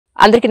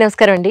అందరికీ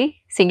నమస్కారం అండి.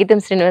 సంగీతం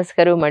శ్రీనివాస్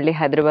గారు మళ్ళీ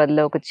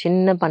హైదరాబాద్‌లో ఒక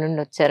చిన్న పనుండి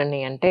వచ్చారని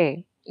అంటే,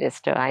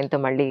 జస్ట్ ఆయనతో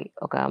మళ్ళీ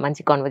ఒక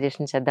మంచి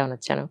కన్వర్జేషన్ చేద్దామని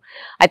వచ్చాను.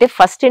 అయితే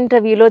ఫస్ట్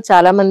ఇంటర్వ్యూలో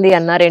చాలామంది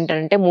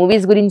అన్నారేంటంటే,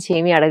 మూవీస్ గురించి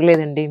ఏమీ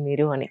అడగలేదండి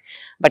మీరు అని.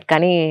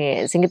 కానీ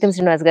సంగీతం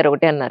శ్రీనివాస్ గారు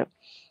ఒకటే అన్నారు.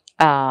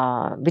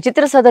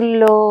 'విచిత్ర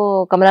సోదరుల్లో'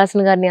 కమల్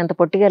హాసన్ గారిని అంత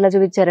పొట్టిగా ఎలా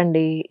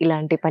చూపించారండి?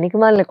 ఇలాంటి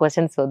పనికిమాలిన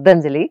క్వెషన్స్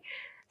వద్దంజలి.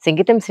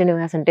 సంగీతం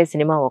శ్రీనివాస్ అంటే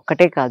సినిమా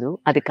ఒక్కటే కాదు.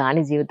 అది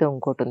కాని జీవితం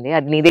ఇంకోటుంది.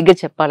 అది నీ దగ్గర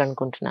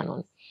చెప్పాలనుకుంటున్నాను.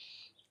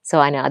 సో,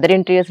 ఆయన అదర్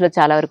ఇంటర్వ్యూస్‌లో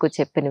చాలా వరకు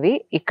చెప్పినవి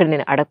ఇక్కడ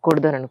నేను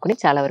అడగకూడదు అని అనుకుని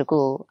చాలా వరకు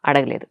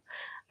అడగలేదు.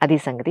 అది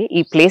సంగతి.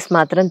 ఈ ప్లేస్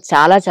మాత్రం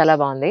చాలా చాలా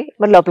బావుంది.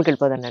 మరి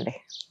లోపలికెళ్ళిపోదామండి.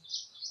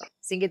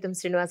 సంగీతం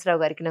శ్రీనివాసరావు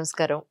గారికి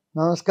నమస్కారం.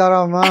 నమస్కారం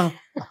అమ్మా.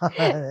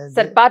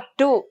 సార్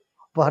పార్ట్ 2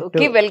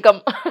 కి welcome.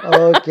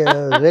 Okay,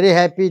 very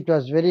happy. It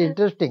was very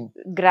interesting.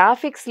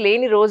 Graphics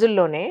లేని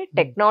రోజుల్లోనే,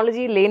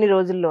 టెక్నాలజీ లేని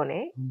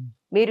రోజుల్లోనే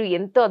మీరు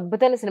ఎంతో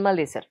అద్భుతమైన సినిమాలు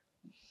తీశారు.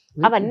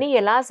 అవన్నీ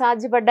ఎలా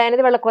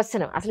సాధ్యపడ్డాయనేది వాళ్ళ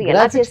క్వశ్చన్. అసలు ఎలా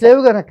గ్రాఫిక్స్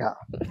లేవు గనక.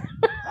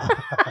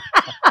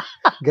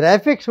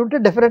 గ్రాఫిక్స్ ఉంటే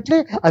డెఫినెట్లీ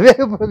అవే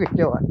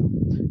ఉపయోగించేవాడు.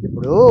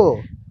 ఇప్పుడు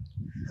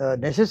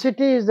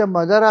necessity is the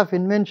mother of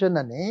invention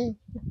అని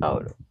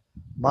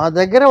మా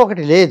దగ్గర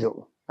ఒకటి లేదు.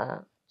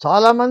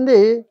 చాలామంది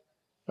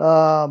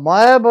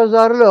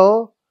మాయాబజార్లో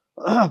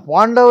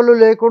పాండవులు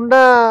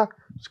లేకుండా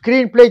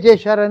స్క్రీన్ ప్లే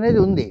చేశారనేది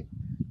ఉంది.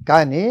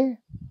 కానీ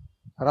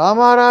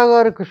రామారావు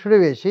గారు కృష్ణుడు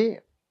వేసి,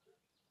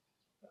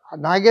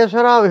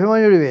 నాగేశ్వరరావు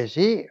అభిమన్యుడు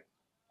వేసి,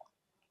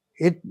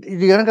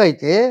 ఇది కనుక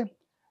అయితే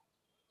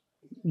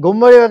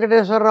గుమ్మడి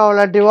వెంకటేశ్వరరావు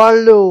లాంటి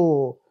వాళ్ళు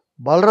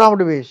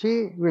బలరాముడు వేసి,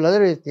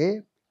 వీళ్ళందరూ వేస్తే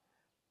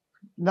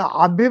నా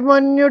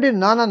అభిమన్యుడి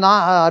నా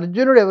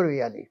అర్జునుడు ఎవరు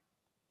వేయాలి?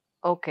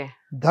 ఓకే.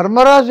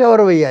 ధర్మరాజు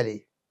ఎవరు వేయాలి?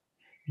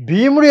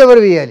 భీముడు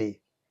ఎవరు వేయాలి?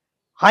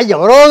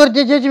 ఎవరో ఒకరు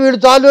చేసేసి వీడు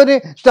చాలు అని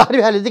స్టార్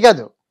వాల్యూ. ఇది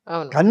కాదు,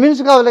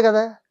 కన్విన్స్ కావాలి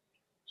కదా.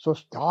 సో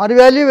స్టార్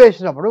వాల్యూ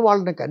వేసినప్పుడు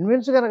వాళ్ళని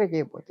కన్విన్స్ కనుక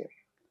చేయకపోతే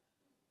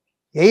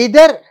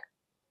ఎయిదర్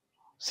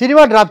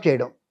సినిమా డ్రాప్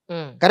చేయడం,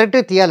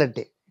 కరెక్ట్గా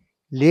తీయాలంటే,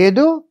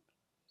 లేదు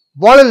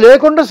వాళ్ళు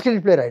లేకుండా స్క్రీన్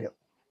ప్లే రాయడం.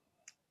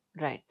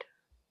 రైట్.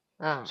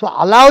 సో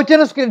అలా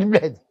వచ్చిన స్క్రీన్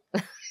ప్లే అది.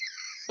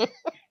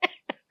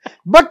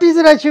 But is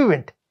an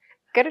achievement.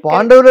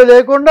 పాండవులు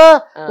లేకుండా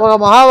ఒక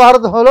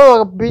మహాభారతంలో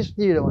ఒక పీస్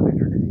తీయడం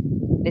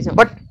అనేటువంటిది.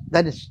 బట్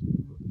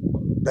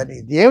దాని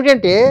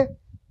ఏమిటంటే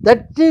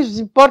that is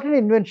important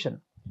invention.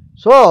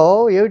 So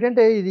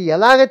ఏమిటంటే ఇది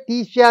ఎలాగ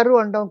తీశారు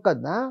అంటాం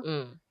కదా,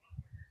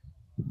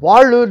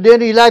 వాళ్ళు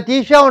నేను ఇలా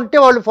తీసామంటే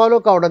వాళ్ళు ఫాలో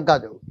కావడం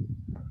కాదు.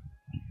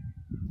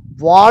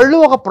 వాళ్ళు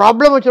ఒక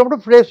ప్రాబ్లం వచ్చినప్పుడు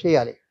ఫేస్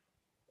చేయాలి,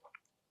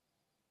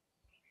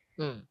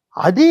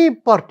 అది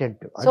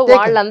ఇంపార్టెంట్.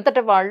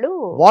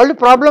 వాళ్ళు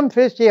ప్రాబ్లం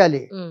ఫేస్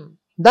చేయాలి,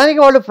 దానికి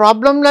వాళ్ళు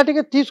ప్రాబ్లం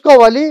లాంటిగా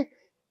తీసుకోవాలి.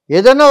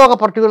 ఏదైనా ఒక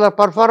పర్టికులర్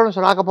పర్ఫార్మెన్స్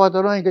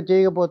రాకపోతానో ఇంకా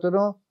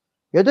చేయకపోతానో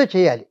ఏదో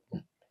చేయాలి.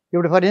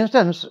 ఇప్పుడు ఫర్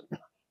ఇన్స్టెన్స్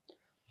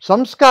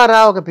సంస్కార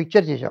ఒక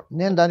పిక్చర్ చేశాం.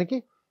 నేను దానికి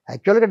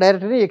యాక్చువల్గా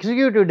డైరెక్టర్ని,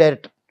 executive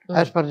director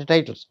as per the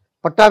titles,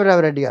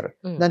 Pattabhirama Reddy గారు.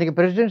 దానికి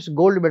ప్రెసిడెంట్స్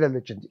గోల్డ్ మెడల్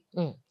వచ్చింది,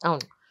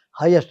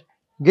 highest.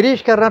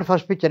 Girish Karnad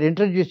first picture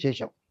introduce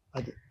చేశాం.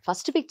 అది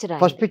ఫస్ట్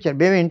పిక్చర్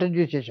మేమే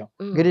ఇంట్రడ్యూస్ చేశాం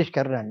గిరీష్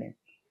కర్నాడ్ని.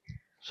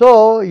 సో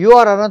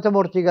యుఆర్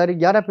అనంతమూర్తి గారి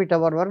జ్ఞానపీఠ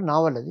అవార్డు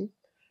నావల్ అది.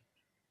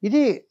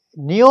 ఇది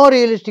neo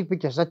realistic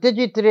picture.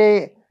 Satyajit Ray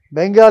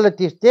బెంగాల్లో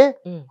తీస్తే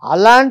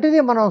అలాంటిది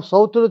మనం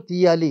సౌత్లో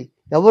తీయాలి,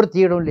 ఎవరు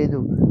తీయడం లేదు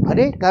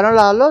అని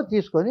కన్నడలో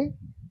తీసుకొని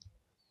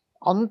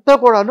అంతా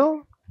కూడాను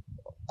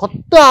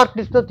కొత్త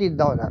ఆర్టిస్ట్తో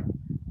తీద్దామన్నారు.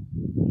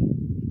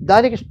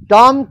 దానికి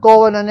టామ్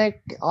కోవన్ అనే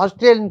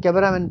ఆస్ట్రేలియన్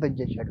కెమెరామెన్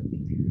పనిచేశాడు,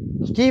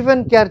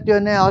 స్టీఫెన్ క్యార్థ్యూ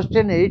అనే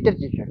ఆస్ట్రేలియన్ ఎడిటర్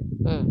చేశాడు.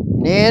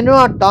 నేను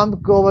ఆ టామ్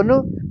కోవన్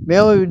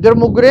మేము ఇద్దరు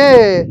ముగ్గురే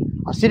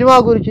ఆ సినిమా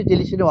గురించి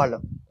తెలిసిన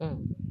వాళ్ళం,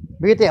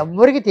 మిగతా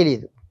ఎవ్వరికి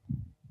తెలియదు.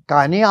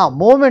 కానీ ఆ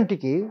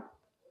మూమెంట్కి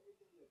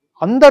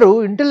అందరూ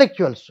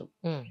ఇంటలెక్చువల్స్.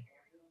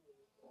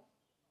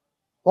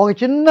 ఒక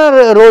చిన్న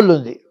రోల్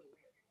ఉంది,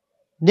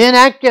 నేను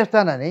యాక్ట్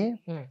చేస్తానని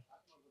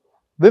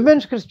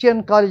women's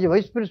Christian college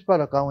vice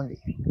principal ఒక ఉంది,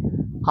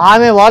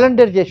 ఆమె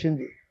వాలంటీర్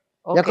చేసింది.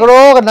 ఎక్కడో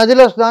ఒక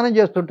నదిలో స్నానం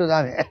చేస్తుంటుంది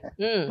ఆమె.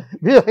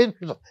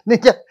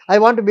 I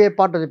want be A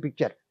part of the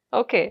picture.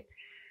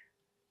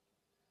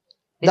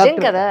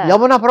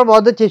 Yamuna ప్రభ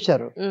వద్ద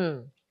చేశారు.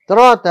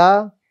 తర్వాత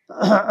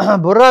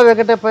బుర్రా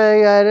వెంకటప్పయ్య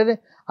గారని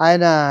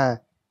ఆయన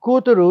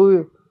కూతురు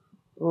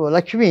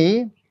లక్ష్మి,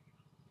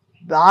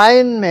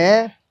 ఆయన్నే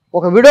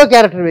ఒక విడో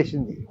క్యారెక్టర్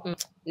వేసింది.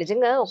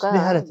 నిజంగా ఒక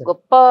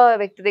గొప్ప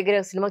వ్యక్తి దగ్గర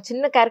సినిమా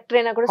చిన్న క్యారెక్టర్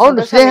అయినా కూడా.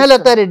 అవును,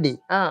 స్నేహలతారెడ్డి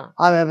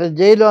ఆమె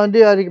జైల్లో ఉంది,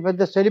 వారికి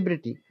పెద్ద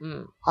సెలబ్రిటీ.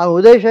 ఆమె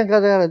ఉదయ్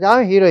శంకర్ గారు,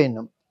 ఆమె హీరోయిన్,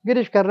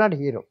 గిరీష్ కర్నాడ్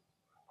హీరో.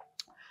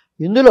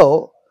 ఇందులో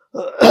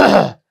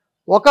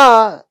ఒక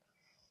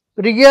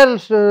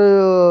రిగియర్స్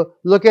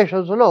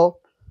లొకేషన్స్లో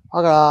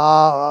అక్కడ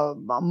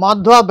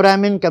మాధ్వా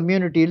బ్రాహ్మిన్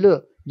కమ్యూనిటీలు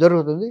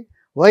జరుగుతుంది.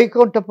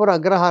 వైకుంఠపుర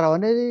అగ్రహారం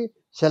అనేది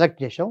సెలెక్ట్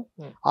చేసాం.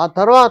 ఆ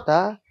తర్వాత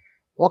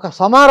ఒక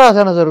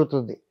సమారాధన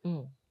జరుగుతుంది,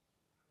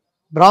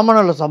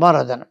 బ్రాహ్మణుల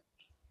సమారాధన.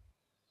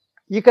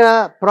 ఇక్కడ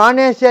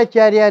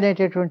ప్రాణేశాచార్య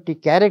అనేటటువంటి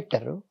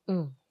క్యారెక్టర్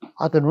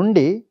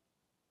అతనుండి,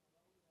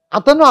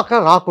 అతను అక్కడ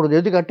రాకూడదు,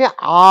 ఎందుకంటే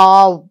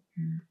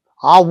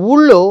ఆ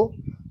ఊళ్ళో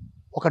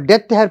ఒక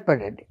డెత్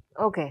ఏర్పడండి.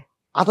 ఓకే.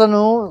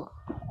 అతను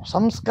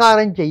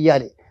సంస్కారం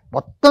చెయ్యాలి.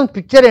 మొత్తం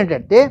పిక్చర్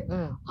ఏంటంటే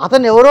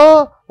అతను ఎవరో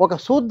ఒక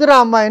శూద్ర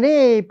అమ్మాయిని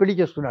పెళ్లి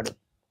చేసుకున్నాడు.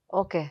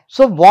 ఓకే.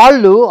 సో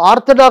వాళ్ళు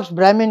ఆర్థడాక్స్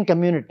బ్రాహ్మిన్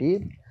కమ్యూనిటీ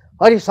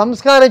వారికి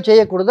సంస్కారం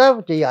చేయకూడదా,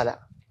 చెయ్యాలా?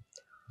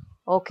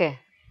 ఓకే.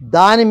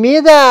 దాని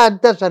మీద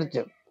అంత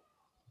సరిచం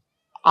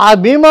ఆ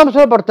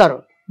మీమాంసలో పడతారు.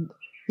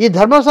 ఈ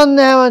ధర్మ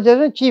సందేహం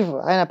చేసిన చీఫ్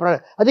ఆయన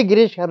అది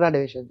గిరీష్ కర్నాడ్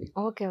వేసింది.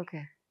 ఓకే. ఓకే.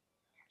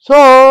 సో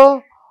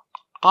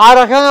ఆ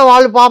రకంగా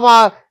వాళ్ళు పాప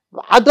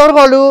అంతవరకు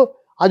వాళ్ళు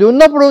అది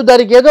ఉన్నప్పుడు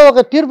దానికి ఏదో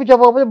ఒక తీర్పు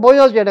చెప్పకపోతే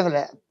భోజనాలు చేయడం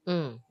లే,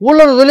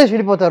 ఊళ్ళో వదిలేసి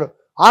వెళ్ళిపోతారు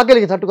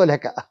ఆకలికి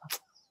తట్టుకోలేక.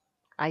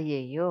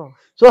 అయ్యయ్యో.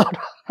 సో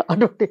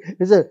అటువంటి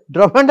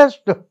డ్రమాండస్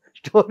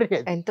స్టోరీ.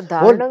 ఎంత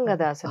దారుణం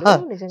కదా అసలు.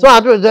 సో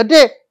అటువంటి అంటే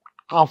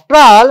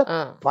ఆఫ్టర్ ఆల్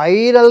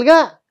ఫైనల్గా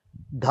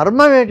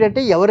ధర్మం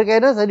ఏంటంటే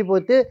ఎవరికైనా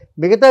సరిపోతే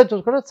మిగతా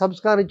చూసుకోవడం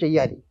సంస్కారం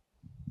చెయ్యాలి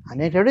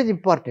అనేటువంటిది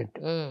ఇంపార్టెంట్.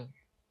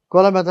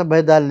 కుల మత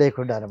భేదాలు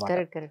లేకుండా అనమాట.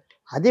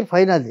 అది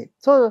ఫైనల్ది.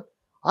 సో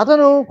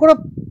అతను కూడా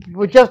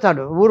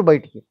వచ్చేస్తాడు ఊరు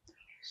బయటికి.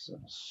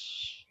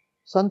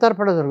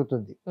 సంతర్పణ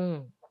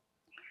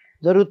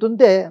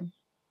జరుగుతుంటే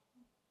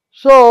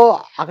సో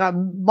అక్కడ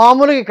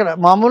మామూలుగా ఇక్కడ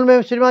మామూలు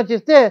మేము సినిమా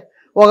చేస్తే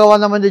ఒక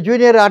 100 మంది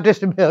జూనియర్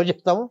ఆర్టిస్ట్ మేము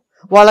చేస్తాము,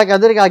 వాళ్ళకి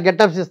అందరికి ఆ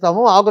గెటప్స్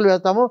ఇస్తాము, ఆకులు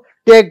వేస్తాము,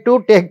 టేక్ 2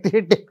 టేక్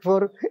 3 టేక్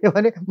 4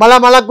 ఇవన్నీ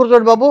మళ్ళా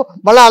కూర్చోండి బాబు,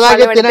 మళ్ళీ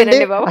అలాగే తినండి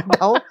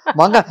అంటాము.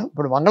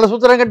 ఇప్పుడు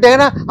మంగళసూత్రం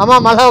కట్టేనా అమ్మ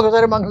మళ్ళీ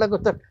ఒకసారి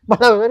మంగళసూత్రం,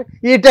 మళ్ళీ ఒకసారి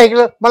ఈ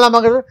టైక్లో మళ్ళీ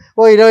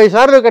మంగళసూత్రం 20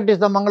 సార్లు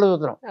కట్టిస్తాం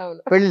మంగళసూత్రం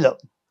పెళ్ళిలో.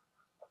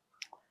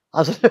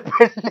 అసలు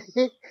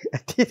పెళ్ళి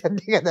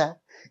అంతే కదా.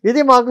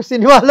 ఇది మాకు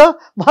సినిమాలో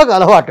మాకు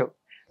అలవాటు,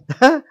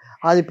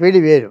 అది పెళ్ళి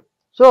వేరు.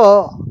 సో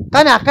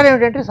కానీ అక్కడ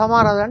ఏమిటంటే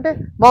సమారాధన అంటే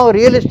మాకు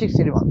రియలిస్టిక్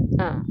సినిమా.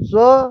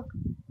 సో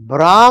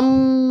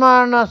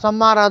బ్రాహ్మణ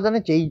సమారాధన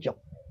చేయించి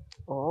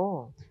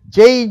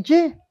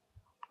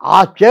ఆ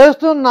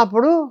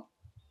చేస్తున్నప్పుడు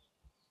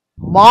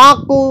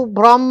మాకు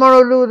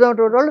బ్రాహ్మణులు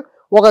వాళ్ళు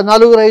ఒక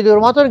 4-5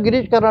 మాత్రం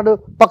గిరీష్ కర్నాడ్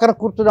పక్కన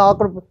కూర్చుని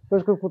ఆకులు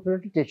వేసుకుని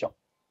కూర్చున్నట్టు చేసాం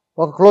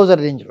ఒక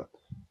క్లోజర్ రేంజ్లో.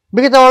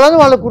 మిగతా వాళ్ళని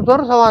వాళ్ళు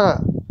కూర్చొని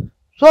సమాధానం.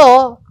 సో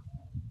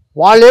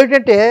వాళ్ళు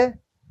ఏంటంటే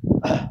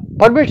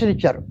పర్మిషన్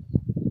ఇచ్చారు.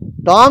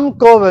 టామ్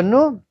కోవెన్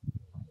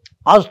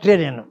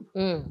ఆస్ట్రేలియన్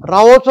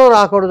రావచ్చో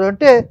రాకూడదు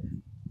అంటే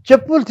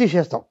చెప్పులు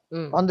తీసేస్తాం,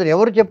 అందరు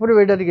ఎవరు చెప్పులు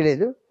వేయడానికి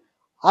లేదు.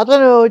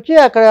 అతను వచ్చి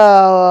అక్కడ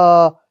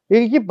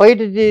ఎగిచి బయట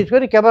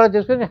తీసుకొని కెమెరా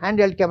తీసుకొని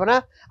హ్యాండ్ హెల్డ్ కెమెరా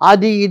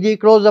అది ఇది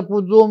క్లోజప్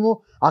జూము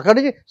అక్కడి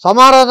నుంచి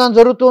సమారాధన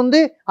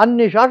జరుగుతుంది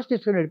అన్ని షాట్స్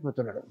తీసుకొని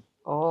వెళ్ళిపోతున్నాడు.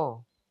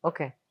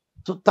 ఓకే.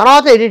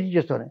 తర్వాత ఎడిట్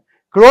చేస్తున్నాడు.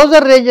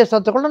 క్లోజర్ రేంజెస్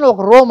అంతా కూడా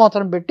ఒక రో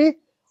మాత్రం పెట్టి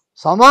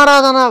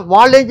సమారాధన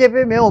వాళ్ళు ఏం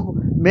చెప్పి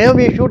మేము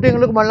ఈ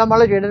షూటింగ్లకు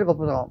మళ్ళీ చేయడానికి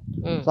ఒప్పుతున్నాం,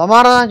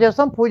 సమారాధన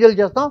చేస్తాం, పూజలు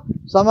చేస్తాం,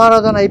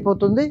 సమారాధన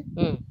అయిపోతుంది,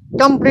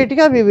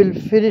 కంప్లీట్గా we will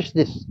finish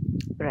this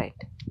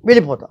right,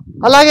 వెళ్ళిపోతాం.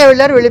 అలాగే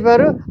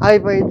వెళ్ళిపోయారు,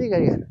 అయిపోయింది,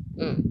 కలిగారు.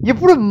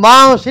 ఇప్పుడు మా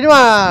సినిమా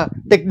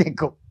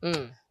టెక్నిక్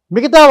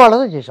మిగతా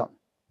వాళ్ళతో చేసాం.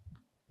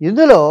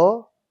 ఇందులో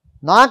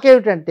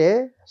నాకేమిటంటే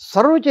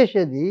సర్వ్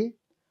చేసేది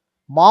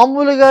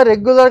మామూలుగా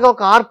రెగ్యులర్గా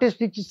ఒక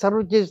ఆర్టిస్ట్ ఇచ్చి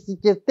సర్వ్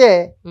చేస్తే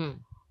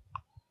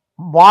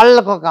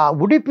వాళ్ళకు ఒక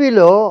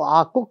ఉడిపిలో ఆ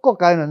కుక్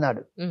ఒక ఆయన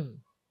ఉన్నాడు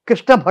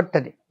కృష్ణ భట్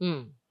అని,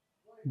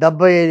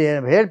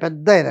 75-80 ఏళ్ళు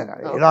పెద్ద ఆయన,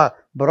 ఇలా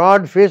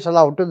బ్రాడ్ ఫేస్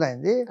అలా ఉంటుంది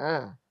ఆయనది.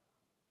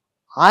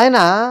 ఆయన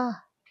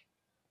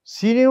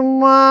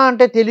సినిమా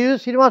అంటే తెలియదు,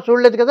 సినిమా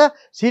చూడలేదు కదా,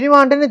 సినిమా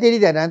అంటేనే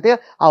తెలియదు ఆయన. అంతే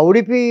ఆ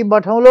ఉడిపి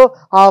మఠంలో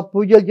ఆ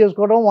పూజలు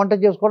చేసుకోవడం, వంట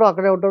చేసుకోవడం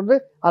అక్కడే ఉంటుంది,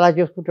 అలా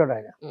చేసుకుంటాడు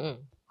ఆయన.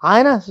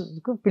 ఆయన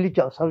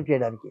పిలిచాం సర్వ్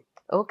చేయడానికి.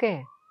 ఓకే.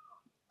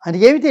 అది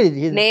ఏమి తెలియదు,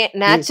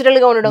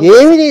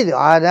 ఏమి తెలియదు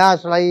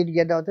అసలు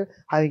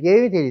ఆమెకి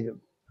ఏమీ తెలియదు.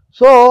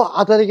 సో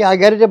అతనికి ఆ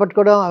గరిటె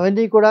పట్టుకోవడం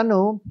అవన్నీ కూడాను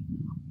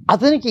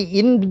అతనికి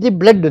ఇన్ ది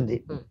బ్లడ్ ఉంది.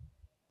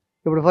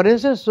 ఇప్పుడు ఫర్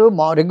ఇన్స్టెన్స్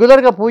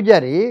రెగ్యులర్గా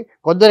పూజారి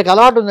కొందరికి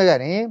అలవాటు ఉంది,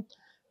 కానీ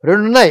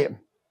 2 ఉన్నాయి,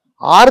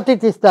 ఆరతి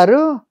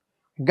తీస్తారు,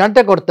 గంట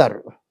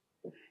కొడతారు.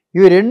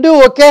 ఇవి 2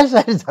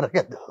 ఒకేసారి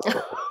జరగదు.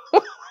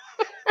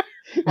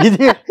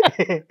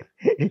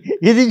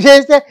 ఇది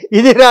చేస్తే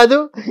ఇది రాదు,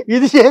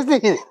 ఇది చేస్తే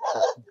ఇది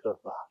రాదు.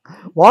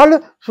 వాళ్ళు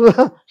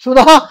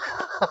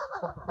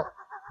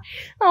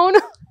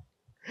అవును,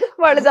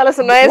 వాళ్ళు చాలా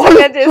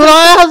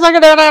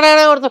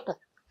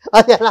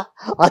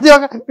అది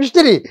ఒక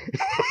మిస్టరీ.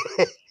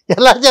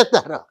 ఎలా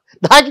చేస్తారో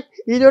దానికి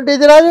ఇది ఉంటే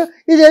ఇది రాదు,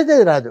 ఇది అయితే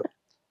ఇది రాదు.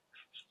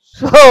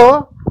 సో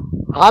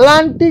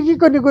అలాంటివి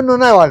కొన్ని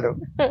ఉన్నాయి వాళ్ళు.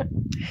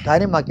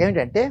 కానీ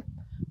మాకేమిటంటే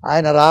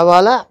ఆయన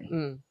రావాలా,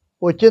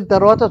 వచ్చిన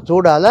తర్వాత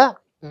చూడాలా,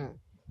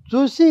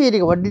 చూసి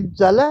ఈయనకి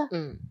వడ్డించాలా.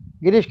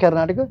 గిరీష్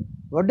కర్నాడ్కి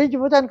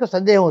వడ్డించిపోతే ఆయనకు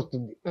సందేహం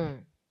వస్తుంది,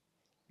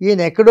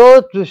 ఈయన ఎక్కడో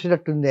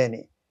చూసినట్టుంది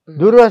అని.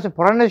 దూర్వాస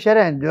పురాణేశ్వరి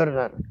ఆయన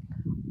దూరగారు,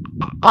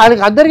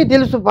 ఆయనకు అందరికీ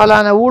తెలుసు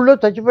పలానా ఊళ్ళో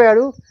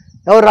చచ్చిపోయాడు,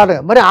 ఎవరు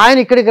రావడం. మరి ఆయన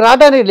ఇక్కడికి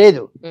రావడానికి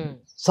లేదు,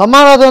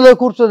 సమారాధనలో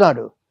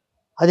కూర్చున్నాడు,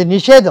 అది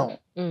నిషేధం,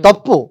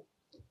 తప్పు,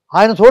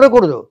 ఆయన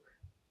చూడకూడదు.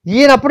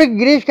 ఈయనప్పటికి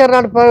గిరీష్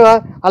కర్నాడ్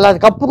అలా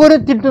కప్పుకొని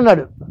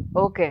తింటున్నాడు.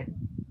 ఓకే.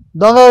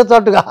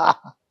 దొంగతోట్టుగా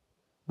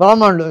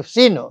బ్రాహ్మణుడు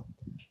సీను.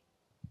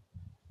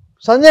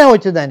 సందేహం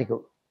వచ్చింది ఆయనకు,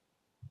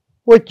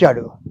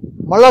 వచ్చాడు,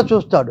 మళ్ళా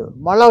చూస్తాడు,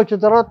 మళ్ళా వచ్చిన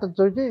తర్వాత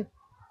చూసి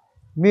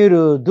మీరు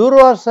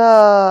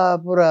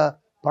దూర్వాసపుర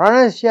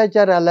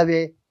ప్రాణేశ్యాచార్య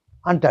అల్లవే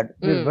అంటాడు.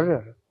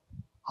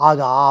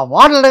 అది ఆ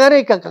మాటలు అనగానే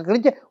ఇక అక్కడి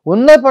నుంచి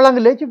ఉన్న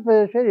పళ్ళంగా లేచి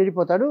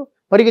వెళ్ళిపోతాడు,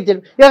 పరిగెత్తి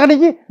అక్కడి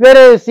నుంచి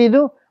వేరే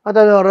సీను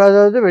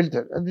అతను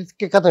వెళ్తాడు.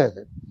 అది కథ.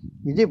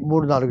 ఇది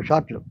 3-4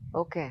 షాట్లు.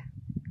 ఓకే.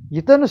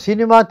 ఇతను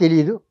సినిమా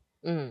తెలియదు,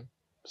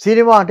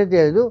 సినిమా అంటే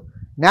తెలియదు,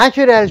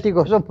 న్యాచురాలిటీ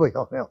కోసం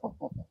పోయాం మేము.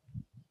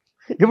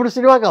 ఇప్పుడు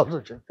సినిమా కావాల్సి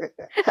వచ్చింది,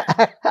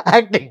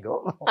 యాక్టింగ్.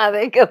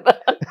 అదే కదా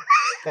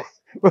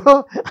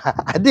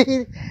అది.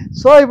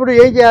 సో ఇప్పుడు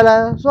ఏం చేయాలా?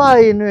 సో ఆ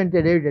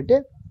ఇన్వెంటెడ్ ఏంటంటే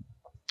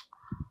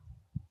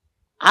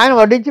ఆయన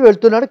వడ్డించి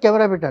వెళ్తున్నాడు,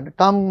 కెమెరా పెట్టాడు,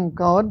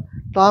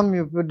 Tom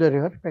you put the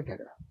river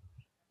పెట్టాడు,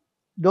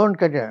 డోంట్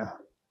కట్టాడు.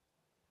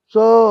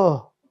 సో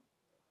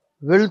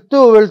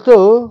వెళ్తూ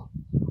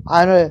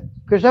ఆయన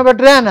కృష్ణ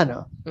పెట్టరే అన్నాను.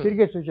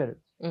 తిరిగి చూశాడు,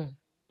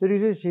 తిరిగి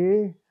చూసి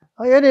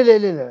ఏమీ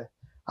లేదు,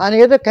 ఆయన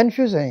ఏదో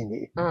కన్ఫ్యూజ్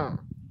అయింది,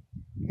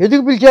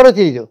 ఎందుకు పిలిచారో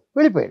తెలియదు,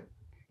 వెళ్ళిపోయాడు.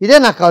 ఇదే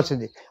నాకు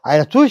కావాల్సింది.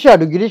 ఆయన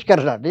చూశాడు గిరీష్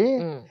కర్నాడ్ని,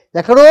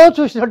 ఎక్కడో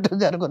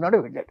చూసినట్టుంది అనుకున్నాడు,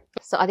 వెళ్ళాడు.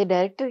 సో అది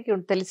డైరెక్టర్కి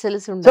తెలిసి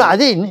సో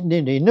అది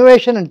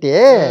ఇన్నోవేషన్ అంటే.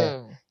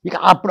 ఇక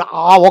అప్పుడు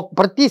ఆ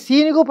ప్రతి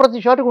సీన్కు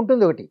ప్రతి షాట్కి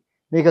ఉంటుంది ఒకటి,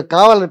 మీకు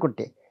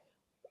కావాలనుకుంటే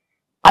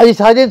అది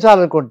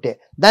సాధించాలనుకుంటే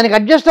దానికి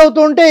అడ్జస్ట్ అవుతూ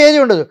ఉంటే ఏది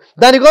ఉండదు.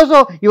 దానికోసం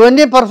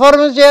ఇవన్నీ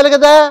పర్ఫార్మెన్స్ చేయాలి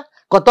కదా,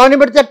 కొత్త వాడిని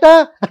పెడితేట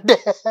అంటే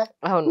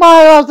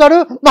వస్తాడు,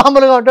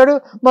 మామూలుగా ఉంటాడు,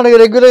 మనకి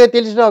రెగ్యులర్గా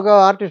తెలిసిన ఒక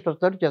ఆర్టిస్ట్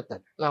వస్తాడు,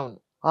 చేస్తాడు.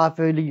 ఆ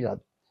ఫీలింగ్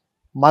రాదు.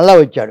 మళ్ళా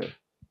వచ్చాడు,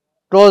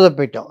 క్లోజప్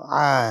పెట్టాం,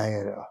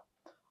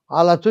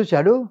 అలా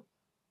చూశాడు.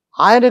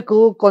 ఆయనకు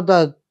కొంత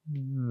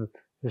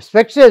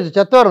స్పెక్స్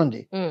చెత్తవారు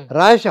ఉంది,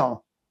 రాశాం,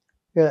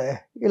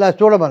 ఇలా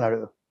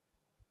చూడమన్నాడు,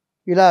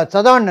 ఇలా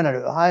చదవండి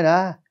అన్నాడు. ఆయన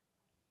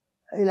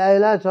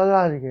ఇలా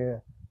చదవడానికి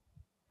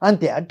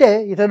అంతే. అంటే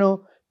ఇతను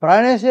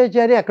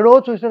ప్రాణేశ్వరాచార్య ఎక్కడో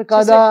చూసాడు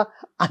కాదా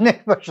అనే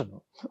క్వశ్చన్.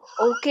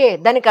 ఓకే,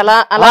 దానికి అలా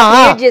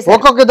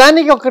ఒక్కొక్క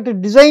దానికి ఒకటి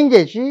డిజైన్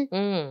చేసి,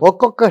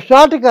 ఒక్కొక్క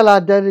షాట్కి అలా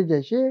డిజైన్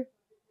చేసి,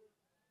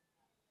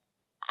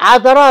 ఆ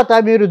తర్వాత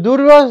మీరు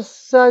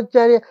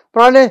దూర్వాసాచార్య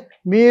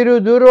మీరు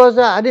దూర్వాస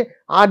అని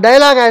ఆ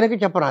డైలాగ్ ఆయనకి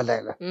చెప్పరాదు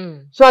డైలాగ్.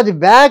 సో అది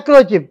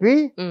బ్యాక్లో చెప్పి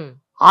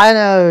ఆయన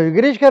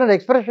గిరీష్ కర్నాడ్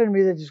ఎక్స్ప్రెషన్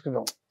మీద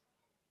తీసుకున్నాం,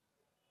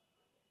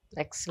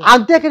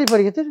 అంతేకాని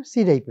పరిగెత్తి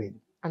సీన్ అయిపోయింది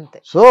అంతే.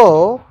 సో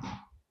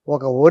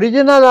ఒక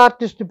ఒరిజినల్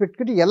ఆర్టిస్ట్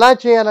పెట్టుకుని ఎలా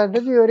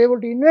చేయాలనేది you're able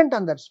to invent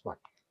on that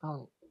spot.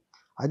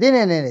 అది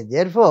నేను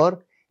దేర్ ఫోర్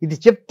ఇది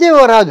చెప్తే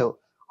రాదు,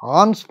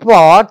 ఆన్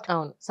స్పాట్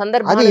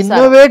అది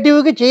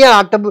ఇన్నోవేటివ్గా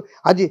చేయాలి,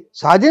 అది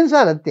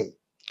సాధించాలి అంతే.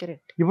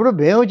 ఇప్పుడు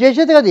మేము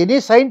చేసేది కదా, any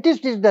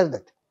scientist is done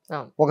that.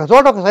 ఒక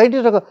చోట ఒక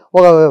సైంటిస్ట్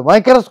ఒక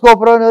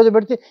మైక్రోస్కోప్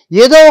పెడితే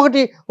ఏదో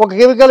ఒకటి, ఒక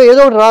కెమికల్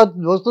ఏదో ఒకటి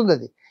వస్తుంది,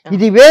 అది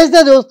ఇది వేస్తే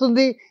అది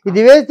వస్తుంది,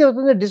 ఇది వేస్తే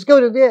వస్తుంది,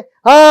 డిస్కవరీ అవుతుంది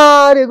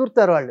అని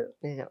ఎగురుతారు వాళ్ళు.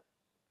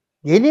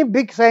 Any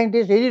big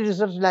scientist, any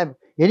research lab,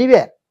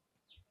 anywhere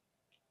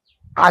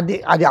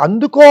అది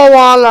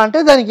అందుకోవాలంటే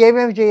దానికి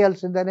ఏమేమి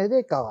చేయాల్సింది అనేది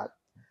కావాలి.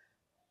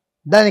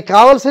 దానికి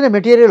కావాల్సిన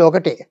మెటీరియల్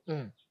ఒకటే,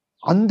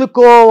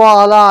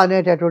 అందుకోవాలా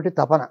అనేటటువంటి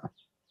తపన.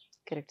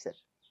 Correct sir.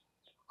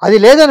 అది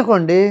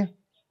లేదనుకోండి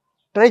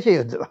ట్రై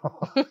చేయొద్దు,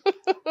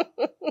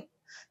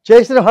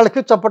 చేసిన వాళ్ళకి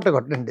చప్పట్లు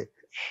కొట్టండి.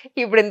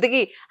 ఇప్పుడు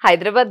ఇంతకీ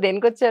హైదరాబాద్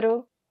దేనికి వచ్చారు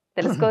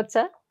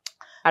తెలుసుకోవచ్చా?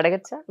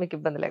 అడగచ్చా? మీకు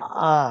ఇబ్బంది లేదు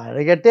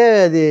అడిగట్టే.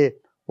 అది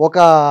ఒక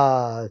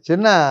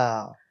చిన్న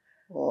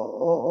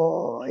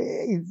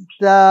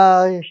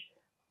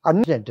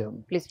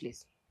ప్లీజ్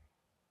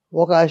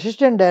ఒక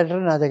అసిస్టెంట్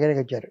డైరెక్టర్ నా దగ్గరికి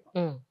వచ్చారు.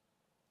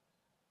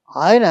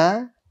 ఆయన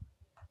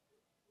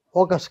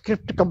ఒక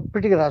స్క్రిప్ట్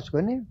కంప్లీట్గా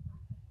రాసుకొని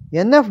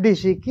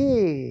ఎన్ఎఫ్డిసికి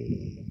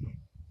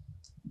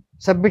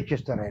సబ్మిట్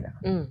చేస్తారు ఆయన.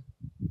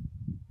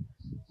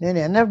 నేను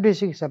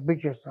ఎన్ఎఫ్డిసికి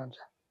సబ్మిట్ చేస్తాను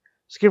సార్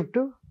స్క్రిప్ట్.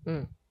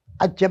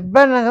 అది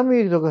చెప్పాక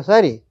మీకు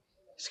ఒకసారి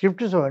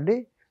స్క్రిప్ట్ చూడండి,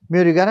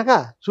 మీరు కనుక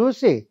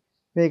చూసి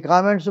మీ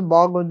కామెంట్స్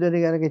బాగుందని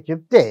కనుక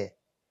చెప్తే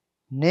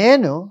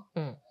నేను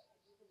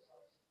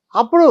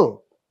అప్పుడు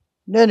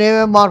నేను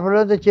ఏమేమి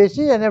మార్పులు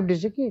చేసి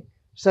ఎన్ఎఫ్డిసికి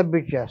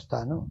సబ్మిట్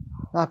చేస్తాను,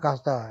 నాకు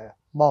కాస్త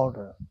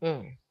బాగుంటుంది.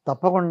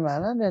 తప్పకుండా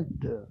నేను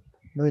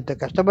నువ్వు ఇంత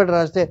కష్టపడి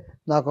రాస్తే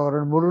నాకు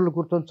 2-3 రోజులు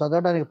కూర్చొని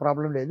చదవడానికి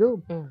ప్రాబ్లం లేదు.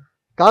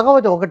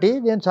 కాకపోతే ఒకటి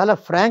నేను చాలా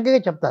ఫ్రాంక్గా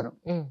చెప్తాను,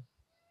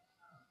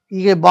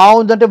 ఇక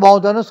బాగుందంటే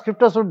బాగుంటాను,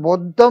 స్క్రిప్ట్ అసలు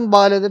మొత్తం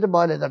బాగాలేదంటే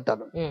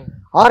బాగాలేదంటాను,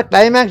 ఆర్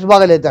క్లైమాక్స్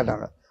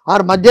బాగాలేదంటాను,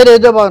 ఆర్ మధ్యలో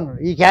ఏదో బాగున్నాను,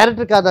 ఈ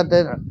క్యారెక్టర్ కాదంటే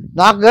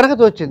నాకు గనక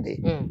తోచింది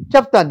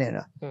చెప్తాను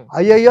నేను.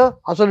 అయ్యయ్యో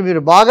అసలు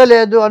మీరు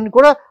బాగలేదు అని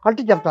కూడా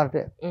అంటే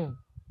చెప్తానంటే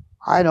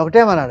ఆయన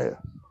ఒకటేమన్నాడు,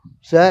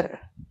 సార్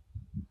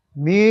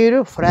మీరు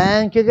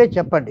ఫ్రాంక్గా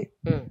చెప్పండి,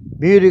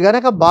 మీరు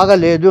గనక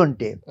బాగలేదు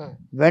అంటే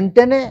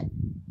వెంటనే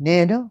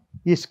నేను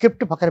ఈ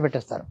స్క్రిప్ట్ పక్కన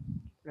పెట్టేస్తాను,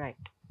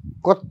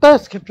 కొత్త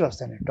స్క్రిప్ట్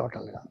రాస్తాను.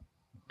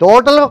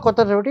 టోటల్గా కొత్త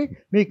ఒకటి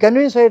మీ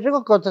కన్విన్స్ అయ్యేట్టుగా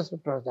కొత్త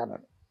స్క్రిప్ట్ రాస్తాను.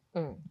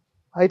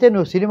 అయితే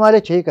నువ్వు సినిమాలే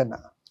చేయకన్నా.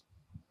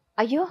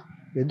 అయ్యో,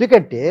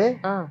 ఎందుకంటే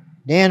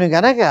నేను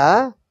గనక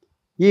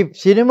ఈ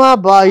సినిమా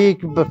ఈ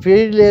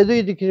ఫీల్ లేదు,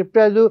 ఇది స్క్రిప్ట్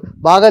లేదు,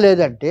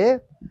 బాగాలేదంటే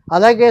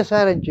అలాగే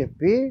సార్ అని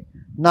చెప్పి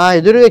నా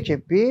ఎదురుగా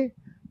చెప్పి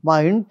మా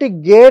ఇంటి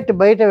గేట్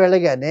బయట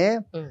వెళ్ళగానే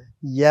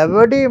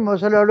ఎవడి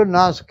ముసలాడు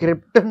నా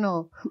స్క్రిప్ట్ను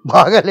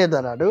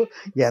బాగాలేదన్నాడు,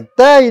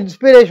 ఎంత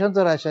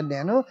ఇన్స్పిరేషన్తో రాశాను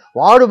నేను,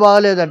 వాడు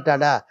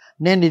బాగాలేదంటాడా,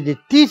 నేను ఇది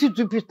తీసి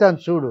చూపిస్తాను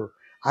చూడు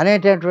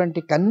అనేటటువంటి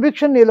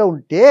కన్విక్షన్ నీలో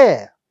ఉంటే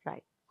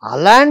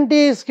అలాంటి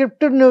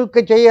స్క్రిప్ట్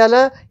నువ్వు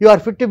చేయాలా, you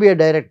are fit to be A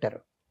director.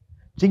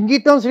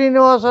 Singeetam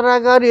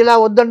Srinivasarao గారు ఇలా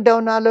వద్దంటే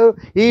ఉన్నాడు,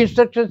 ఈ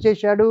ఇన్స్ట్రక్షన్స్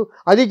చేశాడు,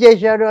 అది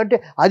చేశాడు అంటే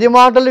అది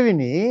మాటలు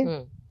విని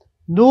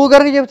నువ్వు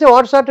కనుక చెప్తే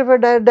what sort of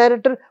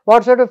director,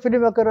 what sort of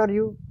film maker are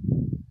you?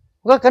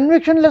 ఒక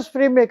కన్విక్షన్లెస్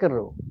film maker.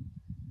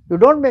 You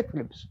don't make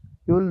films,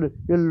 you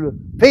will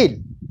fail.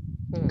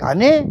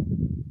 కానీ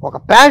ఒక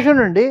ప్యాషన్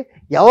ఉండి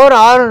ఎవరు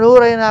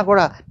 600 అయినా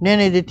కూడా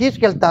నేను ఇది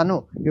తీసుకెళ్తాను,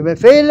 you may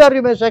fail are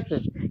you may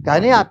success,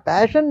 కానీ ఆ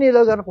ప్యాషన్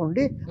నీలో కనుక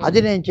ఉండి అది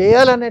నేను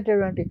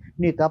చేయాలనేటటువంటి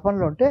నీ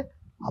తపనలో ఉంటే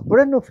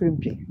అప్పుడే నువ్వు ఫిల్మ్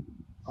చేయి.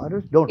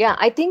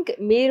 ఐ థింక్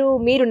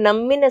మీరు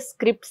నమ్మిన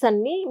స్క్రిప్ట్స్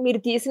అన్ని, మీరు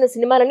తీసిన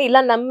సినిమాలని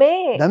ఇలా నమ్మే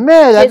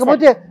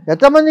లేకపోతే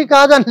ఎంతమంది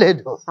కాదని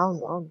లేదు.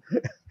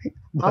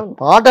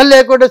 పాటలు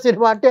లేకుండా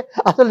సినిమా అంటే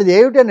అసలు ఇది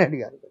ఏమిటని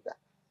అడిగారు కదా,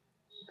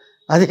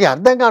 అది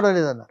అర్థం కావడం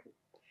లేదన్నారు.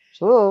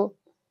 సో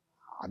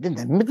అది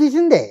నమ్మి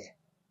తీసిందే,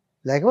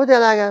 లేకపోతే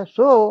ఎలాగా?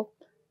 సో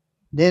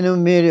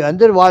మీరు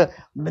అందరూ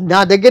నా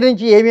దగ్గర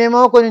నుంచి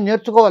ఏమేమో కొన్ని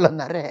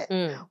నేర్చుకోవాలన్నారే,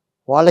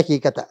 వాళ్ళకి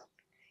ఈ కథ.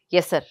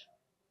 Yes sir,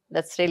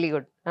 that's really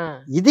good.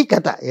 ఇది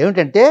కథ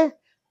ఏమిటంటే,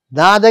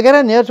 నా దగ్గర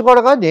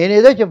నేర్చుకోవడం కాదు,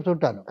 నేనేదో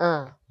చెప్తుంటాను,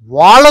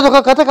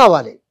 వాళ్ళదొక కథ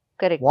కావాలి,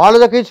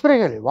 వాళ్ళదొక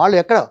ఇన్స్పిరేషన్. వాళ్ళు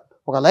ఎక్కడ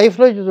ఒక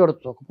లైఫ్లో నుంచి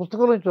చూడొచ్చు, ఒక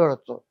పుస్తకం నుంచి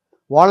చూడొచ్చు,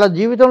 వాళ్ళ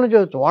జీవితంలో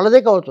చూడొచ్చు, వాళ్ళదే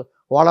కావచ్చు,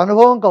 వాళ్ళ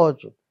అనుభవం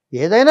కావచ్చు,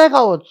 ఏదైనా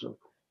కావచ్చు,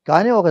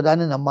 కానీ ఒక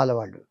దాన్ని నమ్మాలి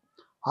వాళ్ళు.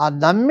 ఆ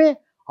నమ్మి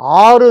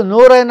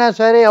 600 అయినా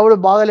సరే ఎవడు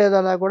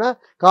బాగలేదన్నా కూడా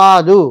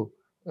కాదు,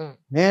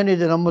 నేను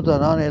ఇది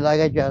నమ్ముతాను, నేను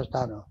ఇలాగే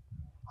చేస్తాను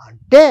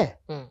అంటే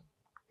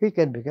he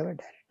can become a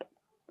director.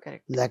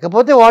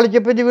 లేకపోతే వాళ్ళు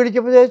చెప్పింది వీడు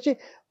చెప్పింది వచ్చి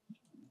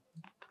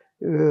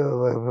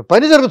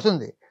పని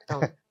జరుగుతుంది,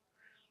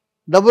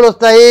 డబ్బులు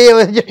వస్తాయి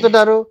అని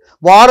చెప్తున్నారు,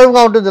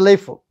 వారంగా ఉంటుంది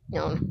లైఫ్.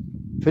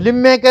 ఫిలిం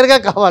మేకర్గా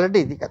కావాలంటే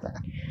ఇది కథ.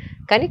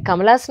 కానీ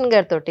కమల్ హాసన్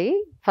గారితో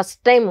ఫస్ట్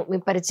టైం మీ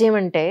పరిచయం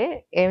అంటే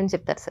ఏమని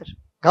చెప్తారు సార్?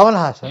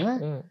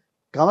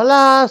 కమల్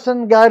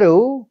హాసన్ గారు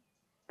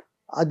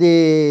అది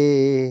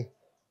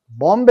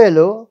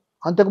బాంబేలో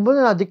అంతకుముందు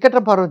నా దిక్కట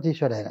పర్వం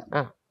తీశాడు ఆయన.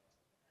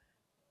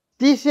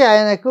 తీసి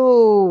ఆయనకు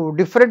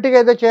డిఫరెంట్గా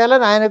ఏదో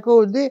చేయాలని ఆయనకు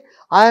ఉంది.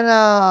 ఆయన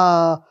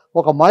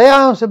ఒక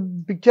మలయాళం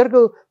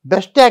పిక్చర్కు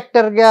బెస్ట్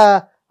యాక్టర్గా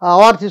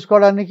అవార్డు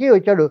తీసుకోవడానికి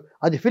వచ్చాడు.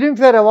 అది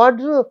ఫిలింఫేర్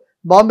అవార్డ్స్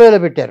బాంబేలో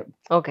పెట్టారు.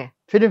 Okay,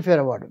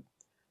 Filmfare award.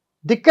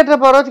 దిక్కట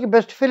పర్వతికి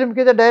best film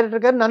కింద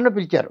డైరెక్టర్ గారు నన్ను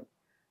పిలిచారు,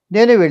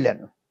 నేనే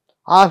వెళ్ళాను.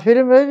 ఆ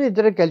ఫిలిం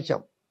ఇద్దరం కలిసాం.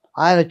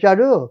 ఆయన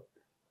వచ్చాడు,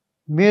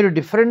 మీరు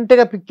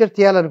డిఫరెంట్గా పిక్చర్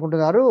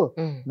తీయాలనుకుంటున్నారు,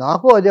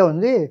 నాకు అదే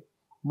ఉంది,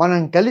 మనం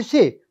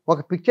కలిసి ఒక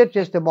పిక్చర్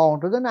చేస్తే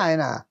బాగుంటుందని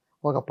ఆయన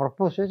ఒక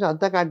ప్రపోజ్ చేసి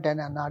అంతకంటే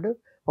అని అన్నాడు.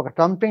 ఒక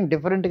సంథింగ్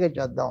డిఫరెంట్గా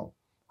చేద్దాం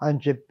అని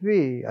చెప్పి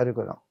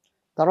అనుకున్నాం.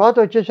 తర్వాత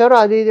వచ్చేసారు,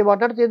 అది ఇది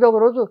మాట్లాడితే ఏదో ఒక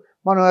రోజు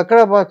మనం ఎక్కడ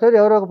పోతుంది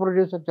ఎవరో ఒక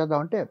ప్రొడ్యూసర్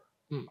చేద్దామంటే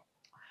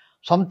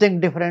something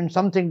different,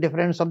 something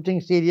different,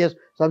 something serious,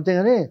 something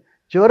అని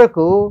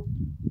చివరకు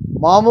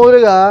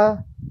మామూలుగా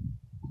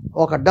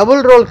ఒక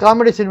డబుల్ రోల్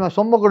కామెడీ సినిమా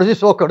సొమ్మకూడదు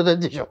సోకూడదు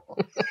అని చేసాం.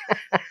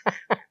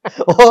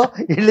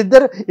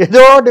 వీళ్ళిద్దరు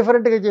ఏదో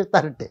డిఫరెంట్గా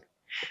చేస్తారంటే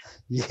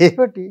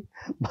ఏమిటి,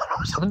 మనం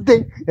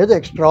సంథింగ్ ఏదో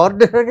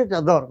ఎక్స్ట్రాఆర్డినరీగా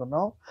చేద్దాం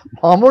అనుకున్నాం.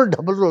 మామూలు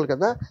డబుల్ రోల్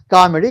కదా,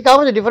 కామెడీ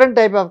కాకపోతే డిఫరెంట్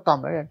టైప్ ఆఫ్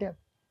కామెడీ అంటే.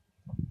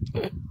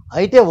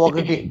 అయితే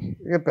ఒకటి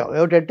చెప్పాం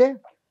ఏమిటంటే,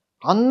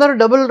 అందరూ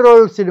డబుల్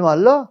రోల్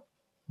సినిమాల్లో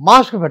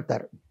మాస్క్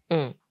పెడతారు,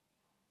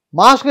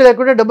 మాస్క్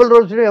లేకుండా డబుల్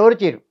రోల్ సినిమా ఎవరు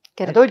చేయరు,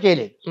 ఎంతో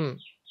చేయలేదు.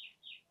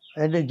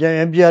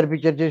 ఎంజీఆర్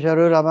పిక్చర్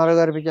చేశారు, రామారావు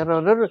గారి పిక్చర్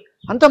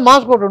అంతా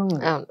మాస్క్ ఒకటి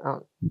ఉంటుంది.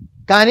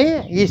 కానీ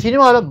ఈ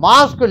సినిమాలో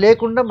మాస్క్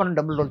లేకుండా మనం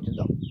డబుల్ రోల్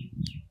చేద్దాం,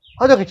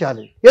 అదొక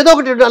ఛాలెంజ్. ఏదో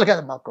ఒకటి ఉండాలి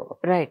కదా మాకు,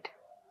 రైట్.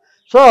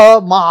 సో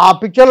ఆ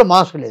పిక్చర్లో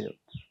మాస్క్ లేదు,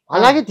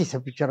 అలాగే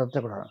తీసాం పిక్చర్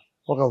అంతా కూడా.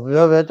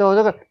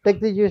 ఒక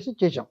టెక్నిక్ చేసి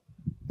చేసాం,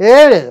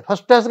 ఏం లేదు,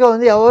 ఫస్ట్ క్లాస్గా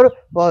ఉంది. ఎవరు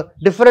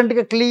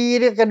డిఫరెంట్గా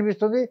క్లియర్గా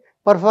కనిపిస్తుంది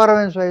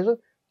పర్ఫార్మెన్స్ వైజ్.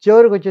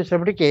 చివరికి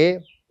వచ్చేటప్పటికి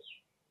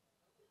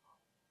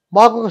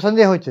మాకు ఒక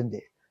సందేహం వచ్చింది,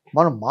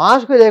 మనం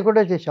మాస్క్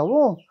లేకుండా చేసాము,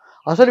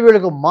 అసలు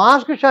వీళ్ళకి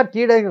మాస్క్ షాట్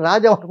తీయడానికి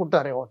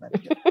రాజామనుకుంటారేమో.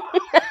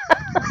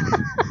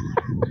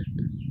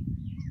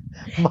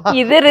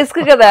 ఇదే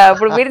రిస్క్ కదా,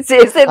 ఇప్పుడు మీరు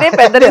చేసేదే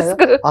పెద్ద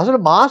రిస్క్. అసలు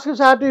మాస్క్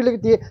షాట్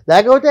వీళ్ళకి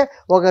లేకపోతే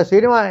ఒక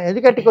సినిమా,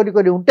 ఎందుకంటే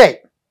కొన్ని ఉంటాయి,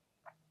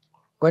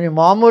 కొన్ని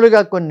మామూలుగా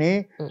కొన్ని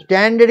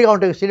స్టాండర్డ్గా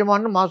ఉంటాయి. సినిమా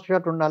అంటే మాస్క్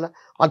షాట్ ఉండాలా,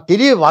 అది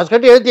తెలియదు, మాస్క్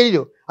షాట్ ఏదో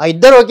తెలియదు. ఆ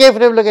ఇద్దరు ఒకే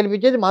ఫ్రేమ్లో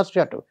కనిపించేది మాస్క్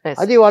షాట్,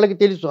 అది వాళ్ళకి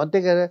తెలుసు, అంతే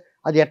కదా.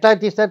 అది ఎట్లా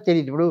తీస్తారో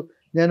తెలియదు. ఇప్పుడు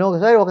నేను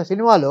ఒకసారి ఒక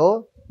సినిమాలో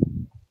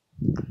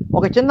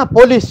ఒక చిన్న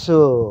పోలీసు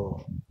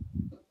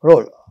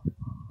రోల్,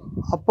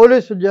 ఆ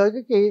పోలీసు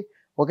ఉద్యోగికి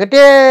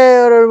ఒకటే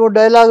 2-3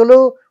 డైలాగులు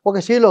ఒక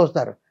సీన్లో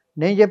వస్తారు.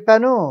 నేను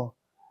చెప్పాను,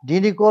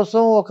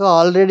 దీనికోసం ఒక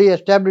ఆల్రెడీ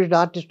ఎస్టాబ్లిష్డ్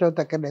ఆర్టిస్ట్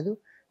అయితే అక్కర్లేదు,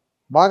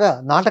 బాగా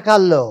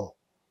నాటకాల్లో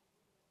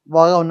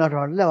బాగా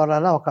ఉన్నటువంటి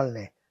ఎవరైనా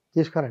ఒకళ్ళని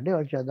తీసుకురండి,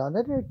 వాళ్ళు చేద్దాం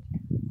అని.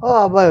 ఓ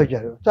అబ్బాయి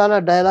వచ్చారు, చాలా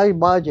డైలాగ్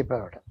బాగా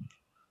చెప్పారట.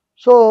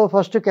 సో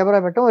ఫస్ట్ కెమెరా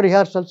పెట్టాం,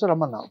 రిహార్సల్స్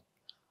రమ్మన్నాం.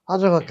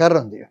 అతను ఒక కర్ర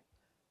ఉంది,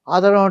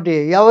 అతను ఒకటి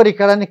ఎవరు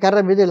ఇక్కడ అని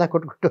కర్ర మీద ఇలా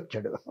కొట్టుకుంటూ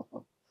వచ్చాడు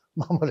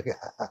మామూలుగా.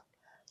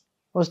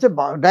 వస్తే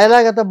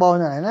డైలాగ్ అంతా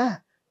బాగుంది ఆయన.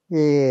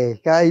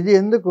 ఇది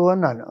ఎందుకు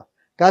అన్నాను.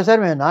 కాదు సార్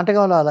మేము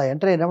నాటకంలో అలా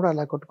ఎంటర్ అయినప్పుడు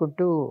అలా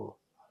కొట్టుకుంటూ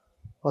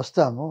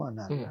వస్తాము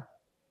అన్నారు.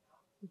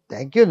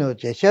 థ్యాంక్ యూ, నువ్వు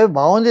చేసేవి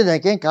బాగుంది,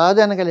 నాకేం కాదు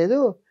అనకలేదు,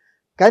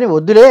 కానీ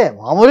వద్దులే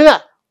మామూలుగా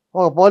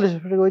ఒక పోలీస్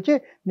ఇన్స్పెక్టర్కి వచ్చి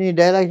నీ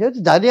డైలాగ్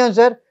చేసి ధన్యం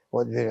సార్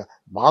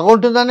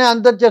బాగుంటుందని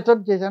అందరు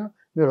చేశాను,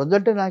 మీరు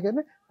వద్దంటే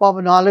నాకేనా. పాప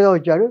 4గా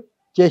వచ్చాడు,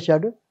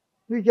 చేశాడు,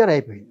 పిక్చర్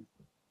అయిపోయింది.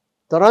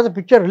 తర్వాత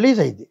పిక్చర్ రిలీజ్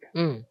అయింది.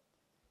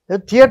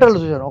 థియేటర్లో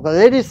చూశాను, ఒక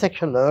లేడీస్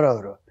సెక్షన్లో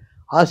ఎవరెవరు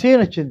ఆ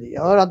సీన్ వచ్చింది.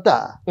 ఎవరంతా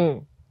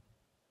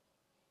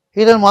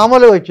ఇతను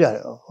మామూలుగా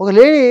వచ్చారు. ఒక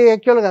లేడీ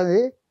యాక్చువల్గా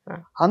అది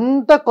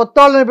అంత కొత్త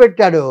వాళ్ళని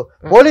పెట్టాడు,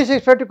 పోలీస్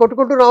ఇన్స్పెక్టర్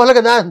కొట్టుకుంటూ రావాలి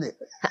కదా అంది.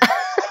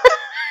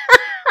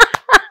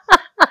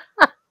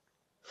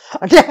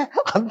 అంటే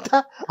అంత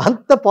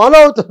అంత ఫాలో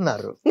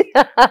అవుతున్నారు.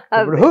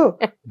 ఇప్పుడు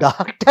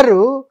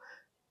డాక్టరు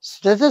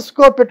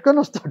స్టెథోస్కోప్ పెట్టుకొని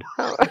వస్తాడు,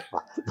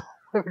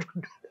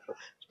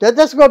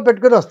 స్టెథోస్కోప్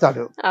పెట్టుకుని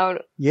వస్తాడు.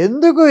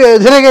 ఎందుకు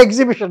ఎదురుగా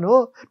ఎగ్జిబిషన్,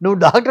 నువ్వు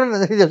డాక్టర్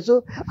అందరికీ తెలుసు,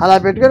 అలా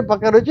పెట్టుకొని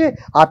పక్కన వచ్చి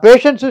ఆ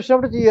పేషెంట్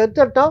చూసినప్పుడు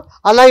ఎంతంటావు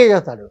అలాగే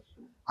చేస్తాడు.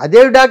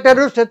 అదే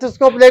డాక్టరు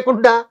స్టెథోస్కోప్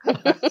లేకుండా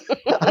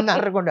అని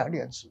అనకుండా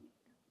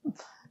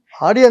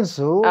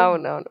ఆడియన్స్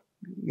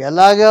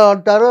ఎలాగా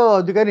అంటారో.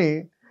 అందుకని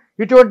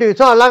ఇటువంటి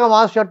సో అలాగా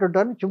మాస్ షాట్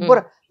ఉంటారు. చింపుర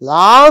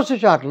లాస్ట్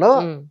షాట్లో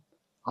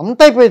అంత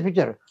అయిపోయింది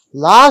పిక్చర్.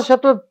 లాస్ట్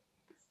షాట్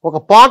ఒక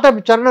పాట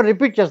చరణం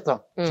రిపీట్ చేస్తాం,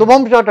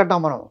 శుభం షాట్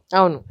అంటాం మనం.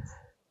 అవును.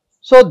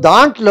 సో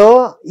దాంట్లో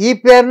ఈ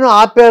పేరును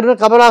ఆ పేరును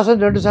కమల్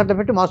హాసన్ 2 షాట్లు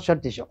పెట్టి మాస్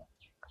షాట్ తీసాం.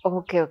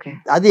 Okay okay.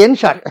 అది ఎన్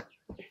షాట్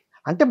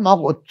అంటే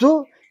మాకు వచ్చు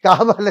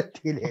కావాలని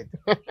తీయలేదు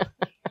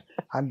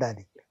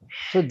అనడానికి.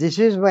 So this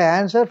is my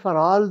answer for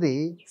all the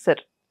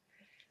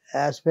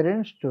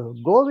aspirants to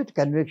go with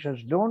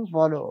convictions, don't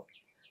follow.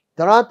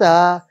 తర్వాత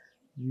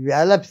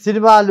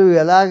సినిమాలు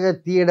ఎలాగ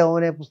తీయడం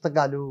అనే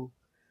పుస్తకాలు,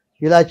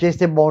 ఇలా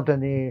చేస్తే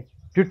బాగుంటుంది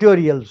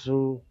ట్యుటోరియల్స్,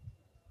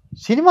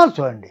 సినిమాలు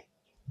చూడండి,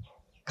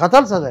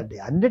 కథలు చదవండి,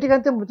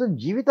 అన్నిటికంటే మొత్తం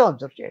జీవితం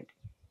అబ్జర్వ్ చేయండి.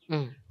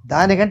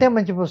 దానికంటే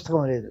మంచి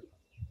పుస్తకం లేదు.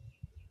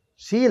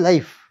 సీ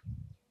లైఫ్,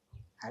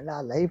 అండ్ ఆ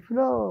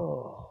లైఫ్లో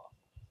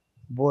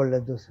బోల్డ్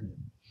ఎంత వస్తుంది.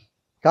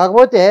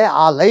 కాకపోతే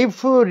ఆ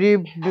లైఫ్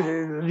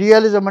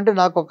రియలిజం అంటే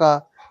నాకు ఒక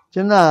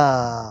చిన్న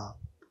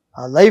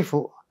లైఫ్.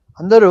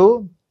 అందరూ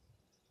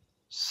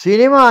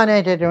సినిమా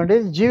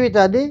అనేటటువంటిది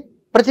జీవితాన్ని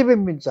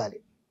ప్రతిబింబించాలి,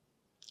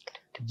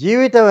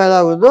 జీవితం ఎలా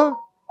ఉందో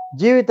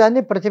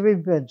జీవితాన్ని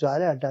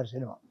ప్రతిబింబించాలి అంటారు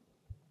సినిమా.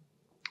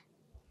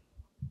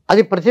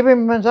 అది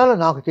ప్రతిబింబించాలో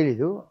నాకు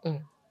తెలీదు,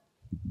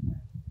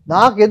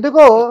 నాకు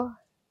ఎందుకో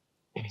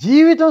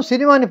జీవితం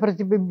సినిమాని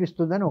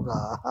ప్రతిబింబిస్తుందని ఒక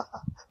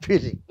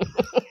ఫీలింగ్.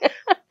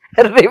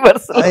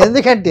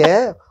 ఎందుకంటే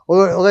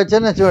ఒక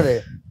చిన్న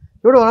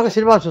చూడు మనకు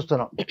సినిమా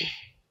చూస్తున్నాం,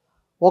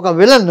 ఒక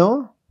విలన్ను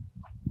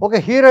ఒక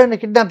హీరోయిన్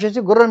కిడ్నాప్ చేసి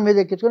గుర్రం మీద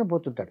ఎక్కించుకొని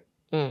పోతుంటాడు.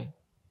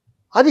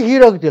 అది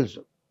హీరోకి తెలుసు.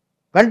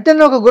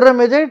 వెంటనే ఒక గుర్రం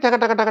మీద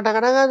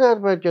టకటకటకటకటగా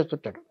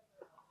చేస్తుంటాడు.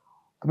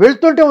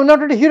 వెళ్తుంటే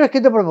ఉన్నటువంటి హీరో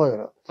కింద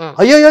పడిపోతాడు.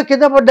 అయ్యో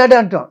కింద పడ్డాడు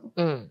అంటాం,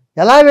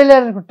 ఎలా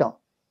వెళ్ళారనుకుంటాం.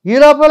 ఈ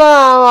లోపల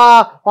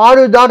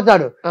వాడు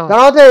దాటుతాడు,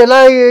 తర్వాత ఎలా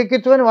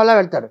ఎక్కించుకొని మళ్ళా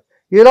వెళ్తాడు.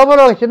 ఈ లోపల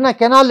ఒక చిన్న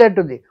కెనాల్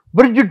ఉంటుంది,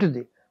 బ్రిడ్జ్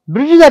ఉంటుంది,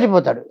 బ్రిడ్జ్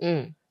దాటిపోతాడు.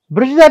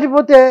 బ్రిడ్జ్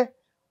దాటిపోతే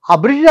ఆ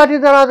బ్రిడ్జ్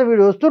దాటిన తర్వాత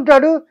వీడు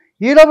వస్తుంటాడు.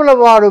 ఈ లోపల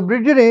వాడు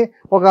బ్రిడ్జ్ని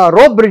ఒక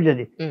రోప్ బ్రిడ్జ్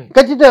అది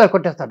ఖచ్చితంగా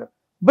కొట్టేస్తాడు,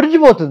 బ్రిడ్జ్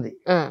పోతుంది.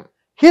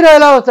 హీరో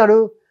ఎలా వస్తాడు,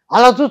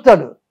 అలా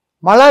చూస్తాడు,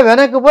 మళ్ళా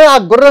వెనక్కి పోయి ఆ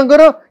గుర్రం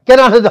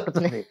కెనాల్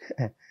దాటుతుంది.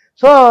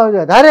 సో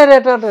దారే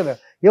రేట అంటారు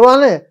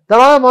ఇవాళ.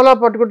 తర్వాత మళ్ళా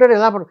పట్టుకుంటాడు,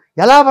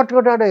 ఎలా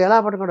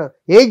పట్టుకుంటాడు,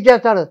 ఏం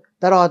చేస్తాడు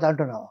తర్వాత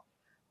అంటున్నావు.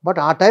 బట్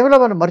ఆ టైంలో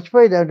మనం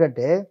మర్చిపోయేది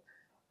ఏమిటంటే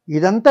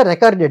ఇదంతా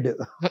రికార్డెడ్.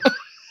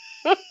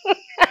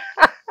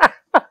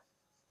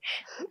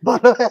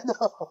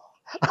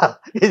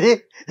 ఇది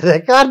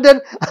రికార్డెడ్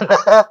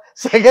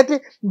సంగతి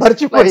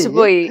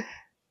మర్చిపోయి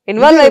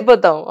ఇన్వాల్వ్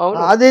అయిపోతాం.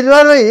 అది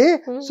ఇన్వాల్వ్ అయ్యి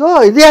సో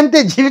ఇది అంతే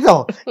జీవితం.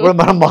 ఇప్పుడు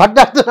మనం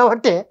మాట్లాడుతున్నాం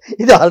అంటే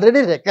ఇది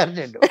ఆల్రెడీ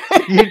రికార్డెడ్.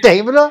 ఈ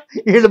టైంలో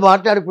వీళ్ళు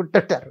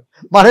మాట్లాడుకుంటుంటారు,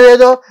 మనం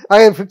ఏదో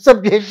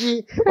ఫిక్సప్ చేసి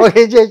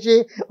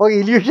ఒక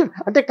ఇల్యూషన్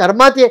అంటే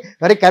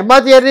కర్మా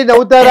థియరీ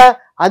నవ్వుతారా,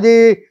 అది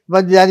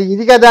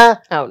ఇది కదా,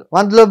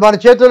 అందులో మన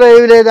చేతుల్లో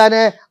ఏమి లేదా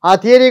అనే ఆ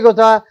థియరీకి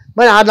వస్తా.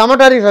 మరి ఆ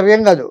నమ్మటానికి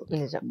సవ్యం కాదు.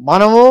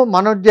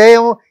 మనం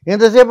చేయము.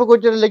 ఎంతసేపు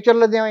కూర్చున్న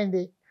లెక్చర్లో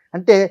ఏమైంది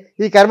అంటే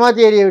ఈ కర్మా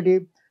థియరీ ఏమిటి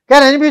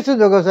కానీ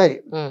అనిపిస్తుంది ఒకసారి.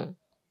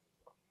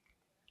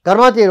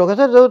 కర్మా థియరీ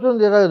ఒకసారి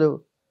చదువుతుంది రాదు.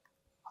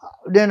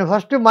 నేను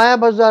ఫస్ట్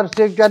మాయాబజార్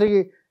స్టేట్ గారికి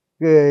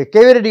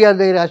కేవీ రెడ్డి గారి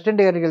దగ్గర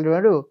అసిస్టెంట్ గారికి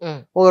వెళ్ళినాడు.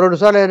 ఒక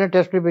 2 సార్లు అయినా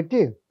టెస్టులు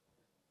పెట్టి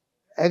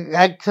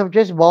యాక్సెప్ట్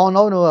చేసి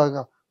బాగున్నావు,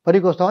 నువ్వు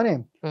పనికి వస్తావని.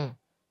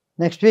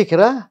 నెక్స్ట్ వీక్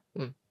రా,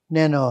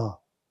 నేను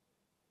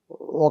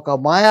ఒక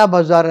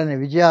మాయాబజార్ అనే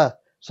విజయ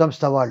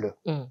సంస్థ వాళ్ళు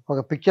ఒక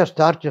పిక్చర్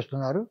స్టార్ట్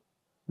చేస్తున్నారు.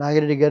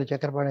 నాగిరెడ్డి గారు,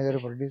 చక్రపాణి గారు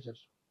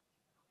ప్రొడ్యూసర్స్.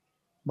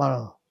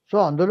 సో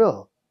అందులో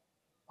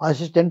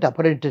అసిస్టెంట్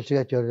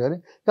అప్రెంటిస్గా చేరుతారు.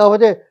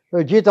 కాకపోతే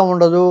జీతం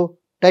ఉండదు,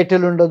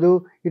 టైటిల్ ఉండదు,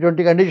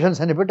 ఇటువంటి కండిషన్స్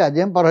అని పెట్టి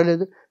అదేం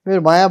పర్వాలేదు,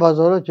 మీరు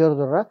మాయాబజార్లో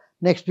చేరుతారా,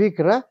 నెక్స్ట్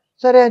వీక్ రా,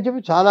 సరే అని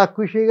చెప్పి చాలా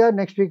ఖుషీగా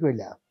నెక్స్ట్ వీక్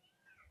వెళ్ళా.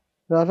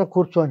 తర్వాత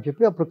కూర్చో అని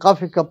చెప్పి అప్పుడు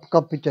కాఫీ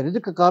కప్ ఇచ్చారు.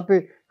 ఎందుకు కాఫీ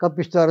కప్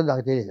ఇస్తారో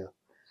నాకు తెలియదు.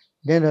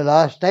 నేను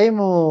లాస్ట్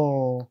టైము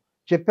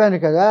చెప్పాను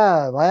కదా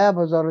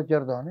మాయాబజార్లో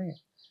చేరుదామని.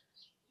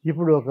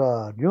 ఇప్పుడు ఒక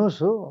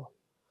న్యూస్,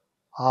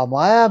 ఆ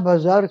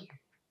మాయాబజార్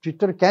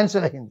చిత్రం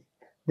క్యాన్సిల్ అయింది,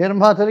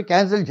 నిర్మాతలు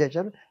క్యాన్సిల్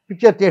చేశారు,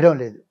 పిక్చర్ తీయడం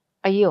లేదు.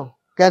 అయ్యో,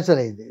 క్యాన్సిల్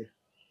అయింది.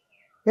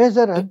 ఏం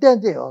సార్ అంతే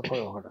అంతే ఒకటి.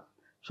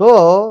 సో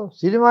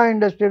సినిమా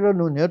ఇండస్ట్రీలో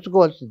నువ్వు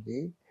నేర్చుకోవాల్సింది,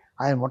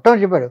 ఆయన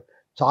మొట్టమొదటి చెప్పాడు,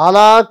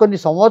 చాలా కొన్ని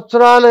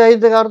సంవత్సరాలు అయిన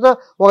తర్వాత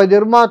ఒక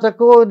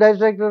నిర్మాతకు,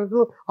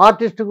 డైరెక్టర్కు,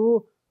 ఆర్టిస్టుకు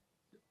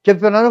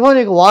చెప్పిన అనుభవం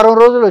నీకు వారం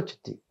రోజులు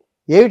వచ్చింది.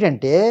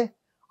 ఏమిటంటే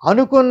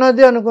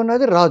అనుకున్నది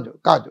రాదు,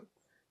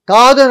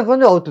 కాదు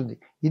అనుకున్నది అవుతుంది.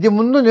 ఇది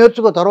ముందు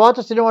నేర్చుకో, తర్వాత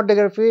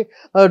సినిమాటోగ్రఫీ,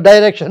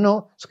 డైరెక్షను,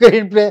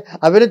 స్క్రీన్ ప్లే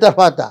అవన్నీ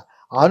తర్వాత.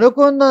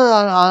 అనుకున్న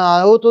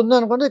అవుతుంది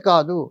అనుకున్నది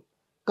కాదు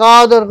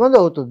అనుకున్నది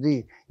అవుతుంది.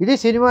 ఇది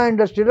సినిమా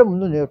ఇండస్ట్రీలో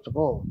ముందు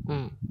నేర్చుకో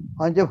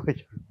అని చెప్పి.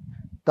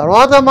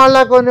 తర్వాత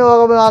మళ్ళీ కొన్ని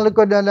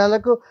 4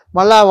 నెలలకు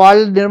మళ్ళీ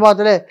వాళ్ళు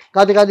నిర్మాతలే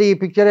కాదు ఈ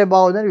పిక్చరే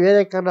బాగుందని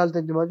వేరే కర్ణాలు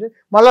తెచ్చి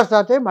మళ్ళీ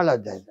స్టార్ట్ అయ్యి మళ్ళీ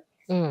వచ్చాయి.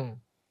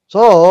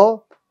 సో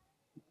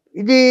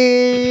ఇది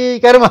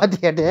కర్మాతి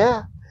అంటే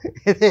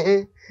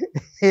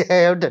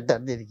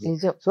ఏమిటంటారు దీనికి.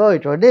 సో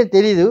ఇటువంటి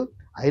తెలీదు,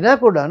 అయినా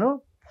కూడాను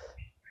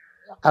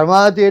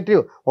కర్మాతి ఏంటి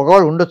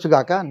ఒకవేళ ఉండొచ్చు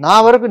కాక, నా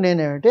వరకు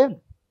నేనేమంటే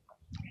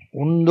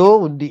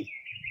ఉంది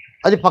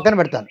అది పక్కన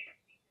పెడతాను.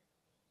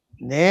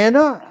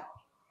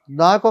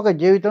 నాకు ఒక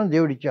జీవితం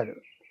దేవుడు ఇచ్చాడు,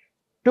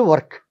 to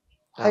work,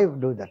 I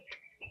do that.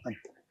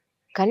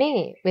 కానీ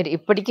మీరు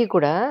ఇప్పటికీ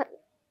కూడా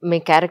మీ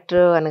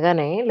క్యారెక్టర్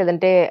అనగానే,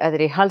 లేదంటే అది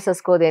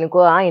రిహార్సల్స్కో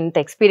దేనికో ఇంత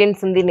ఎక్స్పీరియన్స్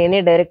ఉంది, నేనే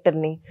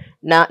డైరెక్టర్ని,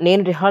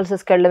 నేను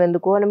రిహార్సల్స్కి వెళ్ళడం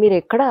ఎందుకు అని మీరు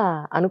ఎక్కడ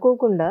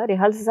అనుకోకుండా,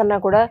 రిహార్సల్స్ అన్నా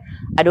కూడా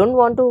I don't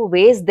want to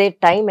waste there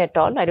time at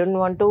all, I don't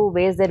want to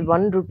waste there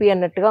 1 rupee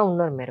అన్నట్టుగా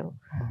ఉన్నారు మీరు.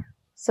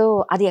 సో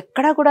అది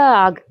ఎక్కడా కూడా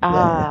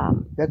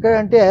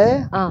ఎక్కడంటే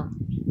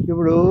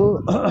ఇప్పుడు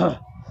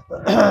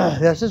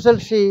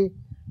ఎస్ఎస్ఎల్సి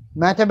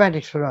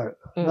మ్యాథమెటిక్స్ ఉన్నాడు,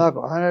 నాకు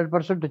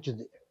 100%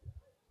 వచ్చింది.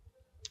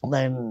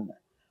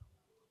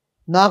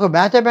 నాకు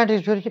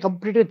మ్యాథమెటిక్స్ గురించి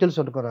కంప్లీట్గా తెలుసు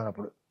అనుకున్నాను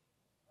అప్పుడు.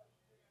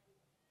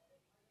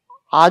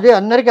 అదే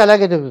అందరికీ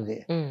అలాగే తెలుస్తుంది.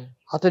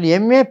 అతను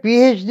ఎంఏ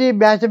పిహెచ్డి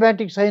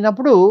మ్యాథమెటిక్స్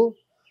అయినప్పుడు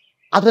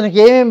అతనికి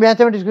ఏమేమి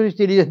మ్యాథమెటిక్స్ గురించి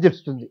తెలియదని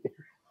తెలుస్తుంది.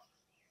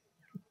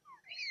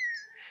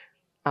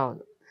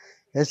 అవును,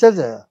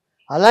 ఎస్ఎస్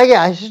అలాగే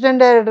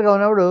అసిస్టెంట్ డైరెక్టర్గా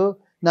ఉన్నప్పుడు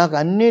నాకు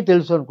అన్నీ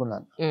తెలుసు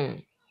అనుకున్నాను.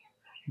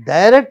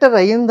 డైరెక్టర్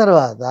అయిన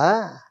తర్వాత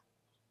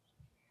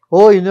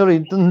ఇందులో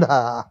ఇంత ఉందా,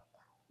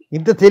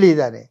 ఇంత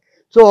తెలియదా అని.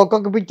 సో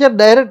ఒక్కొక్క పిక్చర్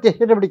డైరెక్ట్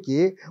చేసేటప్పటికి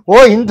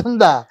ఇంత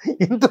ఉందా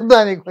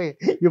అని.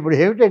 ఇప్పుడు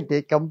ఏమిటంటే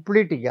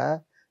కంప్లీట్గా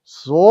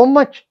so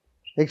much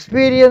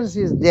experience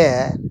is they,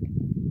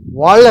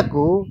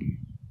 వాళ్లకు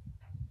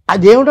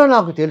అదేమిటో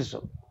నాకు తెలుసు.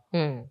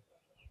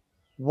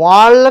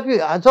 వాళ్ళకి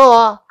సో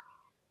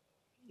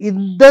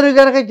ఇద్దరు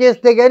కనుక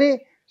చేస్తే కానీ,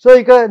 సో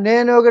ఇక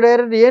నేను ఒక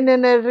డైరెక్టర్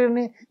నేను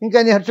డైరెక్టర్ని ఇంకా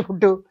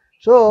నేర్చుకుంటూ,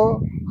 సో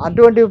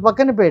అటువంటివి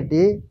పక్కన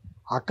పెట్టి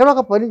అక్కడ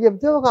ఒక పని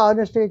చెప్తే ఒక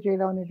ఆనెస్ట్గా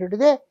చేయడం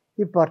అనేటువంటిదే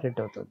ఇంపార్టెంట్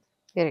అవుతుంది.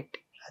 కరెక్ట్.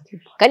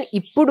 కానీ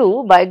ఇప్పుడు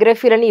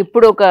బయోగ్రఫీలని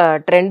ఇప్పుడు ఒక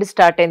ట్రెండ్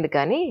స్టార్ట్ అయింది.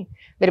 కానీ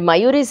మీరు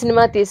మయూరి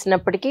సినిమా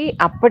తీసినప్పటికీ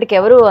అప్పటికి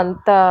ఎవరు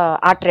అంత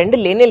ఆ ట్రెండ్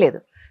లేనేలేదు.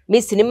 మీ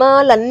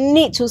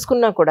సినిమాలన్నీ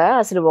చూసుకున్నా కూడా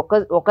అసలు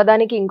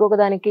ఒకదానికి ఇంకొక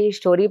దానికి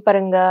స్టోరీ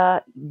పరంగా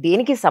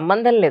దేనికి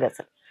సంబంధం లేదు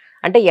అసలు.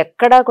 అంటే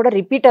ఎక్కడా కూడా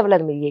రిపీట్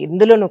అవ్వలేదు మీరు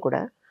ఎందులోనూ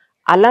కూడా.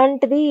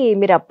 అలాంటిది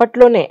మీరు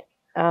అప్పట్లోనే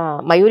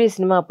మయూరి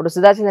సినిమా అప్పుడు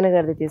సుధాచంద్ర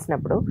గారిది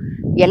తీసినప్పుడు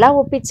ఎలా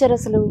ఒప్పించారు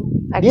అసలు?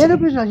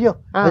 అయ్యో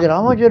అది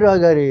రామోజీరావు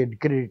గారి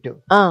క్రెడిట్,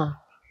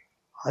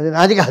 అది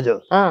నాది కాదు.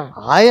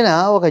 ఆయన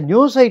ఒక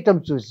న్యూస్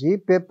ఐటమ్ చూసి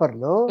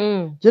పేపర్లో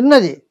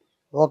చిన్నది,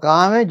 ఒక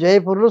ఆమె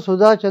జైపూర్లో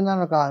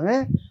సుధాచంద్రన్ ఒక ఆమె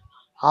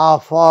ఆ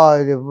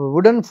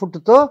వుడెన్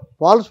ఫుట్తో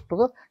ఫాల్స్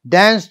ఫుట్తో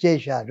డ్యాన్స్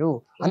చేశారు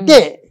అంతే,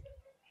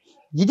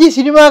 ఇది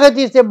సినిమాగా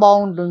తీస్తే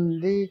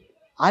బాగుంటుంది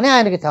అని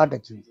ఆయనకి థాట్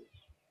వచ్చింది.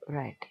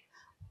 రైట్.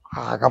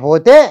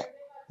 కాకపోతే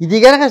ఇది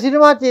కనుక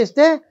సినిమా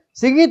చేస్తే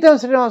సింగీతం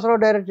శ్రీనివాసరావు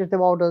డైరెక్ట్ చేస్తే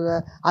బాగుంటుందా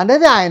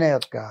అనేది ఆయన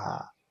యొక్క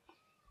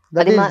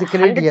అది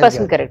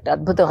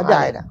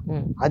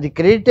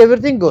క్రెడిట్,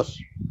 ఎవ్రీథింగ్ గోస్.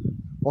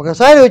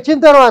 ఒకసారి వచ్చిన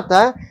తర్వాత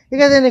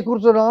ఇక నేను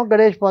కూర్చున్నాం,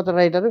 గణేష్ పాత్ర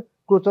రైటర్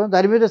కూర్చొని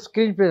దాని మీద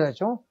స్క్రీన్ ప్లే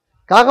రాసాం.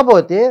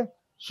 కాకపోతే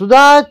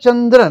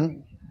సుధాచంద్రన్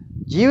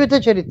జీవిత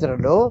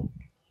చరిత్రలో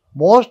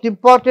మోస్ట్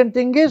ఇంపార్టెంట్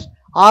థింగ్ ఈజ్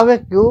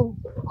ఆమెకు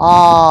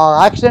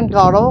యాక్సిడెంట్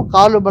కావడం,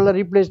 కాళ్ళు మళ్ళీ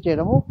రీప్లేస్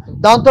చేయడము,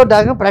 దాంతో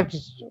డాక్టర్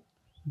ప్రాక్టీస్ చేసాం.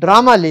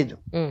 డ్రామా లేదు,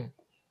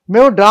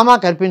 మేము డ్రామా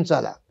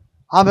కల్పించాలా.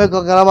 ఆమెకు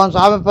ఒక రవాన్స్,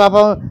 ఆమె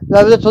పాపం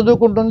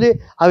చదువుకుంటుంది,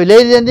 అవి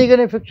లేనిది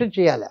కానీ ఫిక్షన్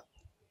చేయాలి.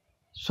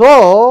 సో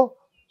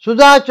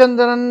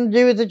సుధాచంద్రన్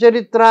జీవిత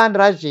చరిత్ర అని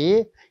రాసి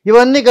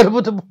ఇవన్నీ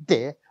కలుపుతూ పోతే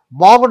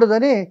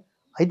బాగుంటుందని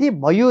ఇది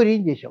మయూరి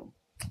చేసాం.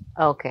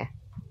 ఓకే,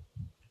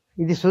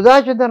 ఇది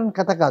సుధాచంద్రన్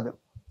కథ కాదు,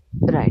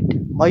 రైట్,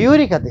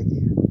 మయూరి కథ. ఇది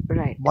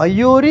రైట్.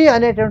 మయూరి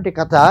అనేటువంటి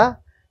కథ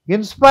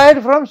inspired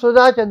from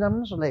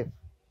సుధాచంద్రన్స్ life.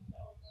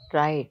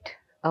 Right.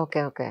 Okay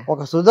okay.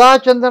 ఒక సుధా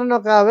చంద్రన్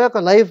ఒక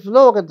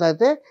లైఫ్లో ఒక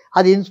అయితే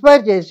అది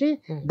ఇన్స్పైర్ చేసి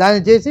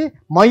దాన్ని చేసి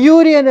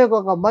మయూరి అనే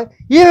ఒక అమ్మాయి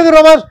ఈమె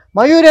రొమాన్స్,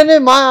 మయూరి అనే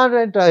మా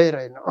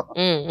హీరోయిన్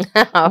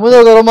ముందు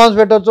ఒక రొమాన్స్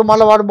పెట్టవచ్చు,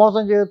 మళ్ళీ వాడు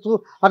మోసం చేయొచ్చు,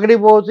 అక్కడికి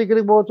పోవచ్చు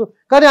ఇక్కడికి పోవచ్చు,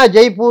 కానీ ఆ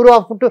జైపూర్ ఆ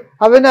ఫుట్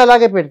అవన్నీ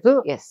అలాగే పెడుతూ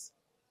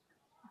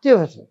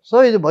చేయవచ్చు. సో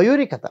ఇది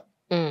మయూరి కథ,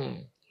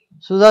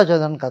 సుధా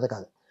చంద్రన్ కథ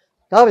కాదు.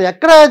 కాబట్టి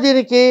ఎక్కడ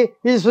దీనికి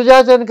ఇది సుధా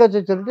చంద్రన్ కథ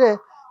వచ్చిందంటే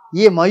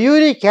ఈ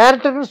మయూరి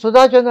క్యారెక్టర్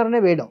సుధా చంద్రనే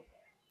వేయడం,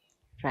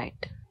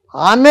 రైట్,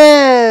 ఆమె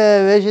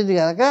వేసింది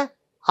కనుక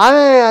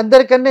ఆమె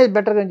అందరికన్నా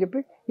బెటర్ అని చెప్పి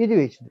ఇది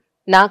వేసింది.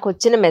 నాకు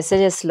వచ్చిన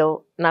మెసేజెస్లో,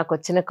 నాకు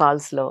వచ్చిన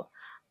కాల్స్లో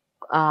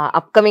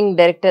అప్కమింగ్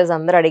డైరెక్టర్స్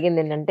అందరూ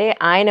అడిగింది ఏంటంటే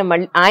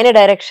ఆయన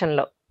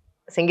డైరెక్షన్లో,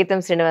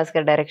 సంగీతం శ్రీనివాస్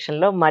గారి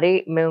డైరెక్షన్లో మరి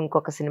మేము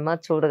ఇంకొక సినిమా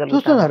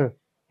చూస్తున్నారు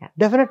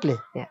డెఫినెట్లీ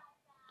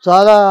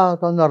చాలా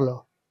తొందరలో.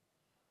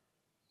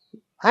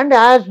 And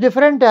as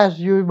different as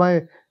you my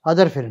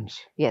other films.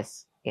 Yes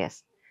yes,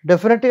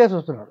 డెఫినెట్గా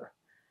చూస్తున్నారు.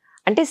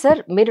 అంటే సార్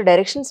మీరు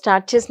డైరెక్షన్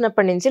స్టార్ట్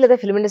చేసినప్పటి నుంచి లేదా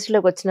ఫిల్మ్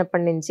ఇండస్ట్రీలోకి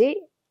వచ్చినప్పటి నుంచి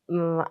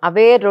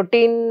అవే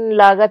రొటీన్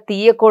లాగా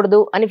తీయకూడదు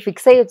అని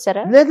ఫిక్స్ అయ్యి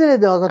వచ్చారా? లేదు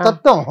లేదు, ఒక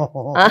తత్వం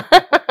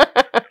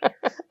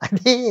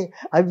అది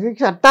అది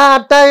ఫిక్స్ అట్టా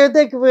అట్టా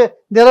అయితే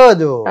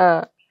నిలవదు.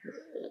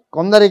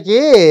 కొందరికి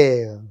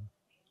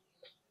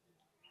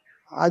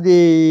అది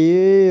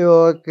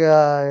ఒక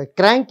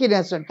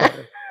క్రాంకీనెస్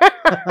అంటారు.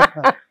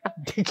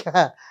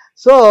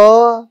 సో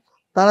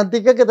తన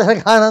తిక్కకి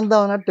తనకు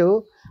ఆనందం అన్నట్టు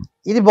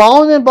ఇది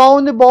బాగుంది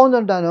బాగుంది బాగుంది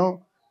అంటాను,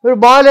 మీరు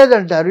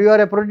బాగాలేదంటారు, యు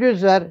ఆర్ ఏ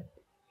ప్రొడ్యూసర్,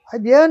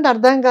 అది ఏమంటే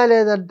అర్థం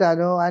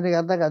కాలేదంటాను, ఆయనకి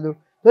అర్థం కాదు.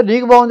 సో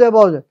నీకు బాగుందే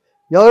బాగుంది,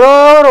 ఎవరో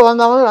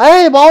 100 మంది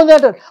అయ్యి బాగుంది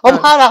అంటారు,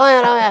 అమ్మా రావయ్యా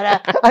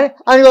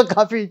అని ఒక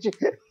కాఫీ ఇచ్చి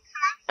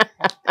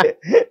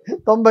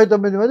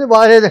 99 మంది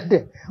బాగాలేదంటే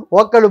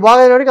ఒక్కళ్ళు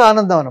బాగాలేవాడికి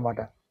ఆనందం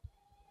అన్నమాట.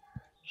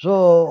 సో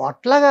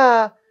అట్లాగా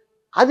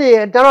అది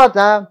తర్వాత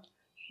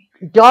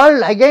it all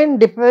again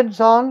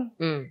depends on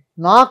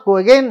నాకు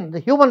అగైన్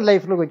హ్యూమన్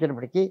లైఫ్లోకి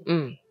వచ్చినప్పటికీ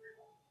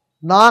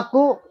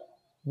నాకు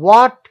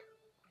వాట్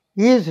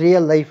ఈజ్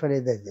రియల్ లైఫ్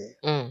అనేది. అది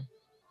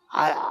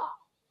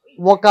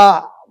ఒక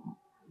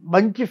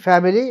మంచి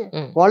ఫ్యామిలీ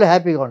వాళ్ళు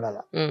హ్యాపీగా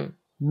ఉండాలి,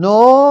 no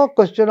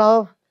question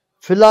of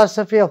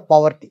philosophy of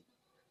poverty.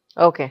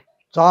 Okay,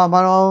 so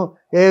మనం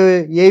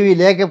ఏవి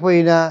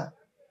లేకపోయినా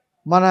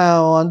మన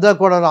అంతా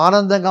కూడా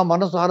ఆనందంగా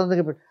మనసు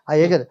ఆనందంగా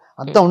అయ్యే కదా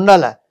అంతా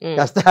ఉండాలి.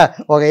 కాస్త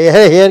ఒక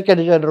ఎయిర్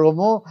కండిషన్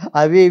రూము,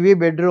 అవి ఇవి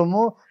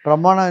బెడ్రూము,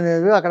 ప్రమాణం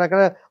అనేది,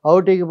 అక్కడక్కడ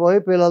అవుటింగ్కి పోయి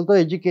పిల్లలతో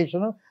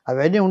ఎడ్యుకేషను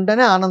అవన్నీ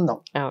ఉంటేనే ఆనందం.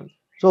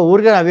 సో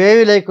ఊరికే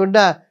అవేవి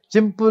లేకుండా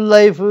సింపుల్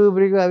లైఫ్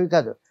అవి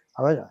కాదు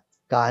అవి.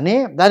 కానీ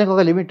దానికి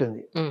ఒక లిమిట్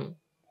ఉంది.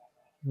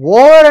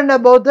 Over and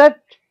about that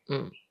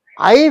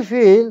I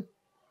feel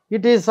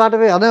it is sort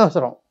of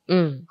అనవసరం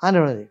అని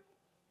ఉన్నది.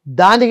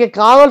 దానికి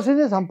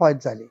కావాల్సింది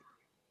సంపాదించాలి.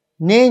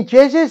 నేను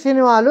చేసే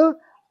సినిమాలు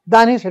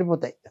దానికి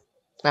సరిపోతాయి.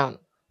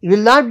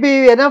 Will not be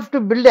enough to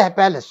build a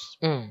palace,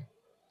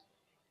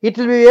 it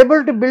will be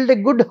able to build a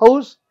good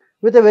house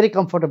with a very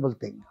comfortable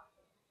thing.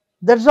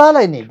 That's all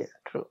I need.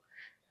 True.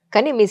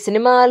 కానీ మీ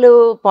సినిమాలు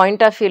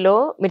పాయింట్ ఆఫ్ వ్యూలో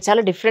మీరు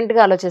చాలా డిఫరెంట్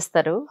గా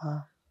ఆలోచిస్తారు.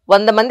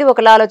 100 మంది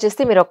ఒకలా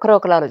ఆలోచిస్తే మీరు ఒక్కరు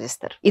ఒకలా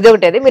ఆలోచిస్తారు.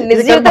 ఇదొకటి, అది మీరు నిజ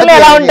జీవితంలో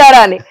ఎలా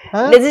ఉంటారా అని,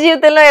 నిజ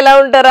జీవితంలో ఎలా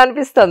ఉంటారా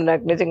అనిపిస్తుంది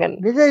నాకు నిజంగా.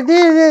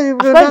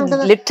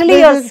 Literally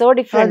you are so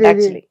different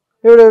actually.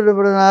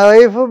 ఇప్పుడు నా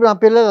వైఫ్ నా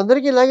పిల్లలు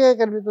అందరికీ ఇలాగే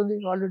కనిపిస్తుంది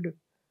వాళ్ళు.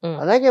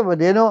 అలాగే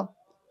నేను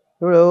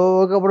ఇప్పుడు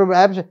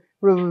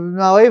ఇప్పుడు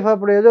నా వైఫ్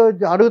అప్పుడు ఏదో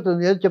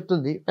అడుగుతుంది, ఏదో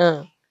చెప్తుంది,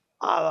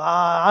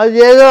 అది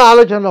ఏదో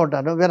ఆలోచనలో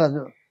ఉంటాను,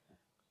 వినదు.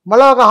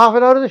 మళ్ళీ ఒక half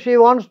an hour she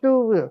wants to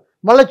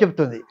మళ్ళీ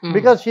చెప్తుంది,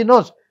 because she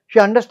knows, she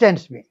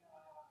understands me,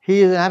 he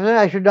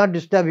I should not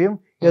disturb him,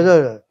 ఏదో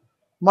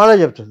మళ్ళీ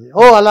చెప్తుంది.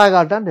 ఓ అలాగా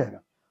అంటాను నేను.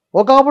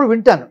 ఒకప్పుడు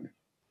వింటాను,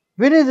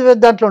 విని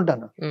దాంట్లో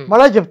ఉంటాను,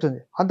 మళ్ళీ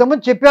చెప్తుంది.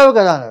 అంతకుముందు చెప్పావు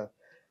కదా,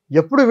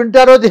 ఎప్పుడు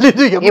వింటారో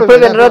తెలియదు, ఎప్పుడు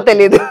వినరో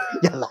తెలియదు.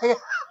 ఎలాగా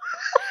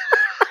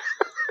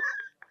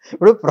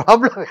ఇప్పుడు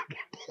ప్రాబ్లం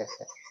ఏంటంటే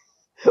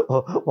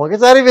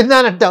ఒకసారి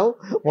విన్నానంటావు,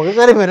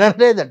 ఒకసారి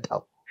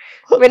వినలేదంటావు,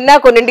 విన్నా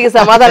కొన్నింటికి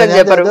సమాధానం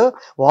చెప్పరు.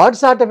 What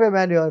sort of a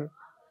man you are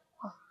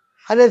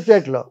అనే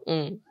స్టేట్లో.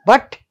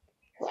 బట్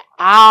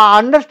ఆ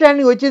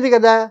అండర్స్టాండింగ్ వచ్చింది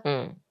కదా,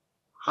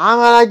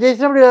 ఆమె అలా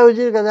చేసినప్పుడు ఇలా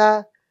వచ్చింది కదా.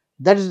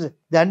 That is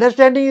the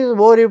understanding is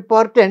more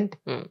important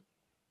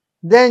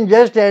then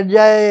just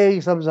enjoy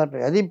some sort.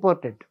 అది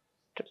important.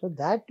 So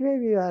that way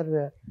we are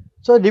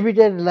so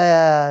limited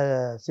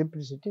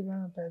simplicity.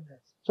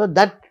 So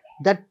that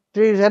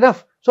is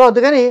enough. So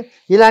అందుకని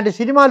ఇలాంటి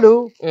సినిమాలు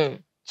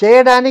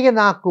చేయడానికి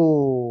నాకు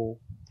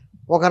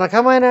ఒక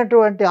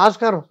రకమైనటువంటి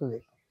ఆస్కారం వస్తుంది.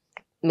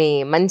 మీ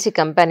మంచి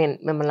కంపానియన్,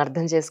 మిమ్మల్ని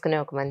అర్థం చేసుకునే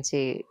ఒక మంచి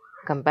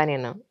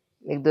కంపానియన్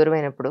మీకు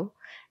దూరమైనప్పుడు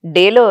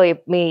డేలో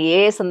మీ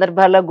ఏ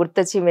సందర్భాల్లో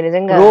గుర్తొచ్చి మీ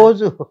నిజంగా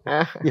రోజు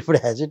ఇప్పుడు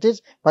యాజ్ ఇట్ ఈస్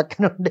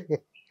పక్కన ఉండే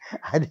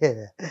అదే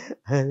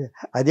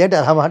అదేంటి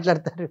అలా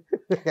మాట్లాడతారు,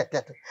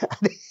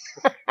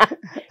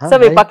 సో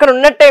మీ పక్కన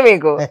ఉన్నట్టే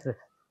మీకు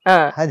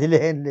అది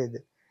లేం లేదు,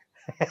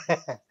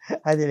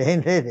 అది లేం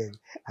లేదు.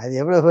 అది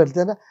ఎప్పుడో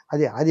పెడతానో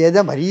అది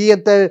ఏదో మరీ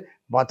ఎంత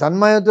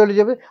తన్మయంతో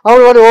చెప్పి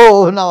అప్పుడు వాడు ఓ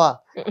ఉన్నావా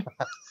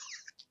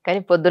కానీ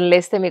పొద్దున్న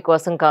లేస్తే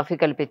మీకోసం కాఫీ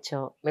కల్పించో,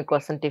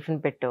 మీకోసం టిఫిన్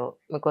పెట్టో,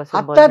 మీకోసం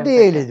అట్లాంటి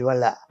లేదు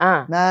వాళ్ళ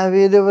నా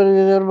వీధి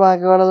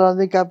మాకు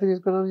కాఫీ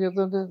తీసుకుని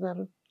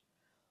చెప్తుంటారు.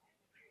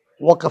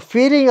 ఒక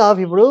ఫీలింగ్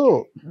ఆఫ్ ఇప్పుడు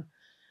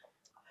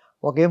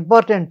ఒక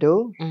important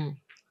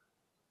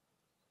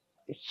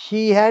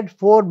she had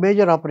 4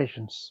 major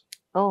operations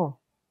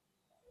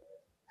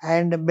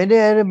and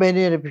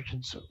many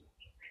రిపిషన్స్.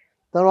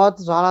 తర్వాత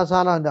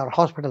చాలా ఉన్నారు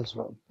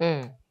హాస్పిటల్స్లో.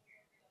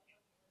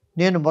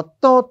 నేను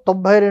మొత్తం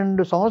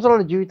 92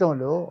 సంవత్సరాల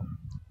జీవితంలో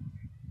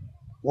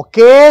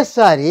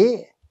ఒకేసారి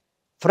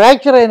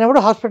ఫ్రాక్చర్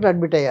అయినప్పుడు హాస్పిటల్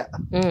అడ్మిట్ అయ్యా.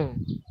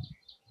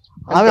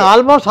 ఆమె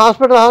ఆల్మోస్ట్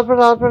హాస్పిటల్.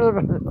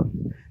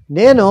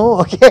 నేను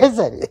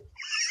ఒకేసారి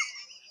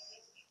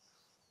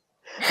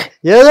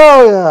ఏదో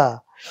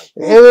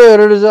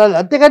 2 సార్లు,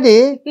 అంతేకాని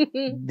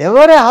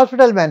ఎవరే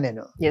హాస్పిటల్ మ్యాన్.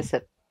 నేను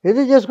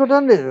ఏది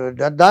చేసుకుంటాను,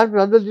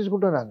 దాంట్లో అందరూ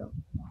తీసుకుంటున్నాను.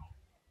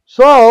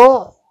 సో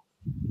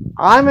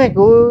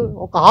ఆమెకు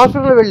ఒక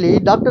హాస్పిటల్ వెళ్ళి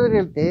డాక్టర్ దగ్గరికి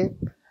వెళ్తే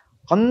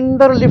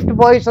అందరు లిఫ్ట్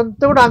బాయ్స్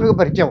అంతా కూడా ఆమెకు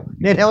పరిచయం.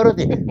 నేనెవరో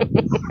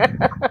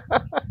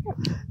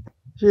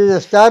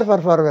స్టార్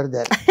పర్ఫార్మర్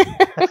దాని.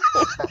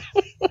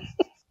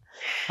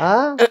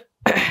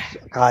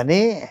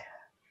 కానీ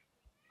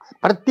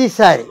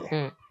ప్రతిసారి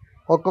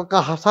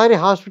ఒక్కొక్కసారి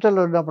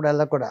హాస్పిటల్లో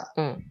ఉన్నప్పుడల్లా కూడా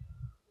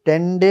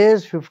 10 days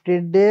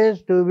 15 days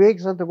 2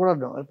 weeks అంతా కూడా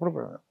ఎప్పుడు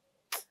కూడా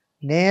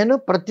నేను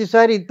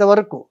ప్రతిసారి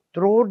ఇంతవరకు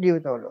త్రూఅవుట్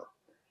జీవితంలో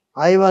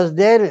ఐ వాజ్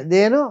దేర్.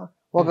 నేను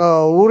ఒక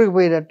ఊరికి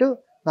పోయినట్టు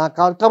నాకు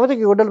కాకపోతే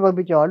గుడ్డలు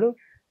పంపించేవాళ్ళు,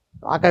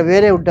 అక్కడ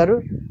వేరే ఉంటారు,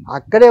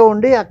 అక్కడే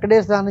ఉండి అక్కడే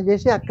స్నానం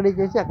చేసి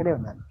అక్కడే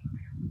ఉన్నాను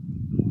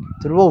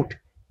త్రూఅవుట్.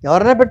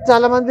 ఎవరైనా పెట్టి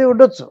చాలామంది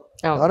ఉండొచ్చు,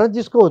 ఎవరైనా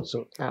తీసుకోవచ్చు.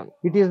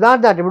 It is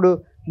not that. ఇప్పుడు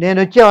నేను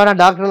వచ్చి ఎవరైనా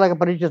డాక్టర్ లాగా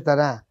పరీక్ష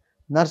చేస్తానా,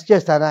 నర్స్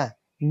చేస్తానా,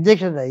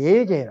 ఇంజక్షన్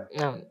ఏమి చేయను.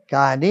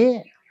 కానీ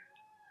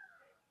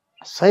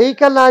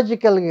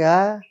సైకలాజికల్గా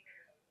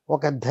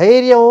ఒక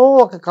ధైర్యం,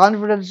 ఒక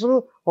కాన్ఫిడెన్స్,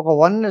 ఒక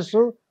వన్నెస్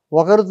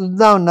ఒకరు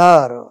ఉందా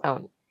ఉన్నారు.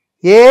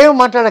 ఏం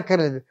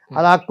మాట్లాడక్కర్లేదు,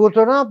 అలా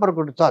కూర్చోనా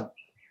పడుకుంటు చాలు.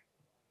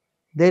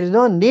 There is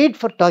no need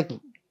for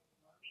talking.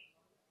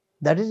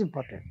 That is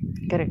important.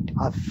 Correct.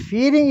 ఆ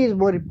feeling is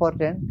more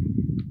important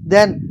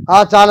then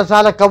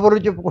చాలా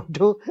కబుర్లు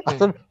చెప్పుకుంటూ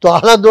అసలు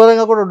చాలా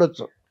దూరంగా కూడా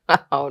ఉండొచ్చు.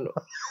 అవును,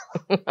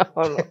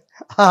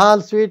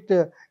 ఆల్ స్వీట్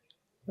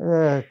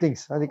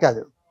థింగ్స్, అది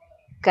కాదు.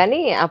 కానీ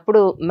అప్పుడు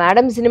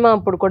మేడం సినిమా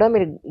అప్పుడు కూడా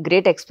మీరు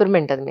గ్రేట్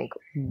ఎక్స్పెరిమెంట్ అది మీకు.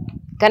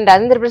 కానీ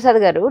రాజేంద్ర ప్రసాద్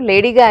గారు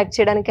లేడీగా యాక్ట్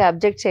చేయడానికి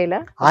అబ్జెక్ట్ చేయలే.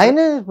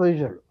 ఆయనే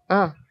పొజిషన్,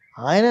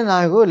 ఆయన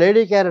నాకు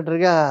లేడీ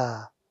క్యారెక్టర్గా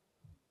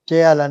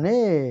చేయాలని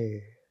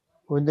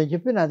ఉందని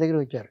చెప్పి నా దగ్గర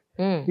వచ్చారు.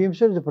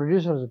 టీమ్స్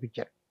ప్రొడ్యూసర్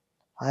చూపించారు.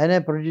 ఆయనే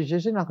ప్రొడ్యూస్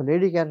చేసి నాకు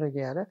లేడీ క్యారెక్టర్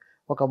చేయాలి,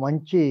 ఒక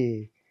మంచి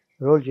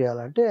రోల్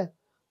చేయాలంటే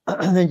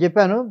నేను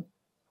చెప్పాను,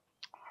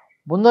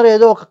 ముందర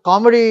ఏదో ఒక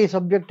కామెడీ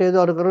సబ్జెక్ట్ ఏదో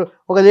అనుకోరు.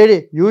 ఒక లేడీ,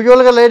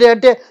 యూజువల్గా లేడీ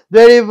అంటే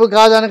లేడీ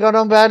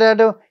కాదనుకోవడం, బ్యాడ్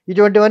అనడం,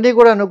 ఇటువంటివన్నీ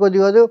కూడా అనుకోద్ది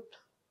కాదు.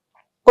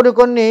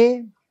 కొన్ని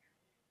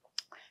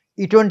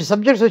ఇటువంటి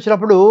సబ్జెక్ట్స్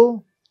వచ్చినప్పుడు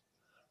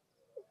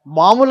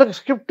మామూలుగా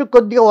స్క్రిప్ట్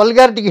కొద్దిగా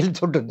వల్గారిటీకి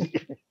వెళ్తుంటుంది,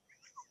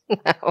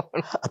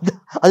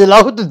 అది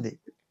లాగుతుంది.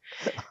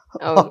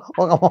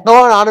 ఒక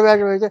మగవాడు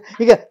ఆడవేషం వేస్తే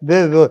ఇక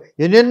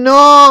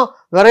ఎన్నెన్నో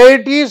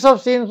వెరైటీస్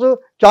ఆఫ్ సీన్స్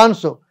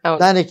ఛాన్స్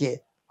దానికి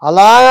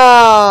అలాగా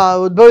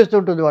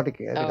ఉద్భవిస్తుంటుంది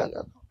వాటికి. అది కాదు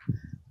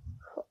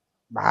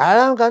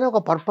మేడం, కానీ ఒక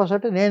పర్పస్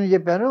అంటే నేను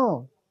చెప్పాను,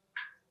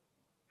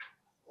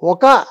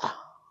 ఒక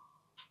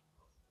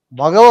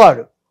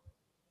మగవాడు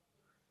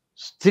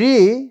స్త్రీ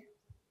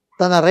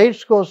తన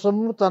రైట్స్ కోసం,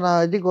 తన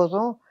ఇది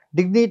కోసం,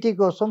 డిగ్నిటీ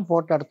కోసం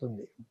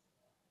పోట్లాడుతుంది.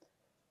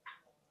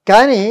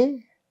 కానీ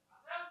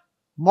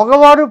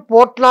మగవాడు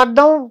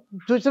పోట్లాడడం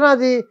చూసినా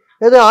అది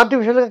ఏదో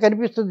ఆర్టిఫిషియల్గా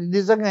కనిపిస్తుంది,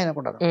 నిజంగా అయినా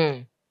కూడా.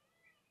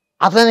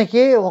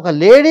 అతనికి ఒక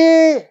లేడీ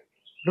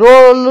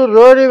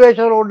రోడీ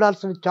వేషంలో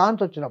ఉండాల్సిన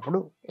ఛాన్స్ వచ్చినప్పుడు,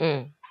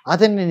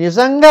 అతన్ని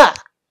నిజంగా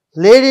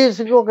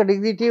లేడీస్కి ఒక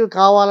డిగ్నిటీ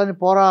కావాలని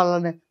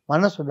పోరాడాలనే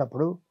మనసు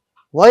ఉన్నప్పుడు,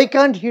 why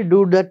can't he do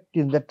that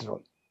in that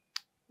role,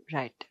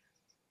 right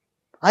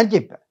అని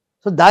చెప్పారు.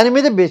 సో దాని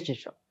మీద బేస్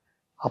చేసాం.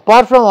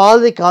 Apart from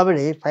all the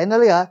comedy,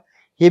 ఫైనల్గా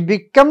he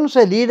becomes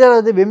a leader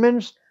of the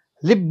women's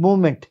lib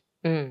movement.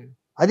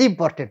 అది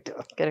ఇంపార్టెంట్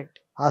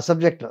ఆ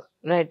సబ్జెక్ట్లో.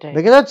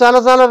 మిగతా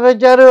చాలా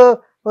పెంచారు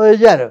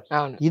ఇచ్చారు.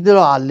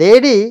 ఇందులో ఆ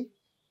lady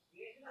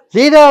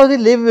leader of the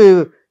live,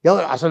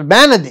 అసలు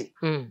మ్యాన్ అది,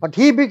 but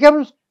he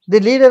becomes the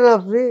leader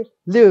of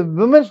the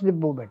women's lib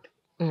movement.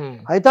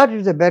 I thought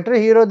it's a better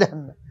hero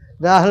then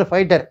the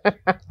fighter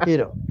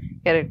hero.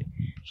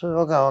 So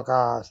ఒక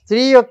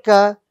స్త్రీ యొక్క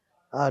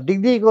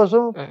డిగ్నిటీ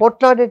కోసం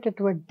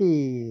పోట్లాడేటటువంటి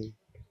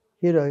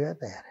హీరోగా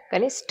తయారు.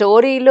 కానీ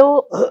స్టోరీలో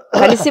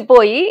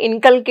కలిసిపోయి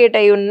ఇన్కల్కేట్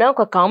అయి ఉన్న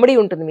ఒక కామెడీ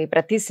ఉంటుంది మీ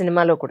ప్రతి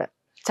సినిమాలో కూడా,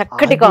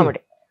 చక్కటి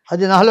కామెడీ.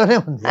 అది నాలోనే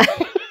ఉంది,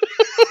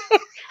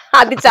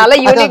 అది చాలా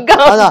యూనిక్ గా,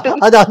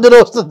 అది అందులో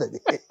వస్తుంది.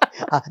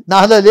 అది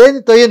నాలో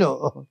లేని తొయ్యను,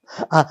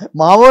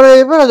 మామూలు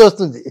అయిపోయి అది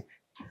వస్తుంది.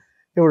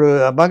 ఇప్పుడు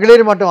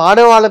మంగళగిరి మఠం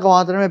ఆడవాళ్ళకు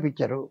మాత్రమే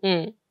పిక్చరు,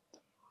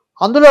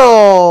 అందులో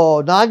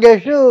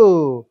Nagesh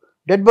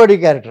dead body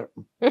character,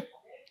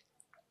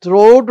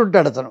 throughout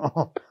ఉంటాడు అతను.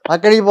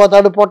 అక్కడికి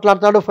పోతాడు,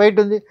 పొట్లాడతాడు, ఫైట్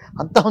ఉంది,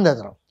 అంతా ఉంది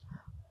అతను.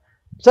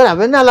 సరే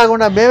అవన్నీ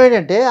అలాగుండా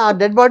మేమేంటంటే ఆ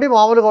డెడ్ బాడీ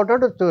మామూలుగా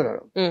ఉంటాడు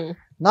వస్తున్నాడు.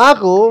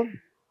 నాకు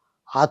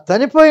ఆ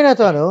చనిపోయిన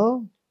తను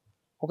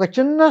ఒక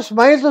చిన్న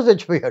స్మైల్తో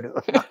చచ్చిపోయాడు.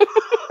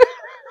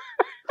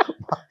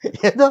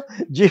 ఏదో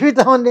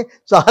జీవితాన్ని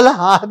చాలా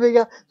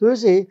హ్యాపీగా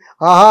చూసి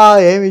ఆహా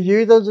ఏమి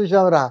జీవితం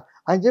చూసావురా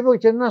అని చెప్పి ఒక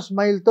చిన్న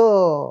స్మైల్తో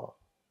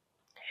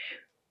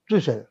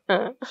చూశాడు.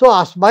 సో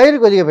ఆ స్మైల్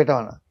కొద్దిగా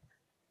పెట్టామన్నా.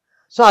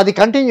 సో అది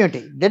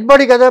కంటిన్యూటీ, డెడ్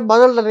బాడీ కదా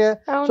మొదలు.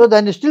 సో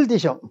దాన్ని స్టిల్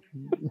తీసాం,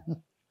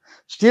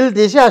 స్టిల్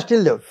తీసి ఆ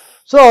స్టిల్ లేవు.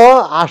 సో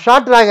ఆ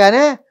షాట్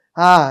రాగానే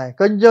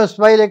కొంచెం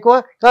స్మైల్ ఎక్కువ,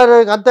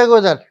 అంతే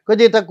సార్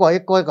కొద్దిగా తక్కువ,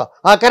 ఎక్కువ ఎక్కువ,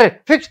 కరెక్ట్,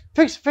 ఫిక్స్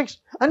ఫిక్స్ ఫిక్స్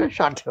అని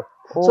షాట్.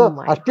 సో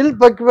ఆ స్టిల్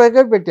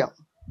పక్కి పెట్టాం.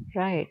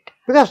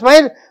 బికాస్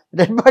స్మైల్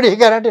డెడ్ బాడీ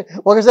అంటే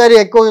ఒకసారి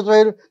ఎక్కువ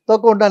స్మైల్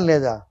తక్కువ ఉండడం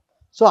లేదా.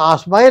 సో ఆ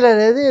స్మైల్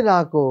అనేది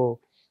నాకు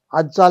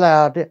అది చాలా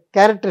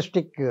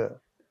క్యారెక్టరిస్టిక్.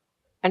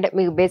 అంటే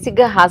మీకు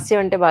బేసిక్గా హాస్యం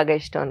అంటే బాగా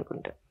ఇష్టం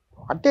అనుకుంటా.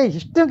 అంటే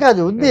ఇష్టం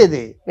కాదు, ఉంది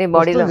ఇది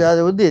బాడీలో,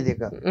 అది ఉంది ఇది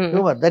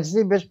humour. That's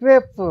the best way.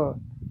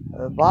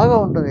 బాగా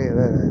ఉంటుంది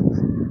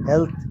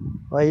హెల్త్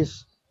వైజ్.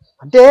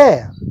 అంటే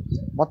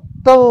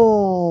మొత్తం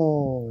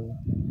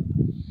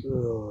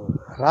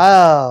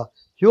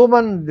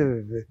హ్యూమన్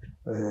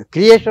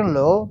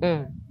క్రియేషన్లో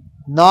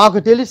నాకు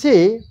తెలిసి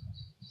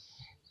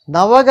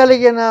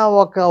నవ్వగలిగిన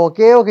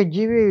ఒకే ఒక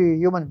జీవి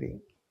హ్యూమన్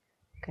బీయింగ్.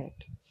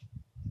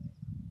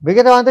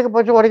 మిగతా అంతకు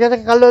కొంచెం వాడికైతే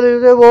కళ్ళు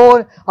ఓ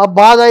ఆ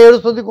బాధ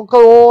ఏడుస్తుంది, కుక్క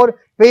ఓ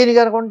పెయిన్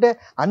కనుకుంటే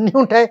అన్నీ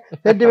ఉంటాయి,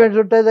 సెంటిమెంట్స్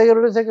ఉంటాయి,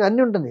 దగ్గర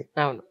అన్నీ ఉంటుంది.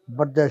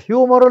 బట్ ద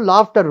హ్యూమరు,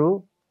 లాఫ్టరు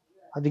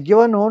అది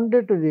given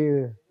only to the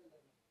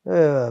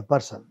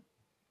person.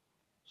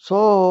 So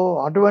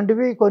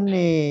అటువంటివి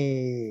కొన్ని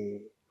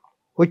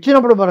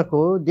వచ్చినప్పుడు మనకు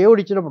దేవుడు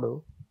ఇచ్చినప్పుడు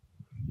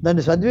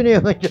దాన్ని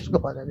సద్వినియోగం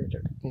చేసుకోవాలనేది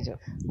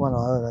మన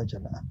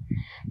ఆలోచన.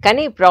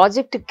 కానీ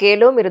ప్రాజెక్ట్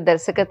కేలో మీరు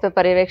దర్శకత్వ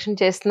పర్యవేక్షణ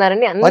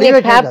చేస్తున్నారని అన్ని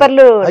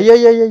పేపర్లు. అయ్యో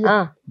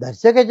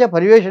దర్శకత్వ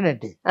పర్యవేక్షణ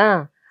ఏంటి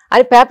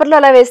అది పేపర్లో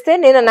అలా వేస్తే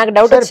నాకు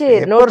డౌట్ వచ్చి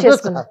నోట్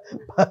చేసుకున్నా.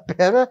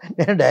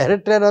 నేను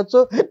డైరెక్టర్ అనొచ్చు,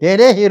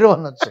 నేనే హీరో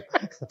అనొచ్చు,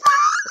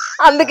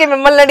 అందుకే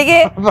మిమ్మల్ని అడిగి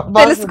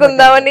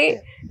తెలుసుకుందామని.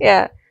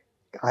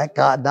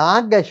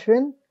 Nag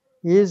Ashwin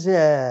is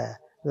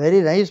very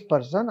nice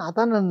person.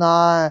 అతను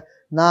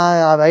నా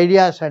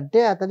ఐడియాస్ అంటే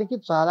అతనికి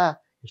చాలా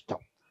ఇష్టం.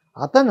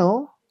 అతను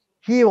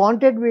he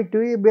wanted me to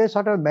be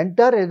sort of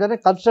mentor. ఏదైనా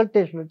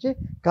కన్సల్టేషన్ వచ్చి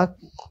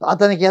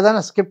అతనికి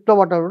ఏదైనా స్క్రిప్ట్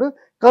అవ్వటప్పుడు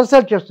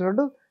కన్సల్ట్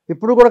చేస్తున్నాడు,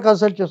 ఇప్పుడు కూడా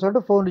కన్సల్ట్ చేస్తాడు,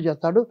 ఫోన్లు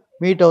చేస్తాడు,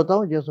 మీట్ అవుతాం,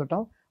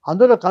 చేస్తుంటాం.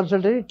 అందులో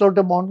కన్సల్టేషన్ ఇట్లా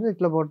ఉంటే బాగుంటుంది,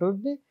 ఇట్లా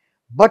బాగుంటుంది.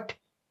 But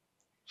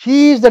he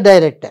is the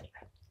director,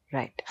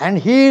 right, and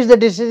he is the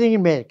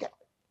decision maker.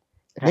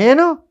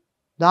 నేను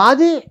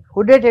నాది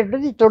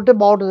ఉండేటటువంటిది ఇట్లా ఉంటే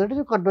బాగుంటుంది అంటే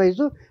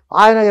అడ్వైజు,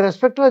 ఆయన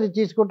రెస్పెక్ట్లో అది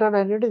తీసుకుంటాడు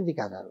అనేది ఇది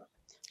కాదు.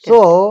 సో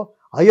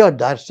అయ్యో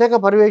దర్శక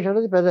పర్యవేక్షణ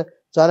అనేది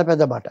చాలా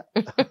పెద్ద మాట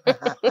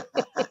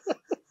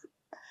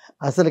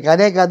అసలు.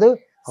 కానే కాదు,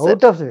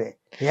 out of the way.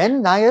 And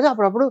నాకేదో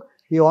అప్పుడప్పుడు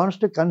ఈ wants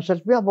to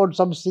consult me about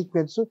some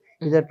sequence,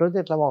 ఇది ఎట్లయితే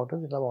ఇట్లా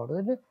బాగుంటుంది, ఇట్లా బాగుంటుంది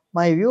అంటే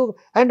మై వ్యూ.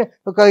 అండ్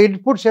ఒక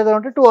ఇన్పుట్స్ ఏదో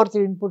ఉంటే 2 or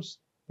 3 inputs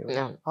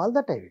all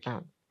the time.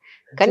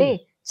 కానీ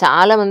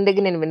చాలా మందికి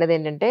నేను విన్నది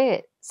ఏంటంటే,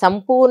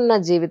 సంపూర్ణ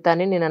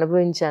జీవితాన్ని నేను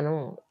అనుభవించాను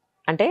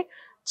అంటే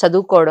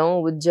చదువుకోవడం,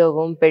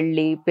 ఉద్యోగం,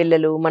 పెళ్ళి,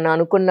 పిల్లలు, మనం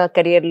అనుకున్న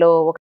కెరియర్లో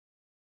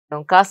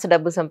కాస్త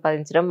డబ్బు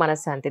సంపాదించడం,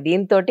 మనశ్శాంతి,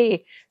 దీంతో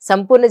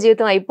సంపూర్ణ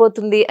జీవితం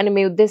అయిపోతుంది అని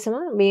మీ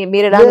ఉద్దేశమా?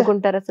 మీరు ఎలా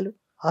అనుకుంటారు అసలు?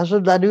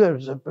 అసలు దాని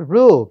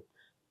ఇప్పుడు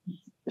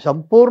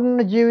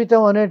సంపూర్ణ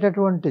జీవితం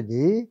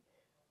అనేటటువంటిది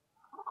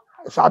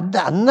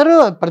అందరూ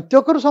ప్రతి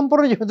ఒక్కరు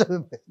సంపూర్ణ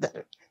జీవితం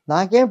పెడతారు.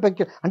 నాకేం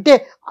అంటే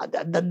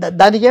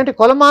దానికి ఏంటి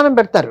కొలమానం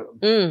పెడతారు,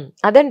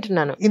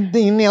 అదంటున్నాను.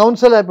 ఇన్ని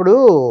అంశాలు. ఇప్పుడు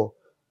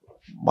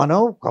మనం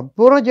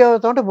సంపూర్ణ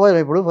జీవితం అంటే భోజనం.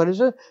 ఇప్పుడు ఫర్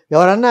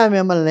ఎవరన్నా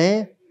మిమ్మల్ని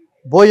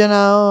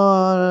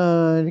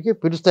భోజనానికి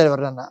పిలుస్తారు,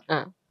 ఎవరన్నా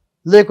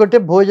లేకుంటే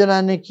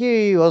భోజనానికి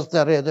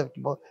వస్తారు, ఏదో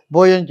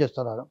భోజనం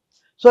చేస్తున్నారు.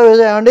 సో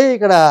ఏమండి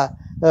ఇక్కడ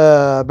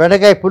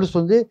బెండకాయ పులుసు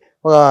ఉంది,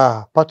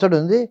 పచ్చడి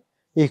ఉంది,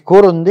 ఈ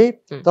కూర ఉంది,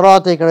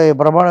 తర్వాత ఇక్కడ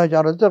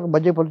బ్రహ్మాండం ఉంది,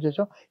 మజ్జిగ పులుసు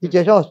చేసాం, ఇది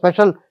చేసాం,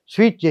 స్పెషల్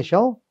స్వీట్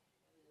చేసాం,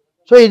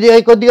 సో ఇది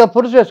కొద్దిగా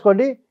పులుసు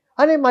వేసుకోండి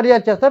అని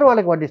మర్యాద చేస్తారు,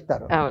 వాళ్ళకి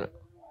వడ్డిస్తారు.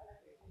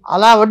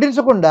 అలా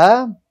వడ్డించకుండా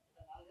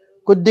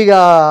కొద్దిగా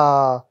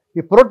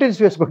ఈ ప్రోటీన్స్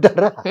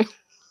వేసుకుంటారా,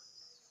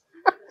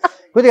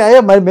 కొద్దిగా అయ్యో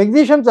మరి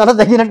మెగ్నీషియం చాలా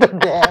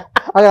తగ్గినట్టుంటే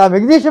అక్కడ ఆ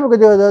మెగ్నీషియం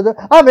కొద్దిగా,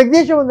 ఆ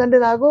మెగ్నీషియం ఉందండి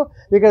నాకు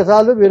ఇక్కడ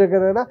చాలు, మీరు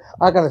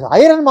అక్కడ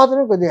ఐరన్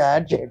మాత్రమే కొద్దిగా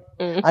యాడ్ చేయండి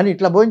అని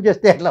ఇట్లా భోజనం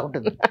చేస్తే ఎట్లా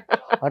ఉంటుంది,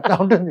 అట్లా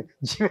ఉంటుంది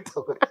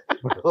జీవితం.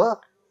 ఇప్పుడు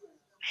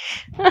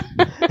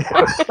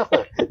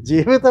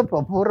జీవితం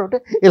సంపూర్ణ అంటే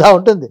ఇలా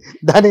ఉంటుంది.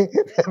 దాన్ని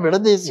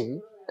విడదీసి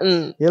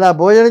ఇలా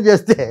భోజనం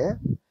చేస్తే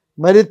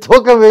మరి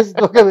తూకం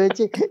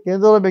వేసి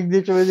ఎందులో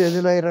మెగ్నీషియం వేసి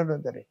ఎందులో ఐరన్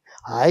ఉందని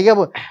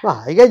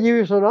హాయిగా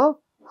జీవిస్తున్నాం.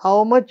 How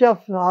much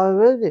of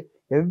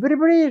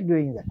everybody is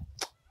doing that.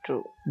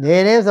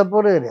 నేనే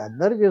సంపూర్ణ,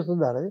 అందరూ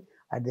చేస్తున్నారు. అది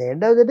at the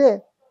end of the day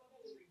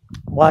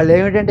వాళ్ళు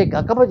ఏమిటంటే,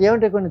 కాకపోతే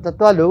ఏమిటంటే కొన్ని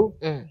తత్వాలు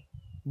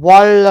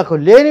వాళ్ళకు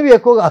లేనివి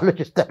ఎక్కువగా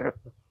ఆలోచిస్తారు,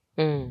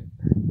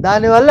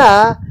 దానివల్ల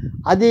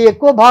అది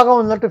ఎక్కువ భాగం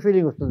ఉన్నట్టు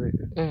ఫీలింగ్ వస్తుంది.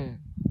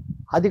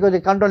 అది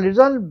కొద్దిగా control,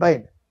 it's on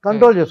mind,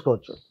 control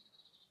చేసుకోవచ్చు.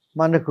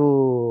 మనకు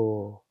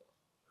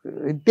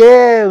ఇంతే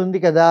ఉంది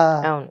కదా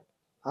అవును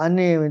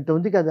అని, ఇంత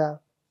ఉంది కదా,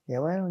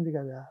 ఏమైనా ఉంది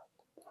కదా,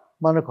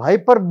 మనకు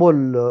హైపర్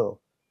బోల్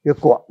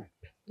ఎక్కువ.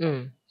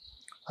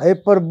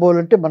 హైపర్ బోల్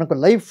అంటే మనకు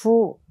లైఫ్,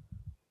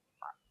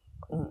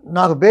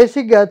 నాకు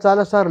బేసిక్గా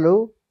చాలాసార్లు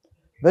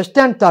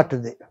వెస్టర్న్ థాట్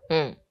ఉంది,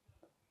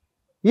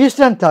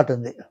 ఈస్టర్న్ థాట్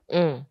ఉంది.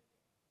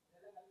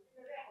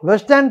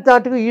 వెస్టర్న్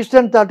థాట్కు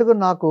ఈస్టర్న్ థాట్కు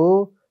నాకు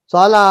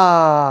చాలా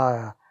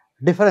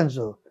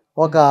డిఫరెన్స్,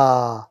 ఒక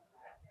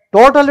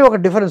టోటల్లీ ఒక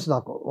డిఫరెన్స్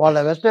నాకు. వాళ్ళ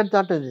వెస్టర్న్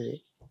థాట్ ఇది.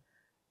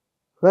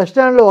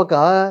 వెస్టర్న్లో ఒక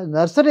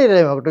నర్సరీ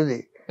రైమ్ ఒకటి ఉంది,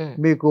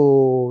 మీకు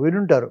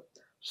వినుంటారు,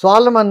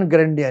 సాల్మన్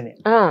గ్రండి అని.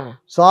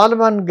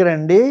 సాల్మన్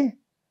గ్రండి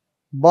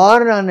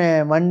బార్న్ అనే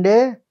మండే,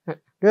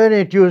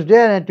 ట్యూస్డే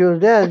అనే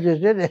ట్యూస్డే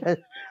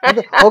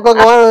ఒక్కొక్క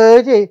వారం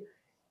వచ్చి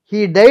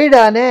he died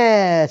on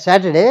a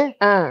Saturday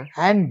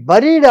and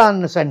buried on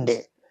Sunday.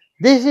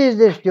 This is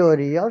the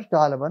story of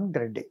Solomon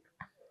Grundy.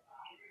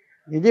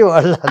 ఇది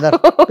వాళ్ళ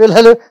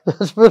పిల్లలు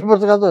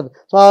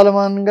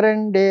సాల్మన్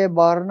గ్రండే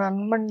బార్న్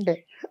ఆన్ మండే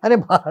అని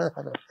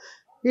పాడతారు.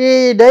 ఈ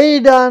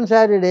died on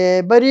Saturday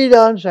buried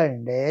on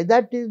Sunday,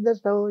 that is the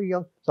story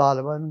of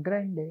salmon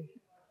గ్రండే.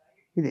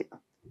 ఇది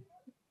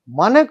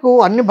మనకు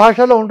అన్ని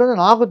భాషల్లో ఉంటుంది.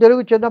 నాకు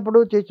తెలుగు చిన్నప్పుడు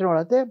చేసిన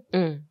వాడైతే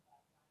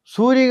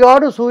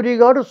సూరిగాడు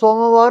సూరిగాడు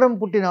సోమవారం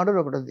పుట్టినాడు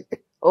ఒకటి ఉంది.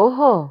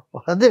 ఓహో,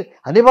 అదే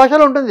అన్ని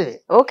భాషలో ఉంటుంది.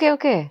 Okay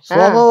okay.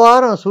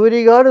 సోమవారం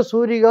సూరిగాడు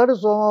సూరిగాడు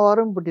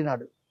సోమవారం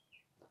పుట్టినాడు.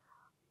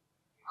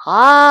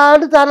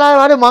 ఆడు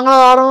వాడు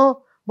మంగళవారం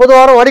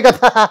బుధవారం వాడి కథ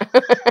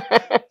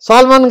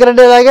సాల్మన్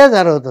గ్రండే లాగే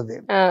జరుగుతుంది.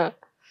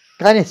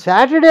 కానీ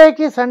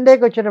సాటర్డేకి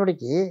సండేకి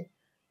వచ్చేటప్పటికి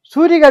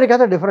సూర్యగాడి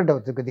కథ డిఫరెంట్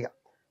అవుతుంది కొద్దిగా.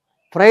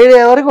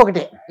 ఫ్రైడే వరకు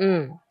ఒకటే,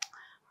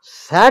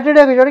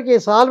 సాటర్డేకి వచ్చేటప్పటికి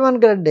సాల్మన్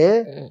గ్రండే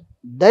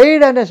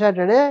డైడ్ అనే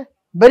సాటర్డే,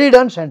 బరీడ్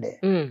ఆన్ సండే.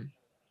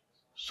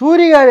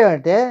 సూర్యగాడు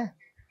అంటే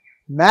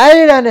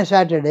మ్యారీడ్ అనే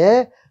Saturday,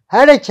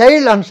 had a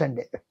child on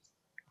Sunday.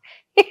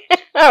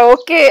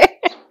 Okay,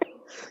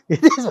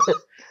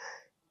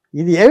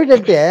 ఇది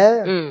ఏమిటంటే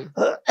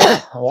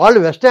వాళ్ళు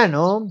వెస్టర్న్,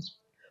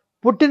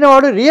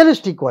 పుట్టినవాడు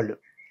రియలిస్టిక్, వాళ్ళు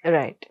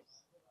right,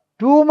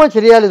 too much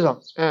realism,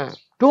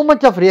 too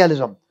much of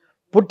realism.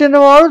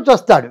 పుట్టినవాడు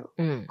చస్తాడు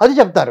అది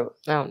చెప్తారు.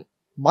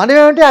 మనం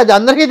ఏమంటే అది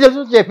అందరికీ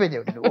తెలుసు, చెప్పేది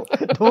ఏమిటి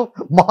నువ్వు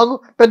మాకు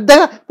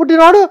పెద్దగా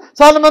పుట్టినవాడు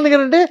చాలా మందికి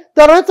అంటే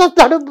తర్వాత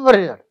చస్తాడు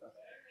పరిగాడు.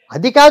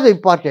 అది కాదు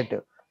ఇంపార్టెంట్.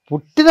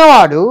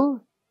 పుట్టినవాడు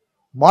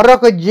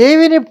మరొక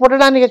జీవిని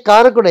పుట్టడానికి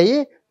కారకుడై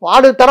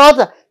వాడు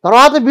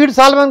తర్వాత వీడు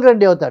సాల్మన్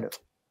గ్రండి అవుతాడు.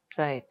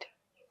 Right,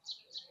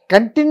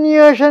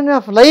 continuation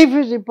of life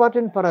is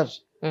important for us.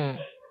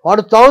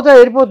 వాడు తాగుతా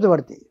వెళ్ళిపోతుంది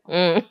వాడికి.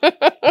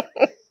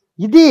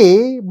 ఇది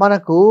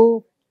మనకు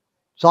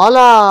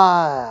చాలా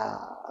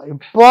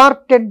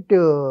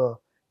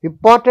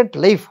ఇంపార్టెంట్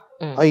లైఫ్.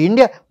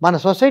 ఇండియా మన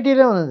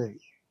సొసైటీలో ఉన్నది,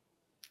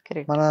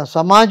 మన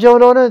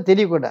సమాజంలోనే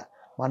తెలియకుండా,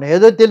 మనం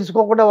ఏదో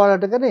తెలుసుకోకుండా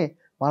వాడట, కానీ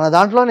మన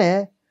దాంట్లోనే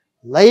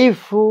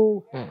లైఫ్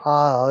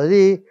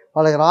అది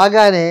వాళ్ళకి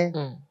రాగానే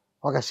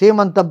ఒక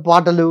సీమంతం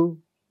పాటలు,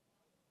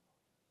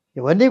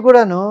 ఇవన్నీ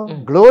కూడాను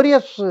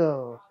glorious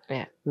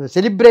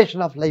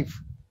celebration of life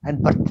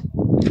and birth.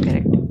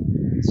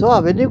 So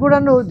అవన్నీ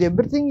కూడాను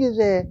everything is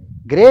a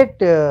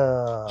great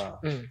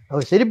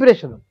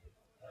celebration.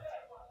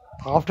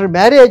 After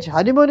marriage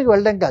హనీమూన్కి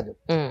వెళ్ళడం కాదు,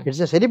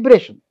 ఇట్స్ ఎ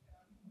సెలిబ్రేషన్.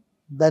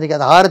 దానికి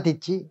అది హారతి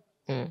ఇచ్చి,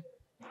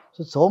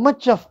 so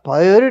much of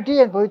purity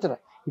and Pavitra.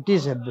 It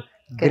is a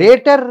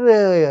greater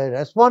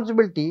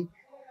responsibility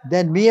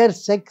then mere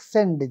sex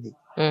and ఇది.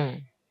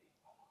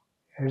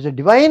 It's a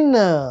divine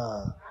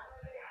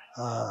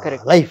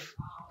life.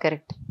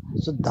 Correct.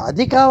 So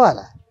అది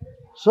కావాలా.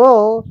 సో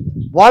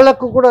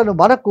వాళ్ళకు కూడాను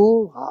మనకు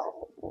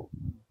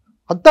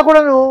అంతా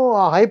కూడాను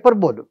హైపర్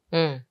బోలు.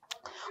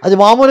 అది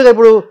మామూలుగా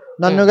ఇప్పుడు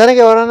నన్ను కనుక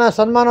ఎవరైనా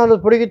సన్మానాలు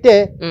పొడిగితే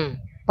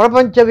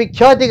ప్రపంచ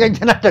విఖ్యాతి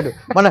గంజనంటాడు.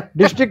 మన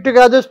డిస్ట్రిక్ట్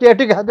కాదు,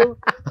 స్టేట్ కాదు,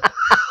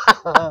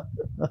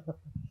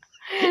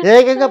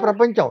 ఏకంగా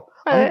ప్రపంచం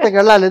అంతకు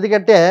వెళ్ళాలి.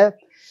 ఎందుకంటే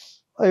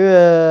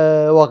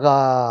ఒక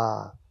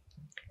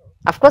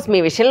అఫ్కోర్స్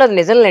మీ విషయంలో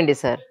నిజంలేండి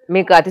సార్,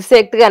 మీకు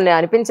అతిశయక్తిగా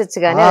అనిపించచ్చు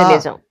కానీ అది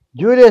నిజం.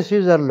 జూలియస్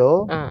సీజర్లో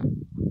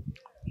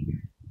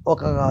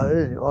ఒక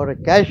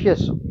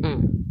క్యాషియస్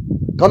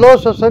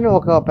కలోసస్ అని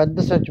ఒక పెద్ద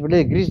చర్చ్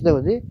వెళ్ళేది, గ్రీస్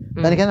ఉంది,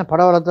 దానికైనా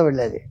పడవలతో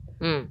వెళ్ళేది.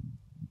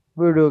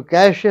 వీడు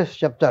క్యాషియస్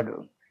చెప్తాడు,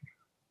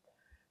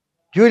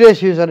 జూలియస్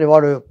సీజర్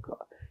వాడు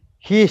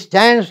హీ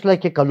స్టాండ్స్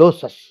లైక్ ఎ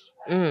కలోసస్,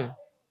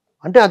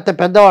 అంటే అంత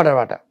పెద్దవాడు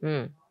అనమాట.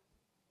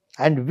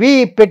 అండ్ వీ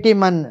పెట్టి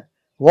Mann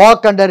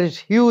walk under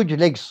his huge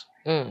legs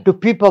to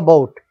peep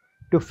about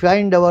to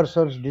find hour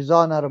cells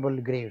డిజానరబుల్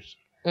Graves.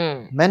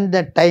 Men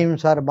that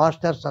times are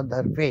masters of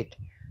their fate.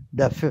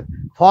 The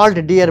fault,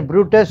 dear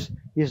Brutus,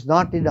 is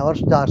not in our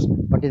stars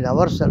but in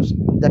ourselves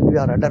that we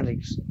are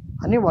underlings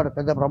అని వాడు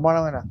పెద్ద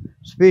ప్రమాణమైన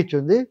speech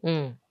ఉంది.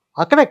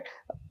 అక్కడ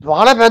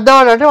వాళ్ళ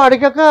పెద్దవాడు అంటే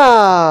వాడికి ఒక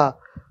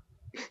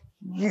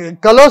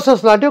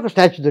కలోసస్ లాంటి ఒక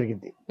స్టాచ్యూ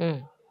దొరికింది.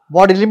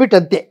 వాడి లిమిట్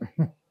అంతే,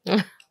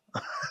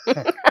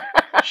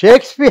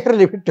 షేక్స్పియర్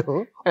లిమిట్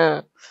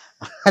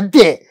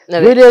అంతే.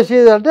 జూలియస్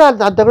సీజర్ అంటే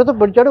అంత తర్వాత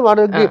పొడిచాడు,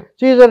 వాడు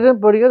సీజర్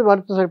పొడిగాడు,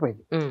 వాడితో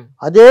సరిపోయింది.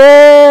 అదే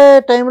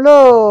టైంలో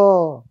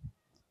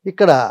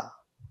ఇక్కడ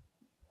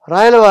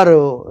రాయల వారు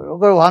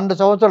ఒక 100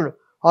 సంవత్సరాలు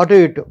అటు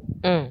ఇటు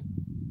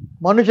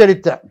మను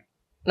చరిత్ర,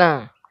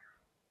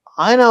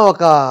 ఆయన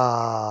ఒక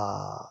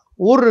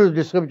ఊరు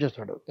డిస్క్రైబ్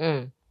చేస్తాడు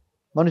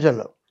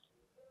మనుషుల్లో.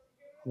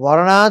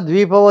 వరణ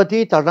ద్వీపవతి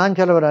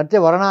తటాంచలవరం అంటే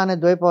వరణ అనే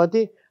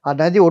ద్వీపవతి ఆ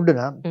నది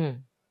ఒడ్డున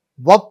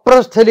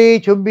వప్రస్థలి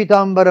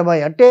చుంబితాంబరమై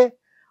అంటే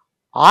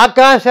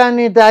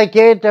ఆకాశాన్ని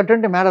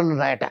తాకేటటువంటి మేడలు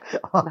ఉన్నాయట.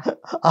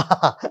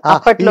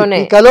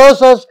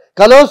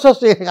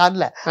 కలోసస్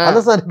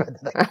అలసని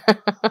పెద్ద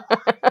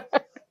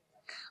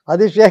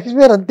అది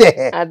షేక్స్పియర్ అంతే.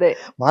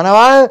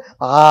 మనవా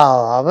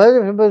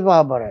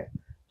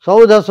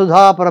సౌధ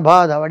సుధా ప్రభా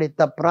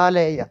ధవడిత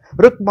ప్రాలేయ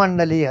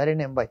రుక్మండలి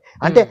హరిణెంబై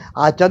అంటే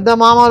ఆ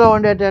చందమామలో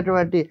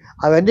ఉండేటటువంటి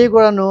అవన్నీ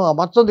కూడాను ఆ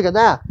మచ్చుంది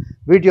కదా,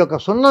 వీటి యొక్క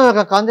సున్నం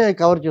యొక్క కాంతిని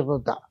కవర్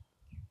చేసుకుంటా.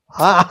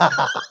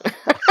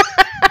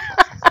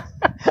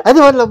 అది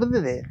మనలో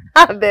ఉంది.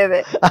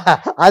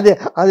 అది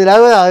అది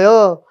లేకపోతే అయ్యో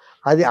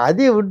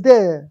అది ఉంటే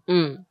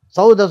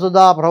సౌధ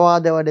సుధా ప్రభా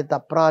ధవడిత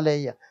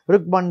ప్రాలేయ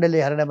రుక్మండలి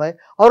హరిణెంబై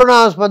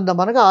అరుణాస్పందం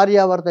మనకు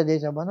ఆర్యావర్త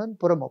దేశం అని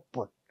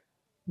పురమప్పు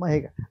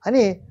మహిగా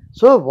అని.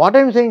 So what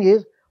I'm saying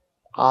is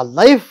ఆ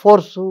లైఫ్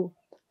ఫోర్సు,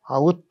 ఆ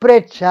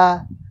ఉత్ప్రేక్ష,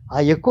 ఆ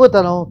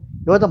ఎక్కువతనం,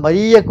 యువత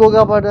మరీ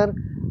ఎక్కువగా పడ్డారు,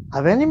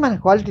 అవన్నీ మన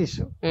qualities,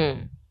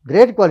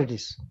 great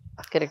qualities.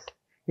 Correct.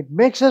 It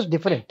makes us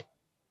different.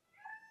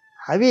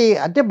 అవి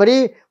అంటే మరీ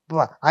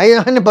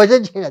ఆయన్ని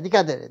భజన చేయాలి అది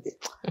కాదండి, అది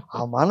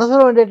ఆ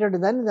మనసులో ఉండేటువంటి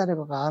దాన్ని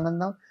దానికి ఒక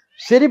ఆనందం,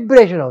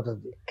 సెలిబ్రేషన్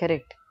అవుతుంది.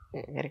 Correct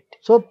correct.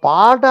 సో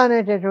పాట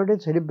అనేటటువంటి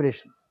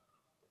సెలిబ్రేషన్,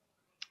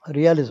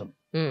 రియాలిజం.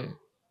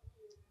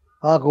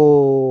 నాకు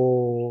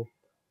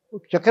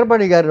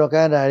చక్రపాణి గారు ఒక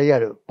ఆయన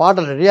అడిగాడు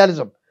పాటలు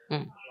రియాలిజం.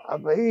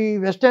 ఈ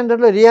వెస్ట్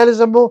ఇండియన్లో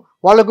రియాలిజము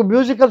వాళ్ళకు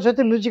మ్యూజికల్స్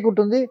అయితే మ్యూజిక్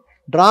ఉంటుంది,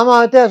 డ్రామా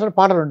అయితే అసలు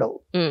పాటలు ఉండవు.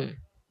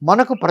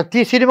 మనకు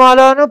ప్రతి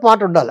సినిమాలోనూ పాట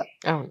ఉండాలి.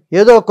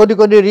 ఏదో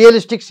కొన్ని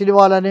రియలిస్టిక్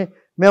సినిమాలని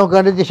మేము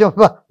కనిపించే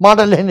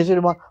మాటలు లేని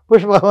సినిమా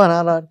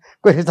పుష్పవనాలు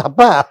కొన్ని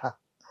తప్ప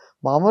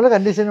మామూలుగా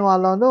అన్ని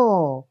సినిమాల్లోనూ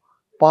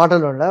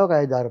పాటలు ఉన్నాయి, ఒక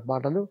 5-6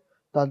 పాటలు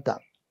అంతా.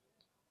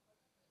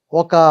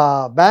 ఒక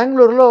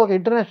బెంగళూరులో ఒక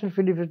ఇంటర్నేషనల్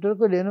ఫిలిం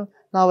ఫెస్టివల్కు నేను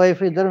నా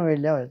వైఫ్ ఇద్దరం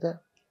వెళ్ళాం. వెళ్తే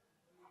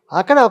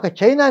అక్కడ ఒక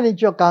చైనా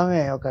నుంచి ఒక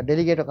ఆమె, ఒక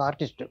డెలిగేట్, ఒక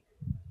ఆర్టిస్ట్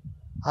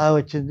ఆమె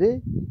వచ్చింది.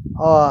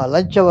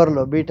 లంచ్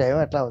అవర్లో బీ టైం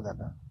ఎట్లా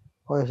ఉందన్న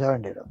ఒక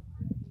 70లో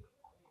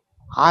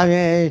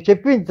ఆమె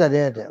చెప్పింది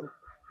అదే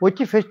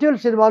వచ్చి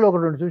ఫెస్టివల్ సినిమాలు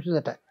 1-2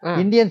 చూసిందట,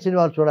 ఇండియన్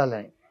సినిమాలు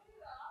చూడాలని.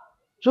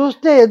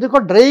 చూస్తే ఎందుకో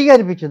డ్రైగా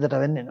అనిపించిందట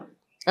అవన్నీ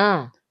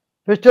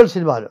ఫెస్టివల్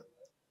సినిమాలు.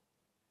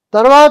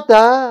 తర్వాత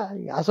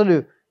అసలు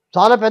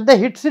చాలా పెద్ద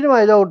హిట్ సినిమా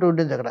ఏదో ఒకటి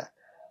ఉంటుంది అక్కడ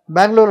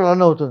బెంగళూరు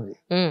రన్ అవుతుంది,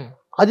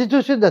 అది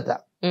చూసిందట.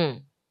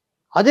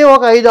 అదే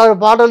ఒక 5-6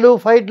 పాటలు,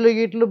 ఫైట్లు,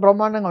 గీట్లు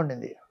బ్రహ్మాండంగా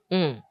ఉండింది.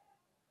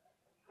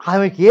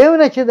 ఆమెకి ఏమి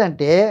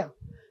నచ్చిందంటే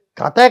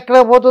కథ ఎక్కడ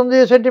పోతుంది,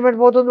 సెంటిమెంట్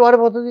పోతుంది,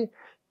 వాడిపోతుంది,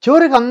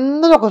 చివరికి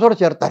అందరూ ఒక చోట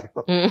చేరుతారు.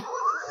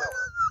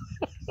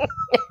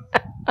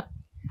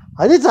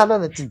 అది చాలా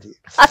నచ్చింది.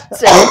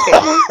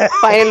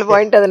 ఫైనల్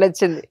పాయింట్ అది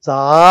నచ్చింది,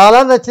 చాలా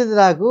నచ్చింది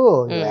నాకు.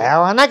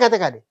 ఏమన్నా కథ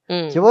కానీ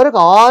చివరికి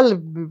ఆల్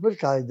పీపుల్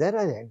కాదు.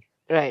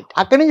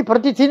 అక్కడి నుంచి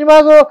ప్రతి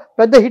సినిమాకు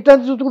పెద్ద హిట్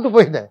అని చూసుకుంటూ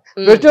పోయింది.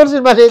 ఫెస్టివల్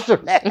సినిమా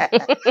చేస్తుండే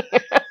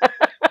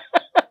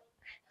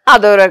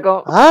అదో రకం.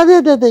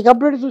 అదే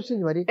కంప్లీట్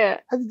చూసింది, మరి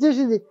అది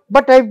చూసింది.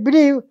 But I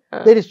believe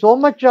there is so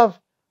much of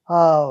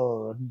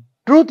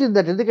truth in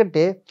that.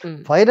 ఎందుకంటే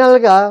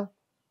ఫైనల్గా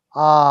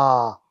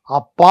ఆ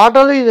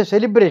పాటలు ఇది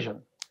సెలిబ్రేషన్,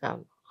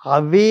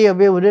 అవి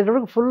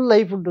ఉండేటప్పుడు ఫుల్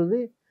లైఫ్ ఉంటుంది.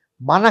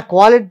 మన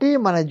క్వాలిటీ,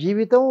 మన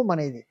జీవితం, మన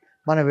ఇది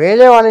మనం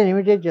వేరే వాళ్ళని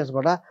ఇమిటేట్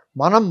చేసుకోవడం,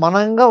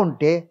 మనంగా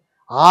ఉంటే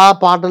ఆ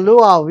పాటలు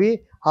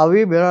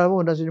అవి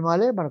ఉన్న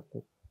సినిమాలే మనకు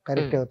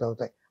కరెక్ట్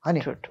అవుతాయి అని.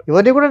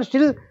 ఇవన్నీ కూడా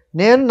స్టిల్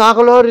నేను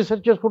నాకులో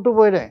రీసెర్చ్ చేసుకుంటూ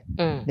పోయినాయి.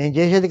 నేను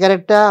చేసేది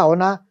కరెక్టా,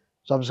 అవునా?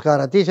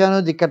 సంస్కారం తీశాను,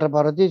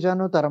 దిక్కట్రపార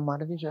తీశాను,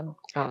 తరమ్మాట తీశాను,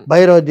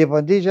 భైరవ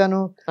దీపం తీశాను,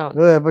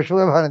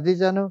 పుష్పభానం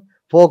తీశాను,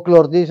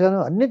 ఫోక్లోర్ తీశాను,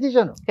 అన్ని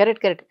తీశాను.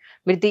 Correct correct.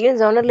 మీరు తీయని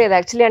జోనర్ లేదు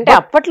యాక్చువల్లీ. అంటే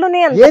అప్పట్లోనే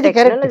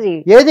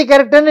ఏది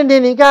కరెక్ట్ అని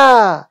నేను ఇంకా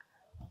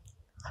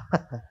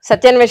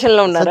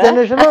సత్యాన్వేషణలో ఉన్నాను.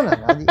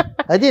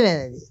 అది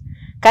నేను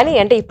కానీ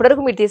అంటే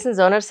ఇప్పటివరకు మీరు తీసిన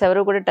జోనర్స్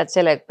ఎవరు కూడా టచ్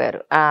చేయలేకపోయారు.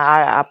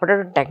 అప్పుడు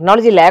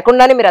టెక్నాలజీ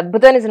లేకుండానే మీరు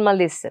అద్భుతమైన సినిమాలు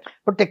తీస్తారు.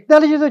 ఇప్పుడు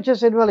టెక్నాలజీతో వచ్చే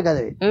సినిమాలు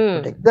కదా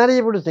టెక్నాలజీ.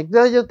 ఇప్పుడు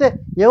టెక్నాలజీ వస్తే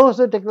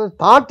ఏమొస్తుంది? టెక్నాలజీ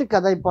థాట్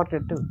కదా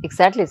important.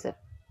 Exactly sir,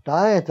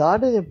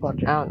 thought is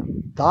important.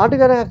 Thought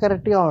కనుక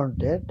కరెక్ట్గా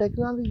ఉంటే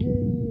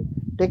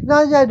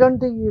technology I don't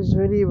think is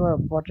very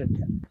important.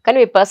 కానీ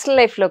మీ పర్సనల్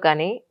లైఫ్లో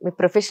కానీ మీ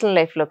ప్రొఫెషనల్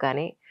లైఫ్లో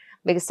కానీ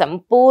మీకు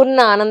సంపూర్ణ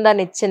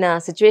ఆనందాన్ని ఇచ్చిన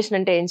సిచ్యువేషన్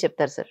అంటే ఏం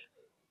చెప్తారు సార్?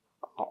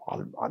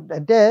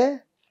 అంటే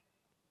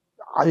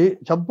అది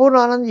సంపూర్ణ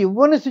ఆనందం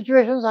ఇవ్వని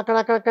సిచ్యువేషన్స్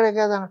అక్కడక్కడక్కడే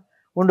కదా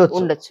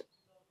ఉండొచ్చు.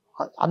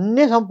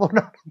 అన్నీ సంపూర్ణ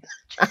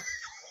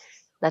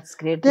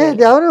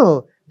ఎవరు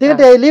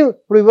ఎందుకంటే ఐ లీవ్.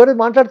 ఇప్పుడు ఇవన్నీ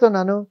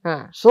మాట్లాడుతున్నాను,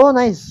 సో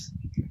నైస్.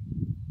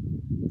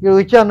 ఇక్కడ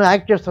వచ్చాను,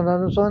 యాక్ట్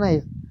చేస్తున్నాను, సో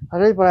నైస్.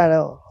 అదే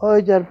ప్రయాణం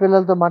వచ్చారు,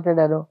 పిల్లలతో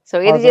మాట్లాడాను. సో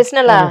ఇది చేసిన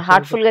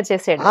హార్ట్ఫుల్ గా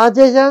చేసాడు.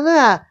 చేశాను.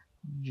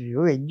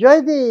 You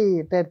enjoy the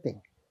entire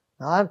thing.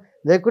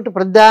 లేకుంటే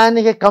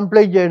ప్రధానికి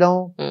కంప్లైంట్ చేయడం,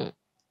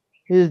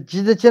 ఇది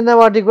చిన్న చిన్న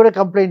వాటికి కూడా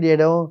కంప్లైంట్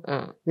చేయడం,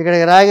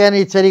 ఇక్కడికి రాగానే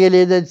ఇది సరిగా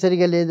లేదు, అది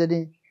సరిగా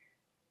లేదని,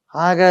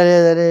 ఆగా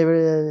లేదని.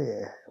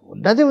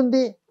 ఉన్నది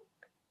ఉంది.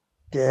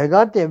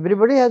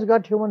 Everybody has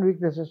got human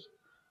weaknesses.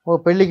 ఓ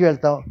పెళ్ళికి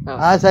వెళ్తాం,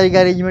 సరిగా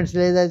అరేంజ్మెంట్స్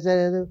లేదు, అది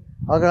సరిలేదు,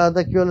 అక్కడ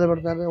అంతా క్యూలో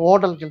పెడతారు.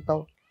 హోటల్కి వెళ్తాం,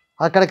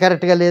 అక్కడ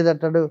కరెక్ట్గా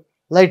లేదంటాడు,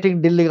 లైటింగ్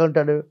ఢిల్లీగా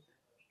ఉంటాడు.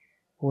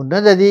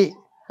 ఉన్నది అది.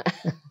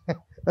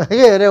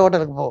 వేరే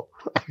హోటల్కి పో.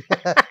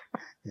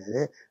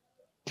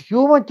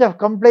 Hue much of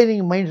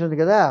complaining minds ఉంది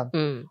కదా,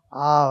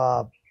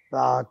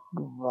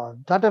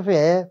 sort of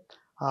A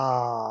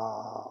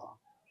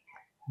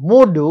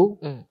mood,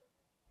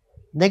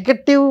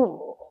 negative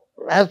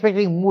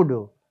aspecting mood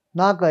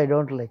నాకు I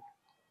don't like.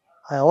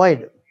 I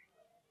avoid.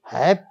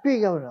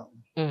 హ్యాపీగా ఉన్నాం.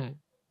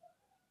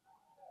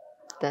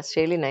 That's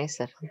really nice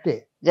sir. అంతే.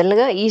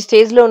 జనరల్గా ఈ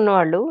స్టేజ్ లో ఉన్న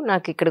వాళ్ళు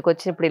నాకు ఇక్కడికి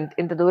వచ్చినప్పుడు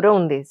ఇంత దూరం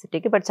ఉంది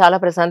సిటీకి, బట్ చాలా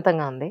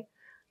ప్రశాంతంగా ఉంది.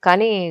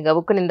 కానీ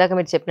గబుక్కుని ఇందాక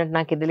మీరు చెప్పినట్టు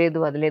నాకు ఇది లేదు,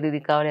 అది లేదు, ఇది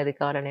కావాలి, అది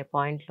కావాలనే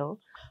పాయింట్ లో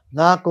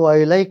నాకు ఐ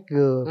లైక్.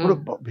 ఇప్పుడు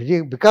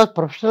బికాస్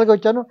ప్రొఫెషనల్గా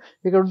వచ్చాను,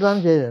 ఇక్కడ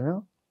ఉండడానికి చేయలేను.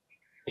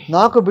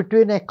 నాకు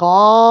between A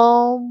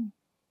com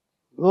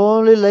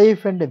only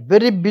life and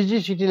very busy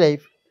city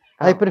life,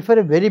 I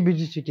prefer a very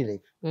busy city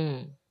life.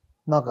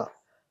 నాకు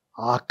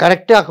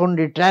కరెక్ట్గా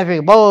అక్కడ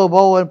ట్రాఫిక్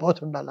బావు అని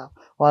పోతుండాలా,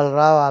 వాళ్ళు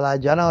రావాలా,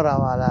 జనం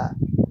రావాలా,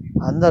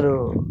 అందరూ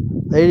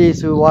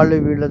లేడీస్ వాళ్ళు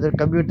వీళ్ళందరూ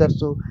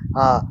కంప్యూటర్స్,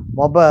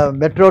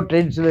 మెట్రో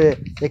ట్రైన్స్లో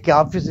ఎక్కి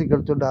ఆఫీస్కి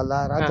వెళ్తుండాలా,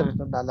 రాత్రి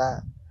వెళ్తుండాలా,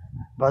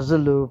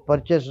 బస్సులు,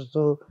 పర్చేసెస్,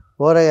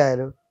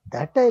 కూరగాయలు.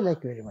 That I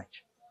like very much.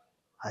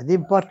 అది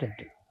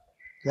ఇంపార్టెంట్.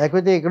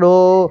 లేకపోతే ఇక్కడో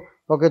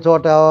ఒక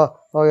చోట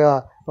ఒక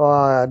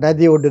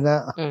నది ఒడ్డున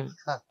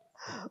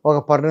ఒక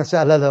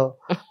పర్ణశాలలో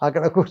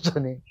అక్కడ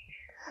కూర్చొని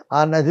ఆ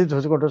నది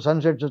చూసుకుంటూ,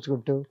 సన్సెట్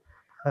చూసుకుంటూ,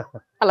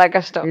 అలా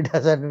కష్టం. ఇట్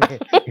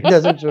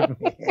డజంట్ సూట్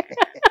మీ.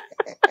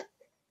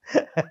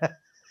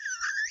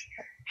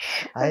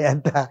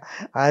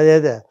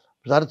 అదే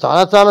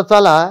చాలా చాలా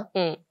చాలా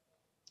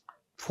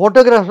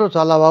ఫోటోగ్రాఫ్స్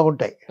చాలా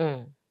బాగుంటాయి,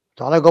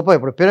 చాలా గొప్ప.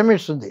 ఇప్పుడు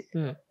పిరమిడ్స్ ఉంది,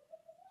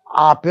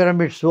 ఆ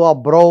పిరమిడ్స్, ఆ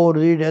బ్రౌన్,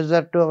 ఈ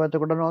డెజర్ట్ అవంతా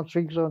కూడా,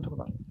 స్వింగ్స్ అవంతా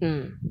కూడా.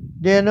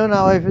 నేను నా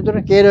వైఫ్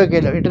ఇద్దరు కేరోకి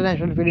వెళ్ళాం,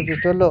 ఇంటర్నేషనల్ ఫిలిం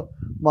ఫెస్టివల్లో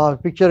మా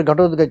పిక్చర్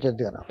ఘటోద్గా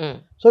వచ్చింది కదా.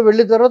 సో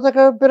వెళ్ళిన తర్వాత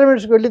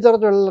పిరమిడ్స్కి వెళ్ళిన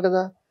తర్వాత వెళ్ళాలి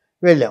కదా,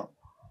 వెళ్ళాం.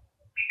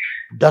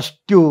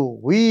 డస్ట్,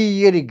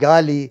 ఉయ్యని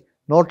గాలి,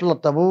 నోట్ల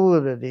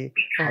తబూది,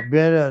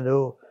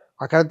 అభ్యర్థు,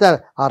 అక్కడంతా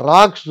ఆ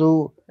రాక్స్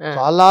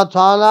చాలా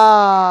చాలా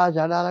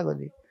జనాలుగా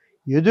ఉంది.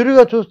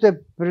 ఎదురుగా చూస్తే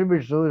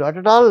పిరమిడ్స్ నాట్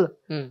ఎట్ ఆల్.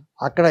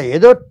 అక్కడ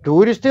ఏదో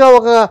టూరిస్ట్గా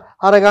ఒక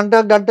అరగంట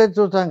గంట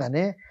చూస్తాం,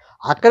 కానీ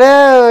అక్కడే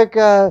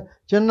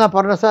చిన్న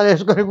పర్ణశాల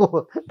వేసుకొని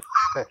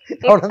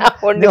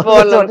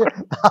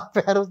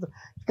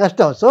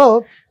కష్టం. So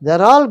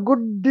there all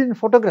good in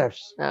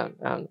photographs.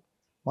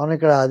 మనం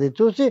ఇక్కడ అది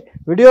చూసి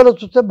వీడియోలో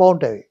చూస్తే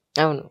బాగుంటాయి,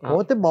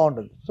 పోతే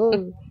బాగుంటుంది. సో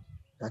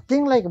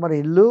నథింగ్ లైక్ మన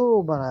ఇల్లు,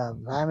 మన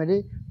ఫ్యామిలీ,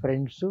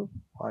 ఫ్రెండ్స్,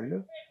 వాళ్ళు,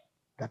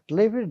 that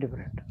life is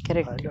different.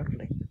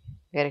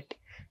 Correct.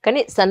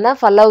 కానీ సన్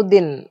ఆఫ్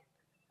అల్లావుద్దీన్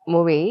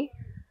మూవీ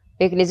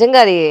మీకు నిజంగా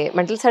అది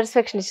మెంటల్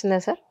సాటిస్ఫాక్షన్ ఇచ్చిందా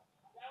సార్?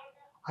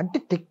 అంటే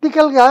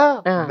టెక్నికల్గా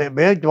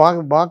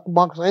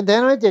మాకు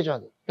సైతానమే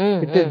చేసాం.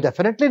 It is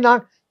definitely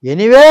not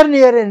anywhere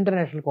near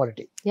international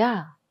quality,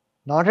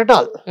 not at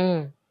all.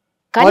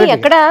 కానీ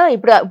ఎక్కడ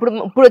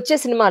ఇప్పుడు వచ్చే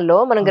సినిమాల్లో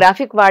మనం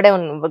గ్రాఫిక్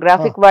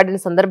వాడిన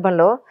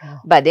సందర్భంలో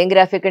అదేం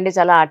గ్రాఫిక్ అంటే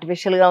చాలా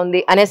ఆర్టిఫిషియల్ గా ఉంది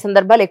అనే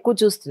సందర్భాలు ఎక్కువ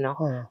చూస్తున్నాం.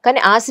 కానీ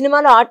ఆ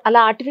సినిమాలో అలా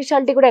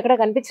ఆర్టిఫిషియాలిటీ కూడా ఎక్కడ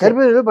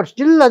కనిపించలేదు. బట్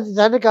స్టిల్ అది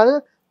సరే కాదు.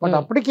 బట్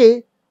అప్పటికి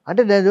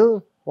అంటే నేను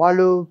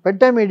వాళ్ళు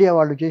పెంటా మీడియా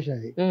వాళ్ళు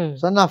చేసినది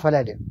సన్ ఆఫ్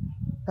అలాడిన్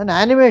అని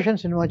యానిమేషన్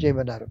సినిమా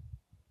చేయమన్నారు.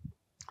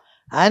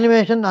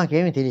 యానిమేషన్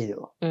నాకేమీ తెలియదు,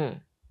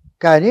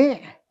 కానీ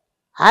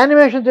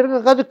యానిమేషన్ తిరగ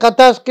కాదు,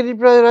 కథ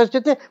స్క్రిప్ట్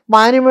రాస్తే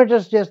మా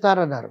యానిమేటర్స్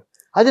చేస్తారన్నారు.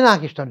 అది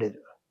నాకు ఇష్టం లేదు.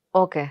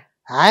 ఓకే,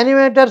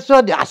 యానిమేటర్స్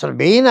అది అసలు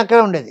మెయిన్ అక్కడ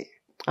ఉండేది.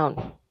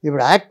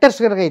 ఇప్పుడు యాక్టర్స్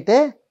కనుక అయితే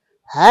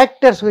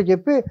యాక్టర్స్కి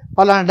చెప్పి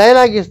పలానా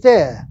డైలాగ్ ఇస్తే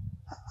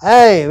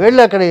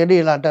వెళ్ళి అక్కడ వెళ్ళి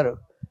ఇలా అంటారు.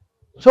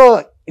 సో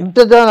ఇంత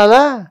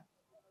అనాలా,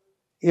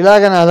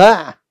 ఇలాగనాలా,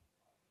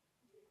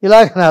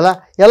 ఇలాగనాలా,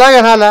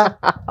 ఎలాగనాలా,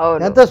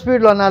 ఎంత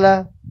స్పీడ్లో అనాలా,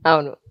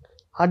 అవును,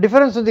 ఆ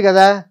డిఫరెన్స్ ఉంది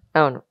కదా.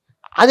 అవును,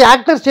 అది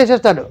యాక్టర్స్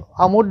చేసేస్తాడు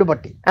ఆ మూడ్ని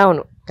బట్టి.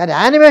 అవును, కానీ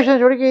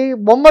యానిమేషన్ చూడికి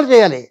బొమ్మలు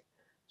చేయాలి.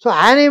 సో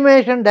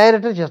యానిమేషన్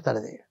డైరెక్టర్ చేస్తాడు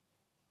అది.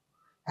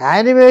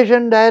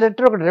 యానిమేషన్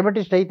డైరెక్టర్ ఒక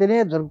డ్రామాటిస్ట్ అయితేనే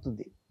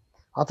దొరుకుతుంది.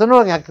 అతను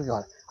ఒక యాక్టర్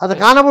కావాలి. అతను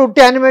కానప్పుడు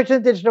ఉట్టి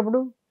యానిమేషన్ తెలిసినప్పుడు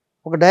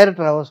ఒక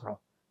డైరెక్టర్ అవసరం.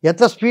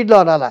 ఎంత స్పీడ్లో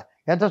అనాలా,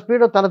 ఎంత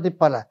స్పీడ్లో తల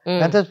తిప్పాలా,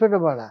 ఎంత స్పీడ్లో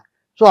పడాలా.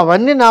 సో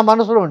అవన్నీ నా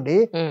మనసులో ఉండి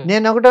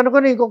నేను ఒకటి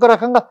అనుకుని ఇంకొక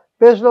రకంగా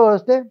ఫేస్లో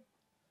వస్తే,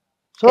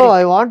 so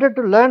I wanted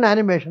to learn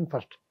animation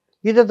first.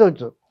 ఇదంతా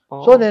వచ్చు.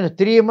 సో నేను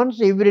 3 months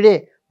ఎవ్రీడే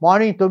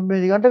మార్నింగ్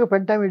 9 గంటలకు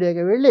పెంటా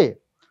మీడియాకి వెళ్ళి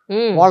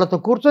వాళ్ళతో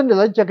కూర్చొని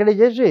లంచ్ అక్కడే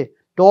చేసి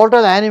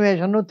టోటల్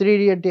యానిమేషన్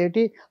 3D అంటే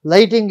ఏంటి,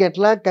 లైటింగ్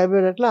ఎట్లా,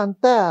 కెమెరా ఎట్లా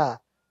అంతా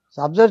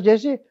అబ్జర్వ్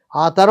చేసి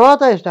ఆ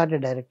తర్వాత I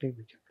started directing.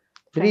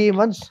 3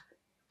 months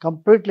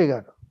completely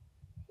కాదు.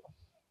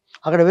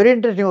 అక్కడ వెరీ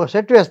ఇంట్రెస్టింగ్, ఒక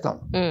సెట్ వేస్తాం,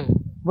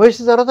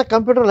 వేసిన తర్వాత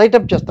కంప్యూటర్ లైట్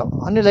అప్ చేస్తాం,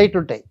 అన్ని లైట్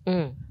ఉంటాయి,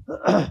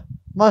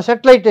 మా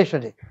సెట్ లైట్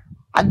వేస్తుంది.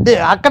 అదే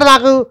అక్కడ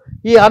నాకు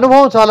ఈ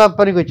అనుభవం చాలా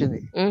పనికి వచ్చింది.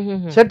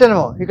 సెట్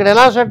అనుభవం ఇక్కడ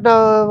ఎలా సెట్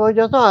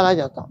చేస్తాం అలా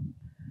చేస్తాం.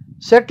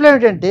 సెట్లో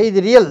ఏమిటంటే ఇది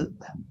రియల్,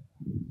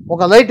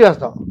 ఒక లైట్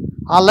వేస్తాం,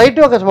 ఆ లైట్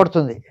ఒక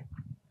పడుతుంది,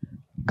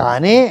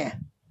 కానీ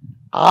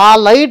ఆ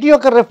లైట్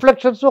యొక్క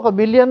రిఫ్లెక్షన్స్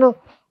 1,000,000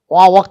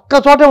 ఆ ఒక్క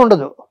చోటే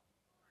ఉండదు,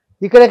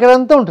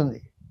 ఇక్కడెక్కడంతా ఉంటుంది.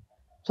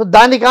 సో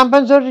దాన్ని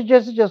కాంపెన్సేట్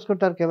చేసి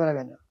చేసుకుంటారు కెమెరా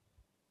మ్యాన్.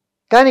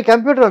 కానీ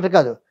కంప్యూటర్ అంటే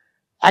కాదు,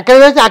 అక్కడ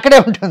వేస్తే అక్కడే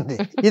ఉంటుంది,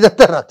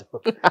 ఇదంతా రాదు,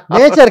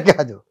 నేచర్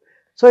కాదు.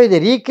 సో ఇది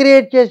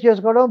రీక్రియేట్ చేసి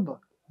చేసుకోవడం,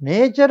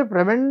 నేచర్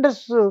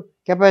ట్రెమెండస్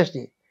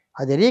కెపాసిటీ.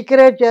 అది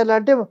రీక్రియేట్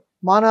చేయాలంటే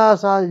మానవ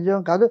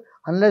సాధ్యం కాదు,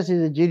 అన్లెస్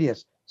ఇది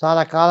జీనియస్,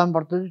 చాలా కాలం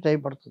పడుతుంది, టైం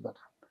పడుతుంది అట.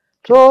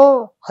 సో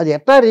అది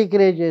ఎట్లా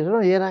రీక్రియేట్ చేయడం,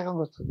 ఏ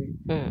రకంగా వస్తుంది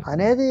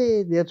అనేది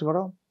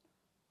నేర్చుకోవడం,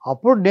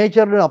 అప్పుడు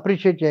నేచర్ని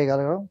అప్రిషియేట్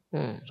చేయగలగడం.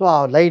 సో ఆ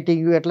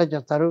లైటింగ్ ఎట్లా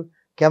చేస్తారు,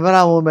 కెమెరా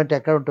మూవ్మెంట్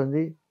ఎక్కడ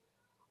ఉంటుంది,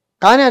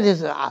 కానీ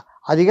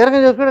అది కనుక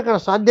చేసుకుంటే అక్కడ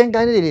సాధ్యం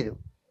కానీ తెలియదు.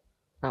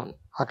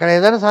 అక్కడ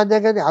ఏదైనా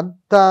సాధ్యం కానీ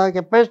అంత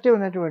కెపాసిటీ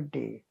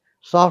ఉన్నటువంటి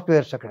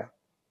సాఫ్ట్వేర్స్ అక్కడ,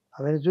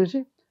 అవన్నీ చూసి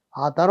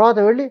ఆ తర్వాత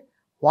వెళ్ళి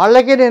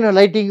వాళ్ళకే నేను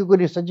లైటింగ్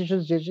కొన్ని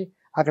సజెషన్స్ చేసి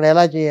అక్కడ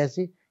ఎలా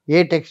చేయాల్సి, ఏ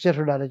టెక్స్చర్స్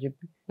ఉండాలో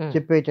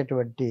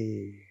చెప్పేటటువంటి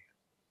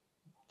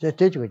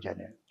స్టేజ్కి వచ్చాను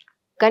నేను.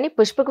 కానీ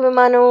పుష్పక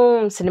విమానం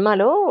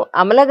సినిమాలో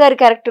అమల గారి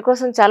క్యారెక్టర్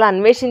కోసం చాలా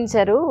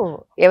అన్వేషించారు.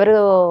 ఎవరు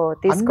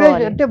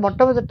తీసుకోవాలి అంటే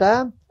మొట్టమొదట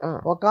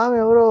ఒక ఆమె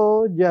ఎవరో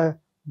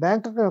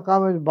బ్యాంకాక్, ఒక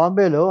ఆమె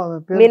బాంబేలో, ఆమె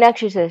పేరు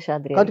మీనాక్షి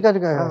శేషాద్రి,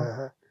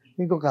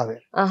 ఇంకొక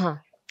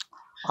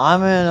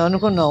ఆమె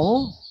అనుకున్నాము.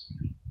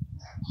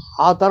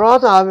 ఆ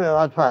తర్వాత ఆమె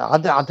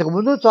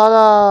అంతకుముందు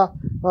చాలా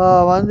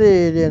మంది,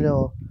 నేను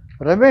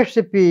రమేష్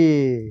సిప్పి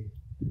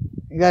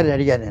గారిని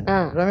అడిగాను, నేను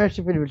రమేష్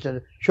సిప్పిని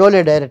పిలిచాను,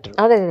 షోలే డైరెక్టర్,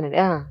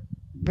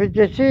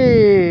 పిలిచేసి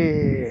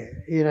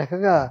ఈ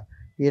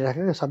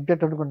రకంగా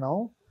సబ్జెక్ట్ అనుకున్నాము,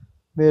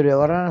 మీరు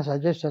ఎవరైనా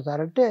సజెస్ట్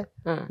చేస్తారంటే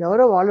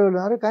ఎవరో వాళ్ళు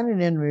ఉన్నారు, కానీ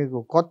నేను మీకు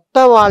కొత్త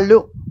వాళ్ళు,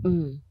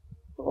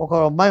 ఒక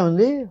అమ్మాయి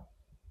ఉంది,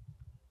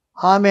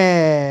 ఆమె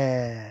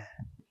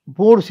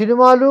 3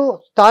 సినిమాలు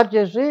స్టార్ట్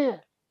చేసి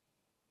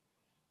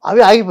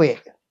అవి ఆగిపోయాయి.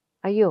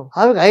 అయ్యో,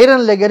 ఆమెకు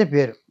ఐరన్ లెగ్ అని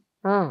పేరు.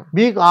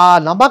 మీకు ఆ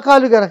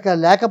నమ్మకాలు కనుక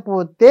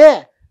లేకపోతే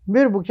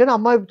మీరు బుక్ చేయండి,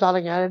 అమ్మాయి చాలా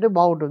క్యారెక్టర్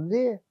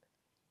బాగుంటుంది,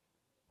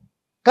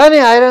 కానీ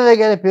ఐరన్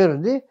లెగ్ అనే పేరు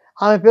ఉంది,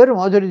 ఆమె పేరు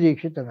మాధురి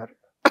దీక్షిత్ అన్నారు.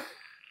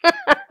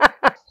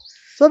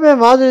 సో మేము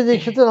మాధురి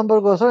దీక్షిత్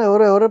నంబర్ కోసం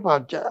ఎవరు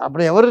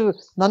అప్పుడు ఎవరు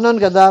నన్ను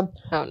కదా,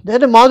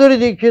 నేను మాధురి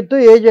దీక్షిత్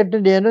ఏజెంట్,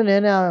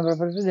 నేనే ఆమె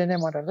ప్రిఫరెన్స్, నేనే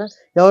మాట్లాడతాను,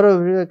 ఎవరో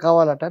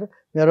కావాలంటారు,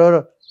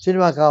 ఎవరెవరో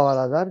సినిమా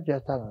కావాలా సార్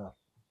చేస్తానన్నారు.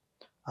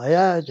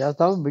 అయ్యా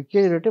చేస్తాము, బుక్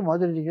చేయబట్టి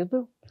మాధురి దీక్షిత్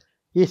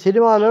ఈ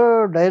సినిమాలో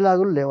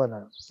డైలాగులు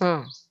లేవన్నాను.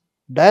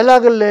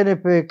 డైలాగులు లేని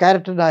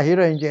క్యారెక్టర్ నా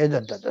హీరోయిన్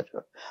చేయదంటారు.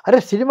 అరే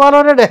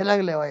సినిమాలోనే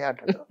డైలాగులు లేవయ్యా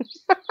అంటాడు.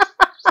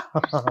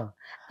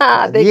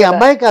 ఈ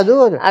అమ్మాయి కాదు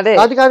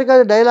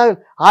డైలాగ్,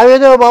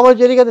 ఆవేదో మామూలు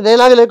చేయని కదా,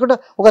 డైలాగ్ లేకుండా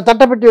ఒక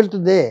తట్ట పెట్టి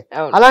వెళ్తుంది,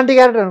 అలాంటి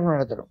క్యారెక్టర్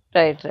అనుకున్నాడు అతను.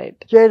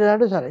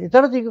 చేయడంటే సరే.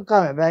 తర్వాత ఇంకొక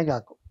ఆమె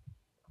బ్యాంకాక్,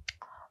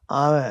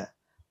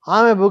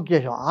 ఆమె బుక్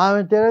చేసాం. ఆమె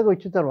తిరగ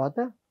వచ్చిన తర్వాత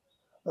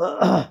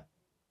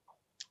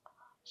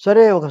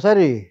సరే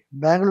ఒకసారి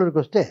బెంగళూరుకి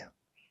వస్తే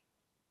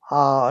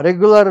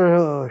రెగ్యులర్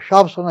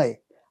షాప్స్ ఉన్నాయి,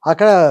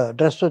 అక్కడ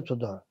డ్రెస్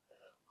చూద్దాం.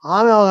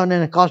 ఆమె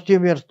నేను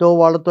కాస్ట్యూమియర్స్తో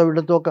వాళ్ళతో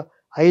వీళ్ళతో ఒక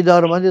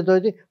 5-6 మందితో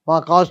మా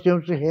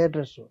కాస్ట్యూమ్స్, హెయిర్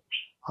డ్రెస్.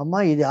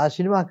 అమ్మ ఇది ఆ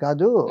సినిమా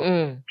కాదు,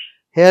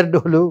 హెయిర్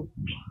డోలు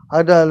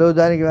అడ్డాలు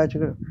దానికి మ్యాచ్.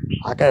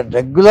 అక్కడ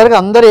రెగ్యులర్గా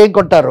అందరూ ఏం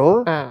కొంటారు,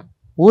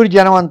 ఊరి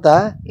జనం అంతా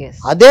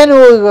అదే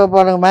నువ్వు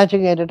మనకు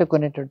మ్యాచింగ్ ఏంటంటే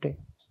కొనేటువంటి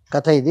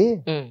కథ ఇది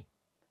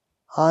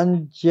అని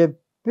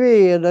చెప్పి,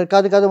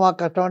 కాదు మాకు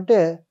కష్టం అంటే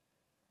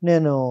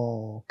నేను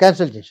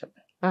క్యాన్సిల్ చేశాను.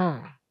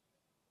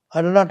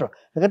 అన్నట్టు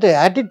ఎందుకంటే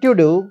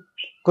attitude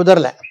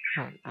కుదరలే.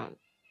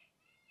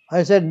 I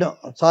said no,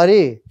 sorry,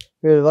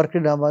 work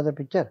in a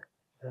picture.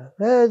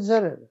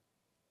 సరే.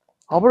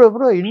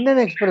 అప్పుడు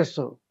ఇండియన్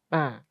ఎక్స్ప్రెస్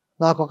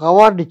నాకు ఒక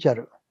అవార్డు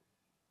ఇచ్చారు,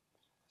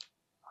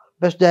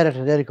 బెస్ట్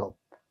డైరెక్టర్ దేనికో.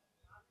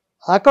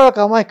 అక్కడ ఒక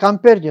అమ్మాయి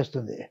కంపేర్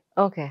చేస్తుంది,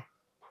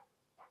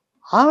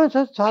 ఆమె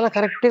చాలా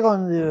కరెక్ట్గా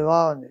ఉంది,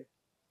 బాగుంది.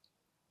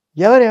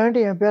 ఏమిటి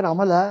ఏం పేరు,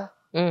 అమల.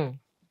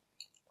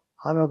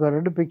 ఆమె ఒక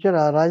 2 పిక్చర్,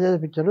 ఆ రాజా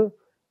పిక్చరు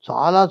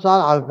చాలా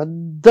ఆమె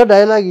పెద్ద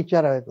డైలాగ్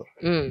ఇచ్చారు ఆమెకు.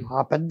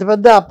 ఆ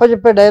పెద్ద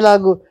అప్పచెప్పే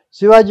డైలాగు,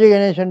 శివాజీ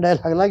గణేశన్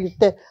డైలాగ్ లాగా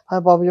ఇస్తే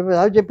ఆమె పాపం చెప్పేది,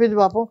 అవి చెప్పింది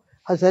పాపం,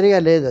 అది సరిగా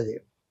లేదు. అది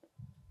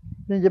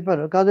నేను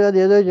చెప్పాను, కాదు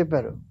ఏదో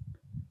చెప్పారు,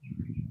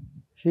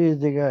 షీ ఈజ్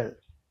ది గర్ల్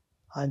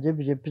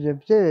అని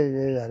చెప్తే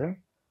చేశారు.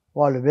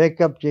 వాళ్ళు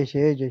మేకప్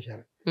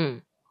చేశారు.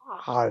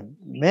 ఆ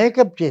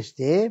మేకప్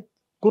చేస్తే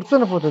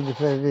కూర్చొని పోతుంది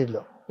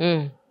శరీరంలో,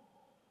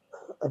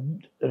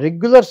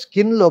 రెగ్యులర్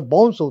స్కిన్లో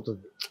బౌన్స్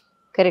అవుతుంది.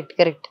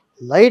 కరెక్ట్.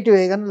 లైట్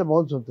వేయగానే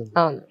బౌన్స్ ఉంటుంది.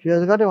 She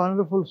has got a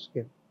wonderful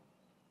skin.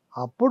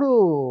 అప్పుడు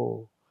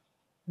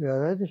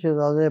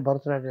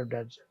Bharatanatyam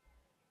dance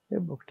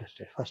book test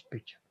first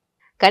picture.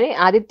 కానీ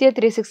ఆదిత్య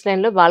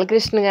 369 లో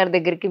బాలకృష్ణ గారి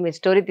దగ్గరికి మీరు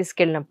స్టోరీ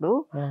తీసుకెళ్ళినప్పుడు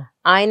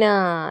ఆయన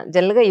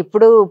జనరల్ గా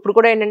ఇప్పుడు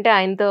కూడా ఏంటంటే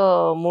ఆయనతో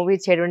మూవీ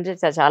చేయడం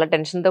అంటే చాలా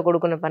టెన్షన్ తో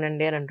కూడుకున్న పని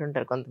అండి అని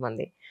అంటుంటారు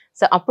కొంతమంది.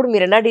 సో అప్పుడు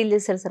మీరు ఎలా డీల్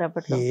చేశారు సార్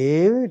అప్పట్లో?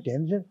 ఏమి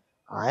టెన్షన్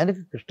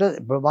ఆయనకి కృష్ణ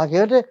ఇప్పుడు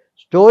మాకేమంటే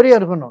స్టోరీ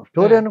అనుకున్నాం,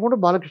 స్టోరీ అనుకుంటే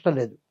బాలకృష్ణ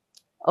లేదు,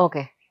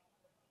 ఓకే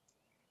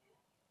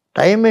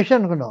టైం మెషిన్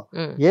అనుకున్నాం.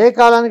 ఏ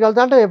కాలానికి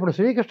వెళ్తా అంటే ఇప్పుడు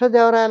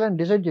శ్రీకృష్ణదేవరాయలని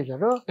డిసైడ్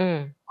చేశారు,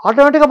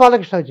 ఆటోమేటిక్గా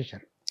బాలకృష్ణ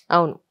వచ్చేసారు.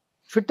 అవును,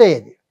 ఫిట్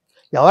అయ్యేది.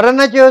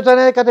 ఎవరన్నా చేయవచ్చు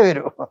అనేది కథ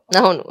వేరు,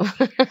 అవును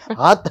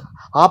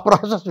ఆ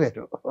ప్రాసెస్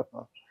వేరు.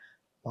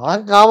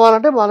 మాకు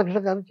కావాలంటే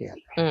బాలకృష్ణ గారు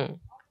చేయాలి.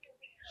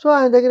 సో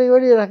ఆయన దగ్గరికి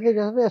వెళ్ళి ఈ రకంగా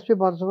చేస్తే ఎస్పీ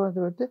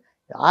బాలసుబ్రహ్మణ్యం పెడితే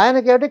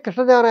ఆయనకేమిటి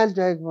కృష్ణదేవరాయలు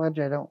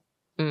చేయడం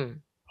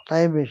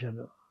టైం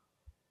మెషిన్.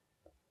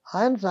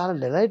 ఆయన చాలా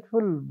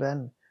డిలైట్ఫుల్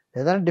మ్యాన్,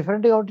 ఏదైనా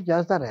డిఫరెంట్గా ఉంటే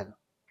చేస్తారు ఆయన.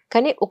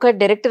 కానీ ఒక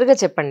డైరెక్టర్ గా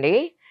చెప్పండి,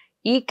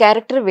 ఈ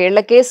క్యారెక్టర్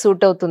వీళ్ళకే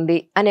సూట్ అవుతుంది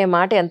అనే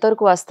మాట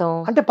ఎంతవరకు వాస్తవం?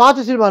 అంటే పాత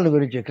సినిమాల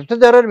గురించి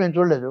కృష్ణదేవరాయలు మేము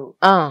చూడలేదు,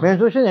 మేము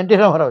చూసింది ఎన్టీ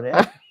రామారావుని.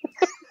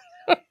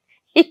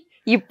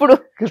 ఇప్పుడు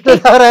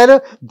కృష్ణదేవరాయలు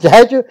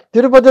స్టాచ్యూ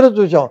తిరుపతిలో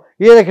చూసాం,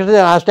 ఈయన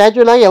కృష్ణదేవరాయ ఆ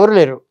స్టాచ్యూ లాగా ఎవరు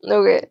లేరు,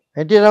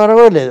 ఎన్టీ రామారావు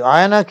కూడా లేదు.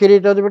 ఆయన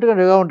కిరీటం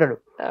పెట్టుకుని ఉంటాడు,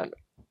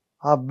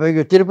 ఆ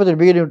తిరుపతి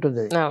బిగిని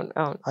ఉంటుంది,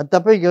 అది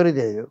తప్ప ఇంకెవరికి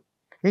తెలియదు.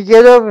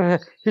 ఇంకేదో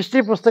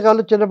హిస్టరీ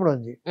పుస్తకాలు చిన్నప్పుడు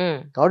ఉంది.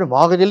 కాబట్టి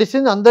మాకు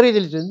తెలిసింది, అందరికీ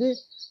తెలిసింది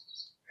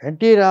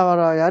ఎన్టీ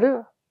రామారావు గారు,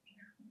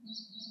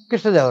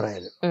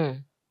 కృష్ణదేవరాయలు.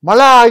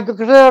 మళ్ళా ఇంక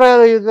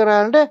కృష్ణదేవరాయలు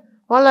అంటే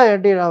మళ్ళీ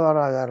ఎన్టీ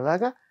రామారావు గారు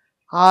లాగా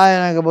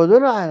ఆయనకు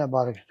బదులు ఆయన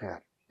బాలకృష్ణ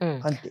గారు,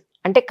 అంతే.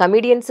 అంటే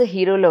కమిడియన్స్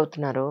హీరోలు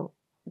అవుతున్నారు,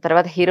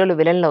 తర్వాత హీరోలు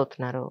విలన్లు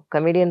అవుతున్నారు,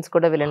 కమిడియన్స్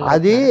కూడా విలన్లు.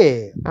 అది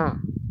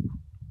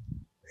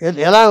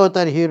ఎలా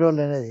అవుతారు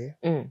హీరోలు అనేది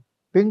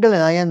పింగళి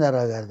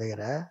నాగేంద్రరావు గారి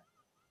దగ్గర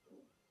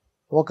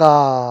ఒక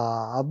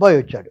అబ్బాయి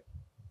వచ్చాడు,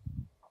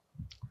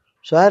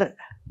 సార్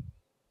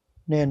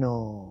నేను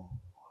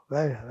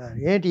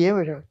ఏంటి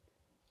ఏమి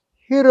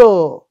హీరో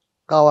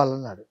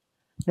కావాలన్నాడు.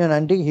 నేను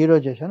అంటికి హీరో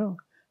చేశాను,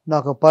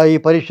 నాకు ఈ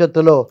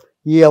పరిషత్తులో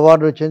ఈ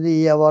అవార్డు వచ్చింది,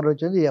 ఈ అవార్డు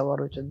వచ్చింది, ఈ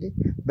అవార్డు వచ్చింది,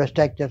 బెస్ట్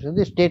యాక్టర్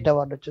వచ్చింది, స్టేట్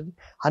అవార్డు వచ్చింది,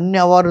 అన్ని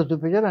అవార్డులు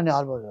చూపించాను, అన్ని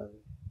ఆల్బమ్.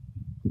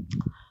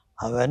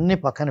 అవన్నీ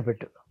పక్కన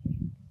పెట్టు,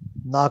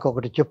 నాకు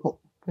ఒకటి చెప్పు,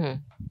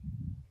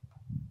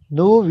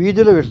 నువ్వు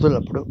వీధిలో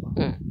వెళ్తున్నప్పుడు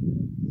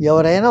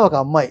ఎవరైనా ఒక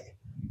అమ్మాయి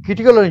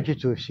కిటికీలో నుంచి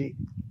చూసి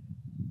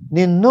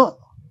నిన్ను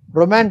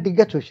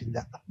రొమాంటిక్గా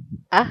చూసిందా?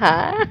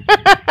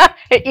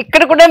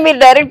 ఇక్కడ కూడా మీరు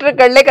డైరెక్టర్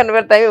కళ్ళే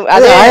కనబడతాయి.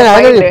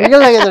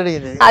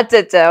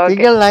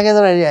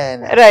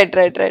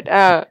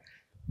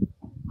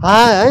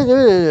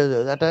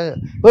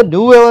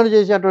 నువ్వేమైనా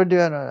చేసి అటువంటి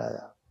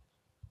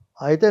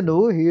అయితే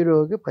నువ్వు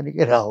హీరోకి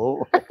పనికి రావు,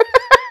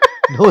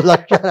 నువ్వు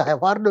 1,00,000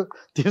 అవార్డు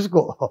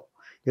తీసుకో.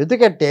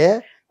 ఎందుకంటే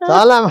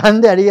చాలా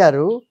మంది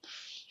అడిగారు,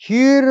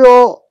 హీరో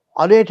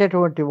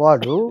అనేటటువంటి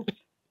వాడు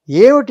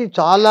ఏమిటి,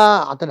 చాలా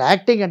అతను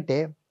యాక్టింగ్ అంటే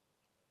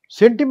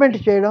సెంటిమెంట్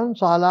చేయడం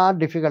చాలా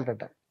డిఫికల్ట్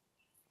అంట.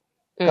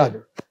 కాదు,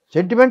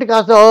 సెంటిమెంట్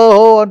కాస్త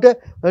ఓహో అంటే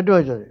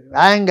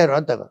యాంగర్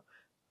అంత,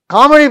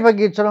 కామెడీ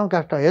తగ్గించడం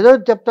కష్టం. ఏదో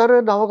చెప్తారు,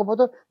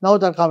 నవ్వకపోతే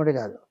నవ్వుతారు, కామెడీ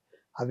కాదు.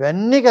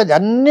 అవన్నీ కాదు,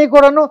 అన్నీ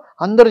కూడాను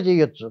అందరూ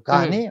చేయొచ్చు.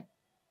 కానీ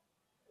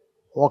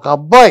ఒక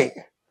అబ్బాయి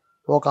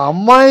ఒక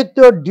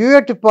అమ్మాయితో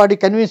డ్యూయట్ పాడి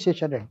కన్విన్స్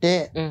చేశాడంటే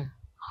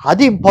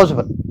అది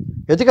ఇంపాసిబుల్.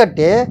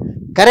 ఎందుకంటే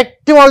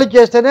కరెక్ట్ వాళ్ళు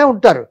చేస్తేనే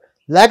ఉంటారు,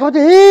 లేకపోతే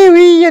ఏ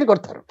అని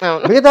కొడతారు,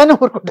 మిగతానే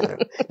ఊరుకుంటారు.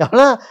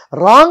 ఏమన్నా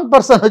రాంగ్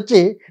పర్సన్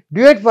వచ్చి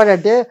డ్యూయట్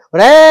పాడంటే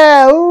రే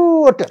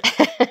అంటారు.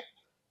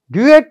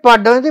 డ్యూయట్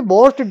పాడడం అనేది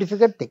most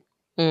difficult thing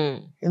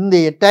in the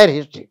entire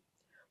history.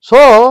 So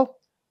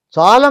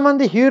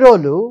చాలామంది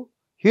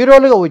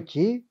హీరోలుగా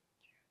వచ్చి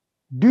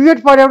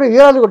డ్యూయట్ పాడేప్పుడు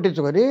హీరోలు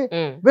కొట్టించుకొని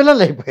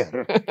విలన్లు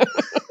అయిపోయారు.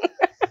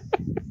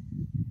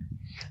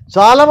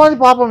 చాలామంది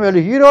పాపం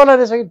వీళ్ళు హీరోలు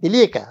అనే సంగతి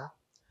తెలియక,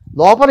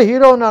 లోపల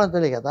హీరో ఉన్నాడని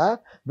తెలియక కదా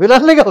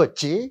విలన్లుగా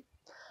వచ్చి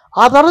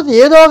ఆ తర్వాత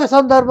ఏదో ఒక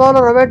సందర్భంలో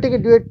రొమాంటిక్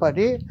డ్యూయట్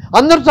పాడి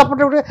అందరూ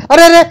చప్పట్లు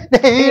అరే అరే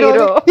hero.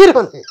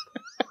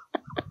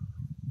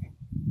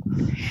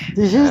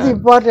 This is the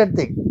important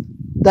thing,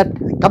 that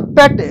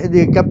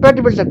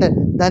compatibility అంటే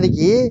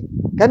దానికి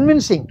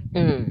కన్విన్సింగ్.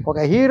 ఒక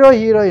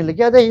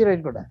హీరోయిన్లకి అదే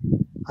హీరోయిన్ కూడా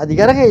అది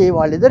కనుక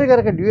వాళ్ళిద్దరు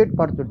కనుక డ్యూయట్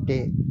పాడుతుంటే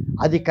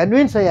అది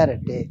కన్విన్స్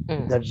అయ్యారంటే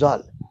దట్స్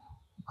ఆల్.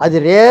 అది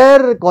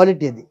రేర్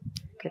క్వాలిటీ అది,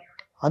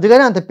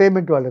 అందుకని అంత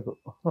పేమెంట్ వాళ్ళకు.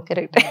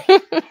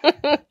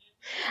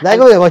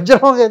 లేకపోతే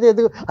వజ్రం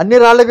ఎందుకు అన్ని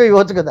రాళ్ళకు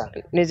ఇవ్వచ్చు కదా.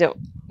 నిజం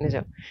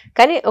నిజం.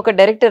 కానీ ఒక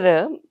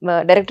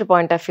డైరెక్టర్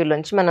పాయింట్ ఆఫ్ వ్యూ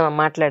నుంచి మనం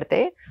మాట్లాడితే,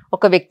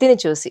 ఒక వ్యక్తిని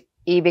చూసి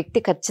ఈ వ్యక్తి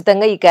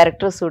ఖచ్చితంగా ఈ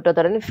క్యారెక్టర్ సూట్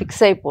అవుతాడని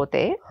ఫిక్స్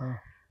అయిపోతే,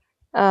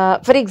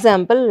 ఫర్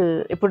ఎగ్జాంపుల్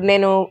ఇప్పుడు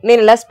నేను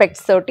ఇలా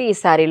స్పెక్ట్స్ తోటి ఈ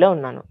శారీలో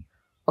ఉన్నాను,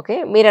 ఓకే,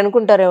 మీరు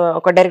అనుకుంటారు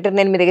ఒక డైరెక్టర్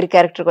నేను మీ దగ్గర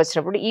క్యారెక్టర్కి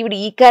వచ్చినప్పుడు ఈవిడ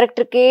ఈ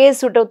క్యారెక్టర్కే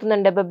సూట్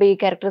అవుతుందండి, అబ్బాయి ఈ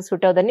క్యారెక్టర్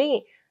సూట్ అవుతుందని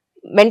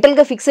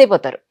మెంటల్గా ఫిక్స్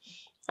అయిపోతారు.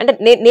 అంటే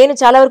నేను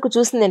చాలా వరకు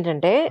చూసింది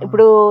ఏంటంటే,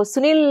 ఇప్పుడు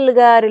సునీల్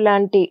గారి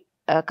లాంటి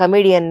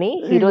కమెడియన్ ని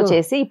హీరో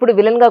చేసి ఇప్పుడు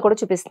విలన్ గా కూడా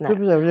చూపిస్తున్నారు.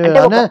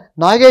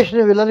 నాగేష్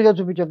విలన్ గా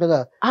చూపించాం కదా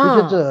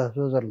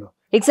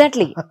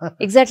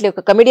ఎగ్జాక్ట్లీ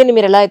ఒక కమెడియన్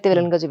మీరు ఎలా అయితే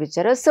విలన్ గా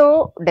చూపించారో, సో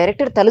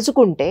డైరెక్టర్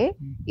తలుచుకుంటే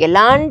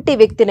ఎలాంటి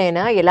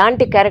వ్యక్తినైనా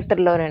ఎలాంటి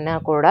క్యారెక్టర్ లోనైనా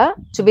కూడా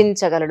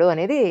చూపించగలడు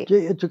అనేది.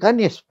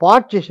 కానీ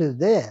స్పాట్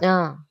చేసేదే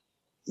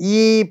ఈ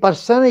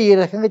పర్సన్ ఈ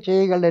రకంగా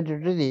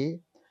చేయగలనేటువంటిది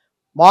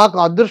మాకు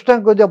అదృష్టం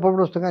కొద్దిగా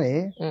అప్పుడప్పుడు వస్తుంది. కానీ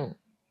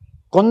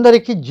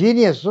కొందరికి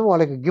జీనియస్,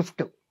 వాళ్ళకి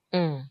గిఫ్ట్,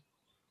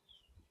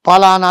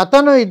 పలానా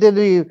అతను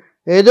ఇది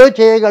ఏదో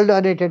చేయగలడు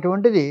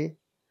అనేటటువంటిది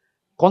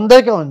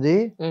కొందరికే ఉంది.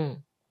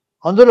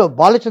 అందులో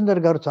బాలచందర్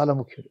గారు చాలా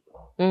ముఖ్యుడు.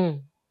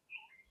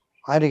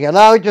 ఆయనకి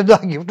ఎలా వచ్చిందో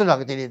ఆ గిఫ్ట్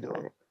నాకు తెలియదు.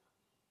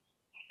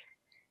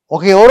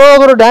 ఎవరో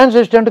ఒకరు డాన్స్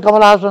అసిస్టెంట్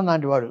కమల్ హాసన్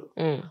లాంటి వాడు,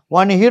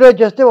 వాడిని హీరో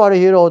చేస్తే వాడు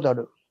హీరో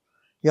అవుతాడు.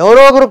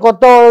 ఎవరో ఒకరు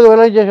కొత్త వాడు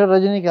విలన్ చేశాడు,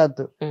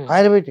 రజనీకాంత్.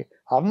 ఆయన పెట్టి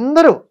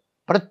అందరూ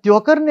ప్రతి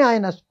ఒక్కరిని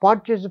ఆయన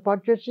స్పాట్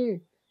చేసి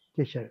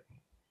చేశాడు.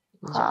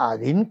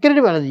 అది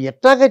ఇన్క్రెడిబుల్. అది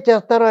ఎట్లాగ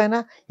చేస్తారో, ఆయన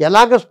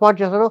ఎలాగ స్పాట్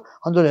చేస్తారో,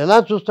 అందులో ఎలా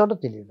చూస్తాడో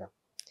తెలియదు.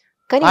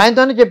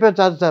 ఆయనతోనే చెప్పారు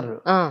చాలాసార్లు,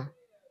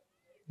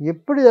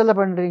 ఎప్పుడు ఎలా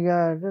పండుగ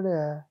అంటే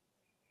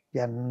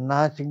ఎన్నా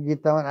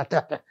సంగీతం అని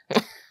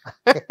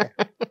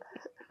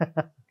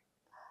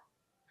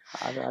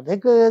అదే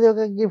అది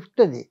ఒక గిఫ్ట్.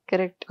 అది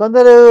కరెక్ట్.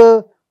 కొందరు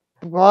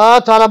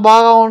చాలా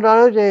బాగా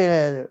ఉంటాడు,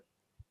 చేయలేదు.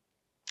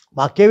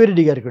 మా కేవీ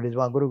రెడ్డి గారికి ఉండేది,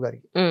 మా గురువు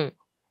గారికి.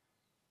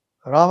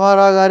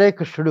 రామారావు గారే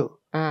కృష్ణుడు,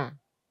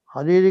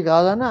 అది ఇది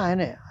కాదని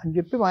ఆయనే అని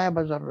చెప్పి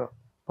మాయాబజార్లో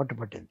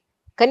పట్టుపట్టింది.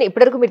 కానీ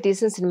ఇప్పటివరకు మీరు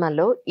తీసిన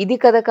సినిమాల్లో ఇది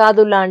కథ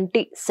కాదు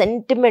లాంటి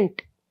సెంటిమెంట్,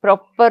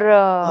 ప్రాపర్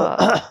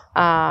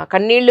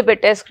కన్నీళ్లు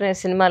పెట్టేసుకునే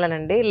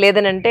సినిమాలనండి,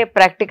 లేదనంటే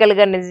ప్రాక్టికల్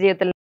గా నిజ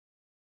జీవితంలో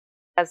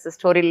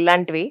స్టోరీ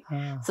లాంటివి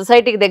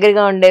సొసైటీకి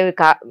దగ్గరగా ఉండేవి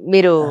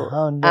మీరు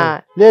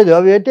లేదు.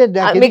 అవి అయితే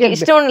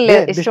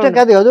ఇష్టం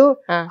కాదు కాదు,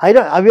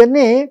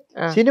 అవన్నీ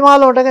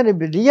సినిమాలో ఉంటాయి. కానీ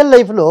రియల్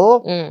లైఫ్ లో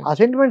ఆ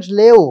సెంటిమెంట్స్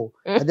లేవు.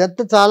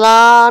 అదంతా చాలా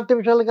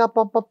ఆర్టిఫిషియల్ గా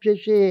పంపప్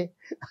చేసి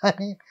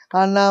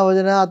అన్న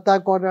వదిన అత్త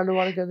కోటాడు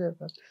వాళ్ళకి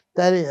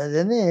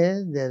అదని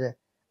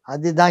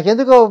అది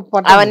నాకెందుకో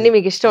అవన్నీ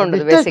మీకు ఇష్టం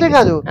ఉండదు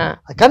కాదు,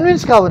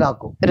 కన్విన్స్ కావు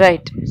నాకు.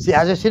 రైట్.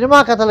 యాజ్ సినిమా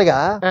కథలుగా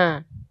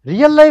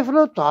రియల్ లైఫ్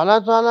లో చాలా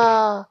చాలా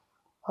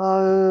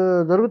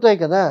దొరుకుతాయి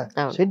కదా,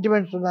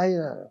 సెంటిమెంట్స్ ఉన్నాయి.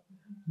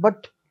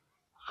 బట్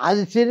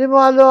అది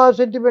సినిమాలో ఆ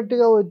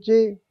సెంటిమెంట్గా వచ్చి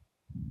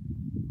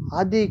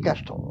అది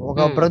కష్టం.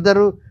 ఒక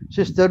బ్రదరు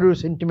సిస్టరు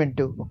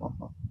సెంటిమెంటు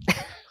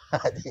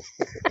అది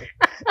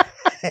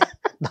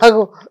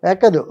నాకు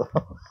ఎక్కదు.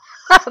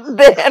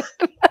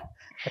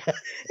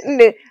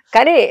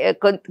 కానీ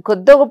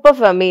కొద్ది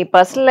గొప్ప మీ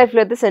పర్సనల్ లైఫ్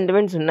లో అయితే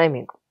సెంటిమెంట్స్ ఉన్నాయి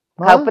మీకు,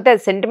 కాకపోతే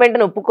అది సెంటిమెంట్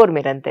అని ఒప్పుకోరు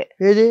మీరు, అంతే.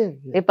 ఏది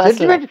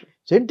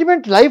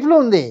సెంటిమెంట్ లైఫ్ లో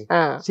ఉంది,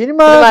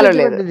 సినిమా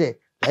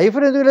లైఫ్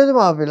లో ఎందుకు లేదు?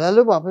 మా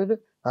పిల్లలు మా పిల్లలు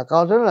నాకు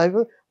కావాల్సిన లైఫ్,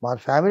 మా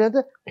ఫ్యామిలీ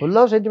అంతా ఫుల్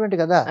ఆఫ్ సెంటిమెంట్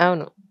కదా.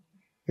 అవును.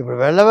 ఇప్పుడు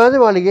వెళ్ళవాలి,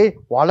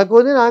 వాళ్ళకు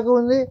ఉంది, నాకు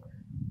ఉంది.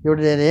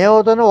 ఇప్పుడు నేను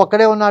ఏమవుతానో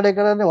ఒక్కడే ఉన్నాడు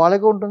ఇక్కడ అని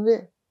వాళ్ళకు ఉంటుంది.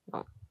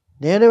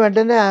 నేను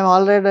వెంటనే ఐఎమ్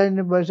ఆల్రెడీ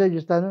అని మెసేజ్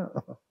ఇస్తాను.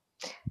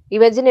 ఈ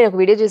మధ్య నేను ఒక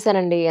వీడియో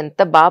చూసానండి,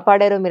 ఎంత బాగా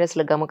పాడారో మీరు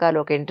అసలు గమకాలు.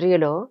 ఒక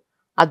ఇంటర్వ్యూలో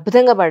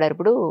అద్భుతంగా పాడారు.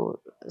 ఇప్పుడు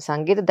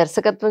సంగీత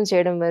దర్శకత్వం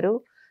చేయడం వేరు,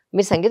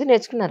 మీరు సంగీతం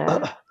నేర్చుకున్నారా?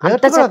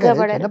 అంత చక్కగా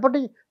పాడారు.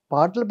 చిన్నప్పటి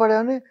పాటలు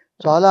పాడామని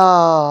చాలా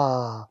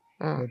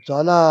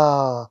చాలా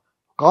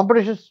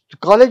కాంపిటీషన్స్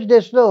కాలేజ్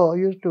డేస్లో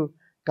యూజ్ టు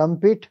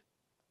కంపీట్,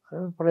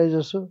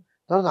 ప్రైజెస్.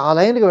 తర్వాత ఆ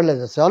లైన్కి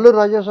వెళ్ళలేదు. సాలూరు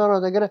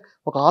రాజేశ్వరరావు దగ్గర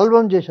ఒక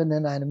ఆల్బమ్ చేశాను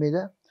నేను ఆయన మీద.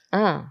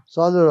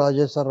 సాలూరు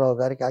రాజేశ్వరరావు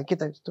గారికి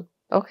అంకితం ఇస్తూ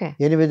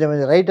 8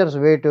 మంది రైటర్స్,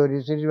 వేటూరి,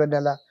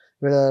 సిరివెన్నెల,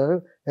 వీళ్ళారు,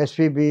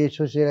 ఎస్పీబి,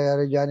 సుశీల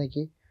గారు,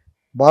 జానకి,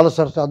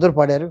 బాలసరస్సు అందరూ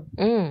పాడారు.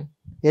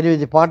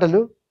 8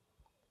 పాటలు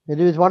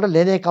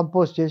నేనే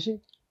కంపోజ్ చేసి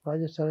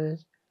రాజేశ్వర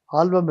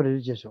ఆల్బమ్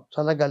రిలీజ్ చేసాం,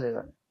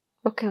 చల్లగాలేదని.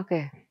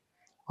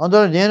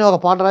 అందులో నేను ఒక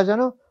పాట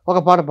రాశాను, ఒక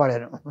పాట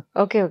పాడాను.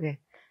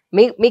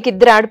 మీకు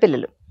 2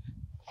 ఆడపిల్లలు.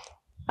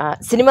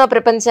 సినిమా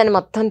ప్రపంచాన్ని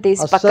మొత్తం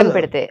తీసి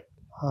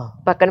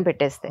పక్కన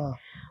పెట్టేస్తే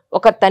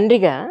ఒక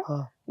తండ్రిగా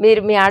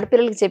మీరు మీ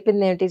ఆడపిల్లలకి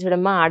చెప్పింది ఏమిటి?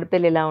 చూడమ్మా,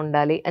 ఆడపిల్ల ఇలా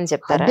ఉండాలి అని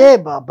చెప్తారా? అంటే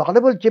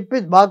ఆడపిల్లలు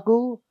చెప్పింది మాకు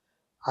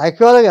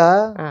యాక్చువల్గా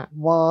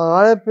మా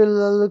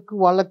ఆడపిల్లలకు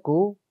వాళ్ళకు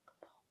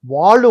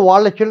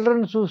వాళ్ళ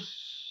చిల్డ్రన్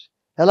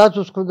ఎలా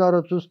చూసుకున్నారో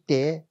చూస్తే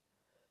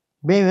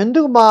మేము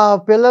ఎందుకు మా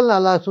పిల్లల్ని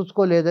అలా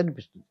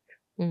చూసుకోలేదనిపిస్తుంది.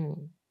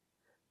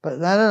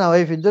 నా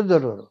వైఫ్ ఇద్దరు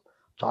దొరకరు,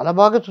 చాలా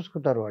బాగా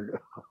చూసుకుంటారు వాళ్ళు.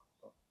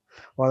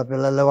 వాళ్ళ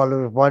పిల్లలు వాళ్ళు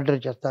మానిటర్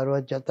చేస్తారు,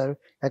 అది చేస్తారు,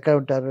 ఎక్కడ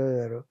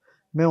ఉంటారు.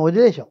 మేము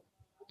వదిలేసాం,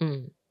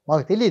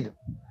 మాకు తెలీదు.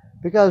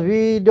 Because we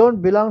don't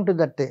belong to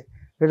that.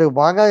 వీళ్ళకి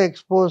బాగా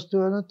ఎక్స్పోజ్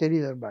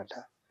తెలియదు అనమాట.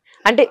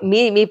 అంటే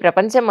మీ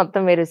ప్రపంచం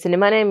మొత్తం వేరు,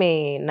 సినిమానే మీ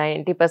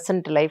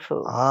 90% life.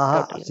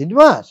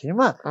 Cinema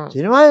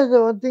is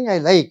one thing I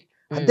like.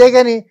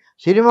 అంతేగాని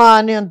సినిమా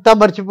అని అంతా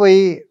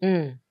మర్చిపోయి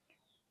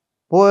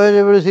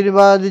పోయేప్పుడు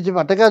సినిమా నుంచి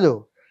పట్ట కాదు.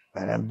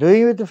 ఐఎమ్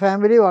డూయింగ్ విత్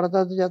ఫ్యామిలీ, వాళ్ళతో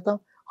చేస్తాం.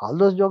 ఆల్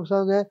దోస్ జోక్స్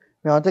అవుతే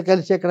మేమంతా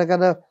కలిసి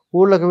ఎక్కడికైనా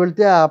ఊళ్ళోకి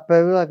వెళ్తే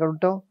అక్కడ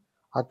ఉంటాం,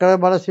 అక్కడ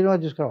మన సినిమా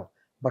చూసుకున్నాం.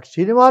 బట్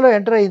సినిమాలో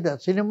ఎంటర్ అయింది,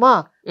 సినిమా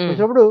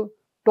వచ్చినప్పుడు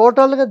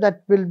టోటల్గా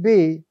దట్ విల్ బి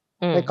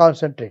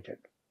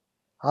కాన్సన్ట్రేటెడ్.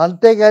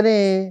 అంతేగాని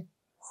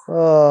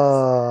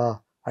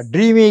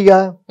డ్రీమీగా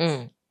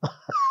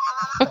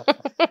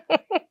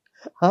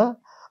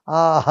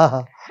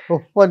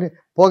ఉప్పు అని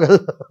పొగలు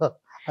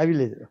అవి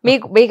లేదు.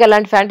 మీకు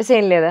అలాంటి ఫ్యాంటసీ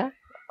ఏం లేదా?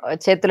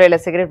 చేతిలో ఇలా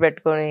సిగరెట్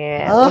పెట్టుకొని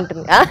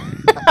ఉంటుంది,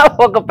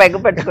 ఒక పెగ్గ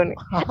పెట్టుకొని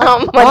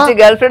మంచి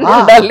గర్ల్ ఫ్రెండ్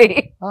ఉండాలి.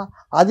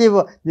 అది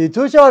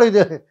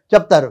చూసేవాళ్ళకి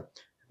చెప్తారు.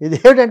 ఇది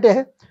ఏమిటంటే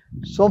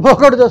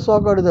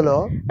సోమకొడుదలో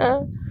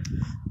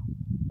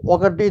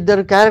ఒకటి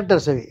ఇద్దరు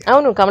క్యారెక్టర్స్ అవి.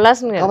 అవును,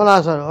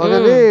 కమలాసన్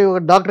ఒకటి ఒక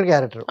డాక్టర్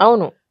క్యారెక్టర్.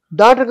 అవును,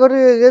 డాక్టర్ గారు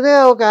ఏదో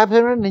ఒక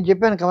యాబ్సెంట్ నేను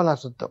చెప్పాను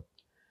కమలాసన్తో.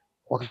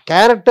 ఒక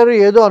క్యారెక్టర్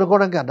ఏదో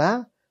అనుకోవడం కన్నా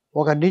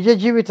ఒక నిజ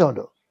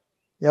జీవితంలో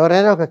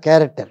ఎవరైనా ఒక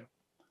క్యారెక్టర్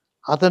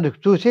అతను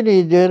చూసి నీ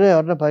దేవుడు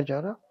ఎవరైనా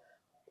పరిచయం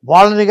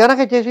వాళ్ళని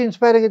కనుక చేసి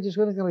ఇన్స్పైర్గా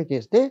తీసుకొని కనుక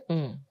చేస్తే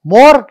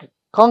మోర్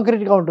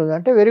కాంక్రీట్గా ఉంటుంది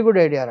అంటే వెరీ గుడ్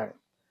ఐడియా అన్నాడు.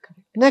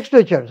 నెక్స్ట్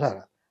వచ్చాడు సార్.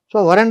 సో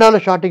వరండాలో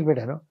షార్టింగ్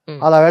పెట్టాను.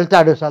 అలా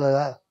వెళ్తాడు సార్,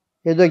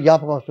 ఏదో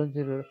జ్ఞాపకం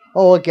వస్తుంది,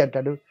 ఓకే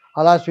అంటాడు,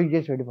 అలా స్వింగ్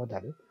చేసి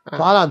వెళ్ళిపోతాడు.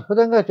 చాలా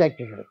అద్భుతంగా యాక్ట్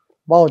చేశాడు,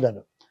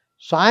 బాగుందాను.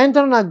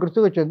 సాయంత్రం నాకు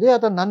గుర్తుకొచ్చింది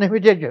అతను నన్ను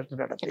ఇమిటేట్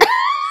చేస్తున్నాడు.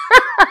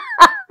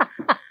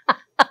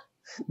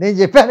 నేను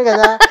చెప్పాను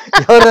కదా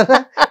ఎవరైనా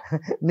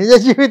నిజ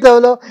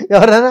జీవితంలో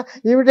ఎవరైనా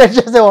ఇమిటేట్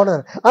చేస్తే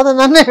ఉండదు, అతను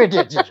నన్నే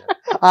ఇమిటేట్ చేశాడు.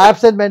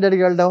 ఆబ్సెంట్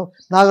మైండెడ్కి వెళ్ళడం,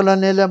 నాకు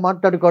నన్ను వెళ్ళి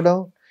మాట్లాడుకోవడం,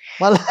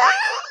 మళ్ళీ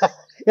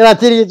ఇలా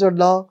తిరిగి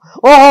చూడడం,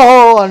 ఓహో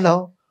అనడం,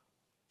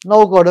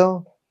 నవ్వుకోవడం,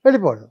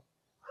 వెళ్ళిపోవడం.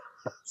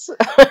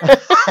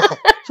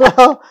 సో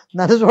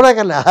నన్ను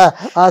చూడకల్లా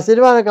ఆ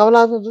సినిమా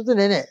కమలాసన్ చూస్తే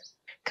నేనే.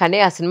 కానీ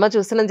ఆ సినిమా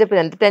చూస్తున్నాను చెప్పి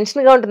ఎంత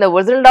టెన్షన్ గా ఉంటుంది.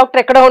 ఒరిజినల్ డాక్టర్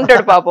ఎక్కడ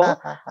ఉంటాడు పాపం,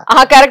 ఆ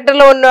క్యారెక్టర్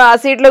లో ఉన్న ఆ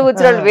సీట్ లో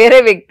కూర్చున్నాడు వేరే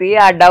వ్యక్తి,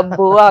 ఆ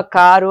డబ్బు, ఆ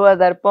కారు, ఆ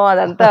దర్పం,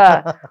 అదంతా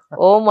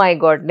ఓ మై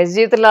గాడ్, నిజ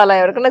జీవితంలో అలా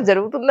ఎవరికైనా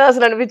జరుగుతుందా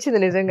అసలు అనిపించింది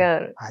నిజంగా.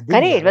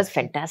 కానీ ఇట్ వాజ్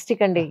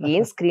ఫెంటాస్టిక్ అండి.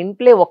 ఏం స్క్రీన్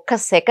ప్లే, ఒక్క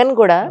సెకండ్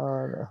కూడా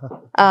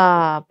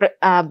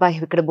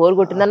ఇక్కడ బోర్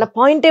కొట్టిందన్న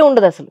పాయింటే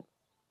ఉండదు అసలు.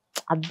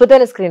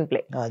 అద్భుతమైన స్క్రీన్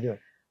ప్లే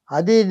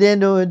అది.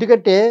 నేను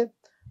ఎందుకంటే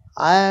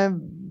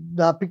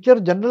నా పిక్చర్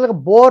జనరల్గా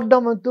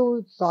బోర్డమ్ అంటూ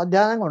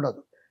సాధారణంగా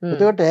ఉండదు.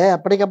 ఎందుకంటే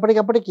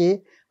అప్పటికప్పటికి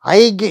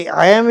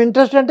ఐఎమ్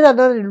ఇంట్రెస్ట్ అంటే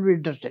other will be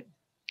interested,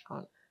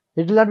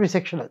 it will not be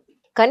sectional.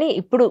 కానీ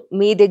ఇప్పుడు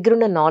మీ దగ్గర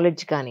ఉన్న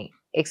నాలెడ్జ్ కానీ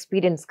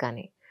ఎక్స్పీరియన్స్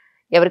కానీ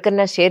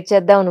ఎవరికైనా షేర్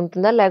చేద్దామని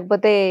ఉంటుందా,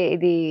 లేకపోతే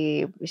ఇది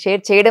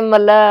షేర్ చేయడం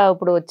వల్ల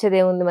ఇప్పుడు వచ్చేది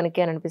ఏముంది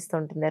మనకి అని అనిపిస్తూ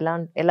ఉంటుంది?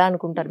 ఎలా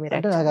అనుకుంటారు మీరు?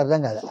 అంటే నాకు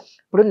అర్థం కాదు.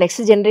 ఇప్పుడు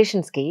నెక్స్ట్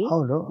జనరేషన్స్ కి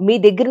మీ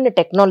దగ్గర ఉన్న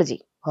టెక్నాలజీ,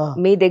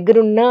 మీ దగ్గర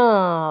ఉన్న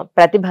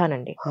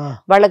ప్రతిభానండి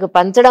వాళ్ళకి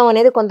పంచడం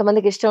అనేది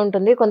కొంతమందికి ఇష్టం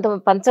ఉంటుంది,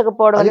 కొంతమంది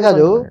పంచకపోవడం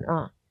కాదు.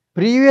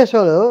 ప్రీవియస్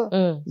వాళ్ళు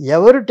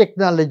ఎవరి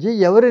టెక్నాలజీ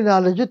ఎవరి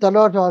నాలెడ్జ్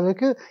తర్వాత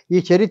వాళ్ళకి ఈ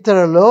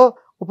చరిత్రలో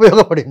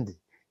ఉపయోగపడింది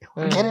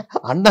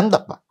అండం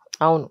తప్ప.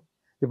 అవును,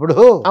 ఇప్పుడు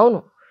అవును,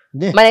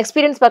 మన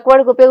ఎక్స్పీరియన్స్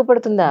పక్కవాడికి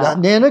ఉపయోగపడుతుందా?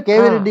 నేను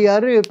కేవీ రెడ్డి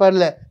గారు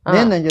పర్లే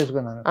నేను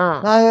చేసుకున్నాను,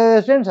 నా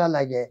స్టూడెంట్స్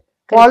అలాగే,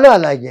 వాళ్ళు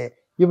అలాగే.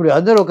 ఇప్పుడు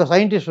అందరూ ఒక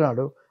సైంటిస్ట్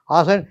ఉన్నాడు, ఆ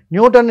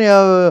న్యూటన్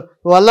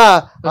వల్ల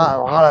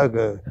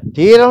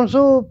థియరమ్స్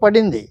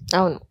పడింది.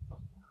 అవును,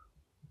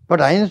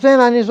 but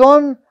Einstein on his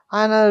own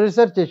ఆయన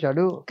రీసెర్చ్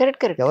చేశాడు.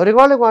 ఎవరికి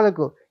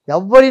వాళ్ళకు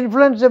ఎవరి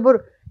ఇన్ఫ్లుయెన్స్ ఎవరు.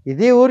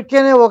 ఇది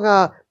ఊరికేనే ఒక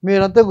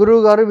మీరంతా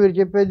గురువు గారు మీరు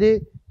చెప్పేది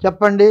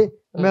చెప్పండి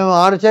మేము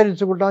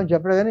ఆచరించుకుంటామని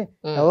చెప్పడం కానీ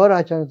ఎవరు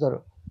ఆచరిస్తారు?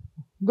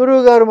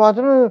 గురువు గారు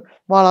మాత్రం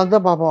వాళ్ళంతా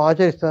పాపం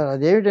ఆచరిస్తారు.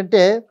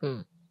 అదేమిటంటే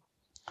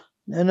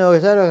నేను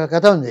ఒకసారి ఒక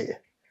కథ ఉంది.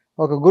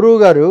 ఒక గురువు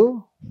గారు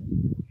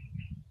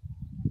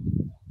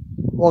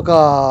ఒక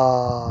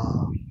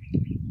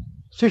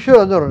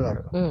శిష్యులు అందరూ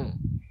ఉన్నారు,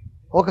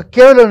 ఒక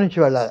కేవ్లో నుంచి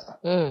వెళ్ళాలి.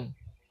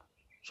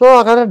 సో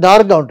అక్కడ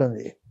డార్క్గా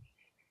ఉంటుంది,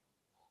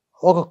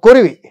 ఒక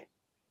కొరివి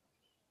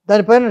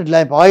దానిపైన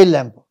ల్యాంప్, ఆయిల్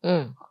ల్యాంప్,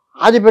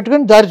 అది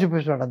పెట్టుకుని దారి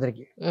చూపిస్తున్నాడు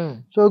అందరికి.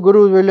 సో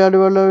గురువు వెళ్ళాడు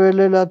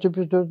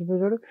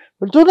చూపిస్తాడు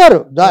వెళ్తున్నారు,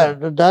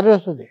 దారి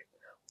వస్తుంది.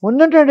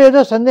 ఉన్నట్టు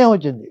ఏదో సందేహం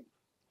వచ్చింది,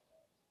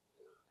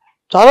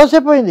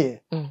 చాలాసేపు అయింది.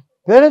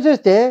 వేరే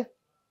చేస్తే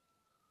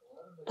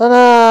తన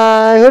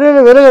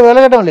హీరోయిన్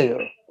వెలగడం లేదు.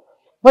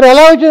 మరి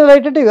ఎలా వచ్చింది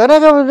లైట్ అంటే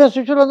వెనక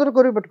శిష్యులు అందరూ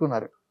కొరివి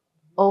పెట్టుకున్నారు.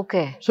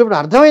 ఓకే. సో ఇప్పుడు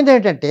అర్థమైంది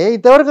ఏంటంటే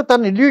ఇంతవరకు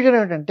తన ఇల్యూజన్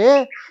ఏమిటంటే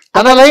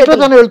తన లైట్లో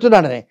తను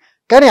వెళ్తున్నాడని,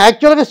 కానీ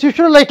యాక్చువల్గా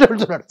శిష్యుడు లైట్లో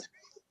వెళ్తున్నాడు.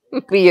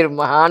 మీరు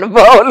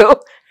మహానుభావులు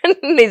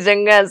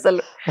నిజంగా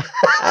అసలు.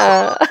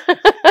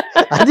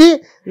 అది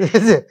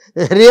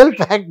రియల్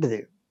ఫ్యాక్ట్, ఇది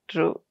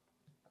ట్రూ,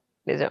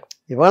 నిజం.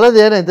 ఇవాళ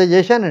నేను ఎంత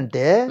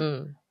చేశానంటే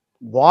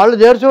వాళ్ళు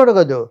చేర్చుకోడు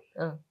కదా,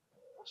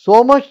 so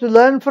much to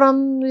learn from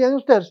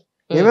youngsters.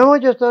 ఏమేమో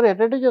చేస్తారు,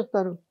 ఎట్టే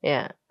చేస్తారు,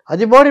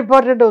 అది మోర్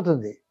ఇంపార్టెంట్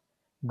అవుతుంది.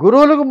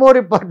 గురువులకు మోర్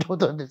ఇంపార్టెంట్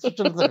అవుతుంది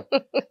శిష్యులతో.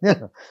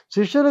 నేను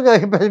శిష్యులుగా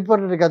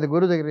ఇంపార్టెంట్ కాదు,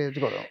 గురువు దగ్గర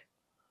నేర్చుకోవడం.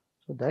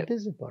 So that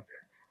is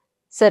important.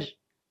 Sir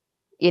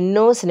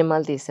ఎన్నో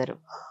సినిమాలు తీశారు,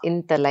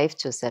 ఇంత లైఫ్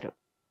చూశారు,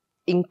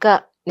 ఇంకా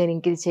నేను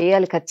ఇంక ఇది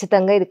చేయాలి,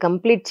 ఖచ్చితంగా ఇది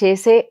కంప్లీట్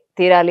చేసే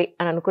తీరాలి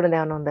అని అనుకున్నది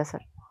ఏమైనా ఉందా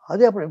సార్?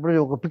 అదే ఇప్పుడు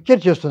ఒక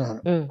పిక్చర్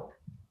చేస్తున్నాను,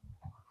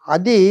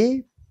 అది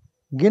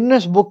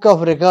Guinness book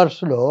of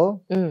రికార్డ్స్లో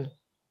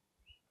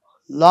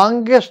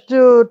longest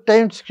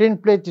time screen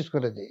play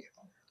తీసుకున్నది.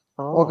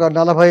 ఒక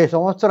 40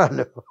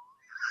 సంవత్సరాలు.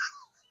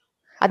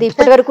 అది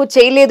ఇప్పటి వరకు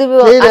చేయలేదు,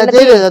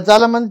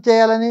 చాలా మంది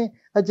చేయాలని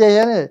అది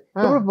చేయాలని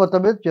ఇప్పుడు మొత్తం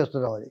మీద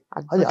చేస్తున్నాం.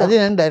 అది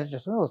నేను డైరెక్ట్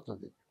చేస్తున్నా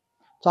వస్తుంది,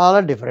 చాలా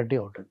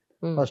డిఫరెంట్గా ఉంటుంది.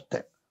 ఫస్ట్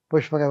టైం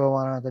పుష్పక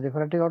విమానం అంత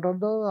డిఫరెంట్గా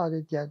ఉంటుందో,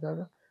 ఆదిత్య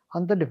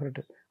అంత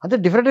డిఫరెంట్. అంత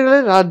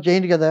డిఫరెంట్గా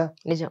చేయండి కదా,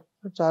 నిజం.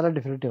 చాలా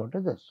డిఫరెంట్గా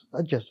ఉంటుంది.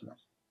 అది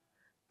చేస్తున్నాను.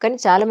 కానీ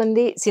చాలా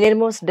మంది సీనియర్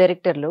మోస్ట్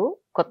డైరెక్టర్లు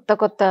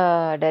కొత్త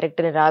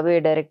డైరెక్టర్ని, రాబోయే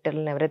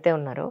డైరెక్టర్లను ఎవరైతే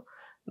ఉన్నారో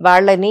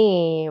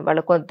వాళ్ళ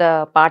కొంత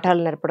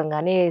పాఠాలు నేర్పడం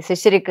కానీ,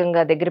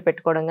 శిష్యరికంగా దగ్గర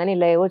పెట్టుకోవడం కానీ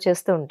ఇలా ఏవో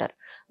చేస్తూ ఉంటారు.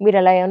 మీరు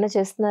అలా ఏమన్నా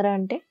చేస్తున్నారా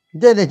అంటే?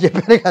 ఇదే నేను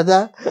చెప్పాను కదా,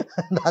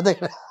 నా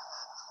దగ్గర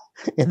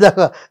ఇందాక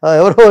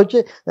ఎవరో వచ్చి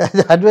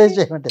అడ్వైస్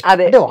చేయమంటే,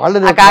 అదే అంటే వాళ్ళు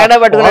ఆ కాగడా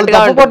పట్టుకున్నట్టుగా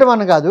ఉంటుంది.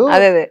 తప్పుపట్టమని కాదు,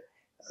 అదే అదే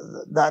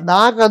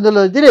నాకు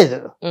అందులో ఇది లేదు.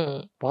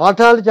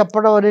 పాఠాలు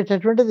చెప్పడం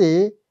అనేటటువంటిది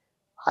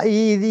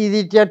ఇది ఇది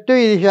చెట్టు,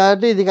 ఇది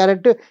షార్ట్, ఇది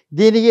కరెక్ట్,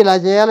 దీనికి ఇలా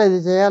చేయాలి, ఇది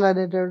చేయాలి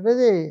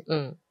అనేటువంటిది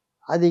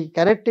అది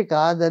కరెక్ట్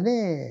కాదని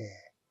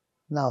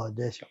నా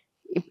ఉద్దేశం.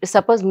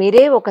 సపోజ్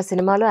మీరే ఒక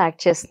సినిమాలో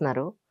యాక్ట్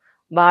చేస్తున్నారు,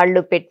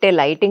 వాళ్ళు పెట్టే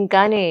లైటింగ్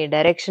కానీ,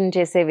 డైరెక్షన్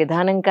చేసే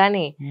విధానం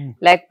కానీ,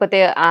 లేకపోతే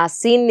ఆ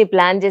సీన్ ని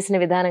ప్లాన్ చేసిన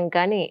విధానం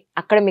కానీ,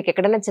 అక్కడ మీకు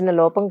ఎక్కడైనా చిన్న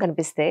లోపం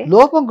కనిపిస్తే?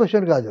 లోపం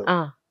క్వశ్చన్ కాదు,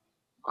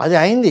 అది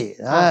అయింది,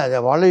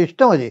 వాళ్ళ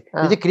ఇష్టం, అది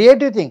ఇది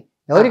క్రియేటివ్ థింగ్.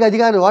 ఎవరికి అది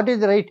కాదు వాట్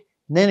ఈస్ రైట్,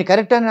 నేను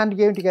కరెక్ట్ అని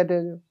దానికి ఏమిటి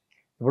కరెక్ట్.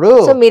 ఇప్పుడు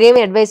మీరేమి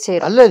అడ్వైస్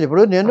చేయరు? అలేదు,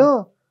 ఇప్పుడు నేను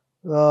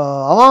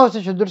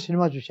అమావాస్య చంద్రుడు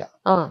సినిమా చూసా,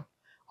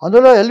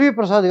 అందులో ఎల్వి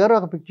ప్రసాద్ గారు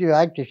ఒక పిక్చర్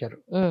యాక్ట్ చేశారు.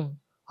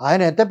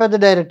 ఆయన ఎంత పెద్ద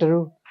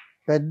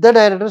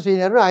డైరెక్టర్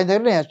సీనియర్, ఆయన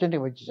దగ్గర నేను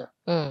అసిస్టెంట్గా వచ్చేసాను.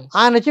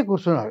 ఆయన వచ్చి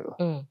కూర్చున్నాడు.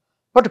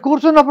 బట్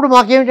కూర్చున్నప్పుడు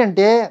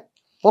మాకేమిటంటే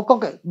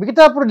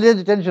మిగతా అప్పుడు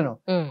లేదు టెన్షన్.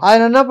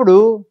 ఆయన అన్నప్పుడు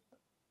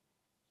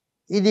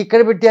ఇది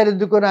ఇక్కడ పెట్టారు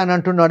ఎందుకు అని ఆయన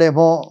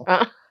అంటున్నాడేమో,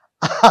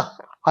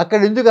 అక్కడ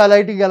ఎందుకు ఆ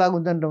లైటింగ్ ఎలా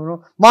ఉందంటాము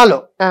మాలో.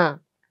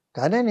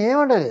 కానీ నేను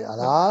ఏమంటారు,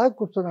 అలా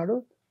కూర్చున్నాడు,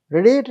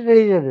 రెడీ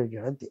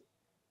అంతే.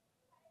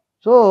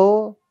 సో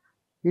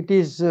ఇట్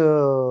ఈస్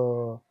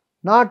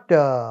నాట్,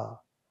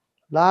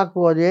 నాకు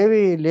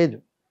అదేమీ లేదు.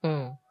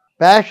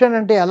 ప్యాషన్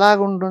అంటే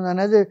ఎలాగుంటుంది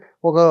అనేది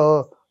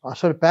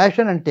అసలు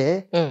ప్యాషన్ అంటే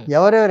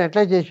ఎవరెవరు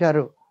ఎట్లా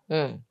చేశారు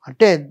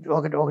అంటే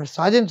ఒకటి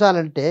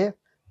సాధించాలంటే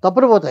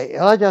తప్పులు పోతాయి.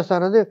 ఎలా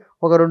చేస్తారు అది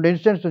ఒక 2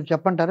 ఇన్సిడెంట్స్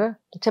చెప్పంటారా?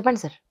 చెప్పండి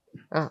సార్.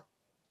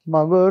 మా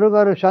గురువు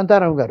గారు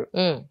శాంతారాం గారు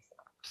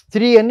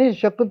స్త్రీ అని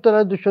శకుంతల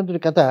దుష్యంతుడి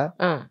కథ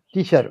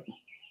తీశారు.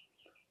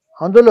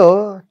 అందులో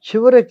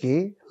చివరికి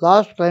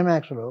లాస్ట్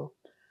క్లైమాక్స్లో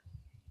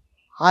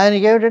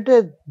ఆయనకి ఏమిటంటే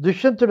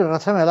దుష్యంతుడి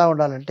రథం ఎలా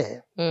ఉండాలంటే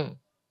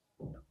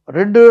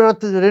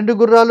 2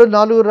 గుర్రాలు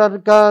 4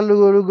 రకాలు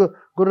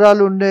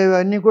గుర్రాలు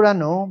ఉండేవన్నీ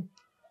కూడాను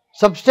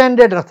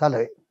సబ్స్టాండర్డ్ రథాలు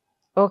అవి.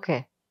 ఓకే,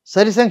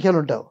 సరి సంఖ్యలు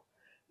ఉంటావు,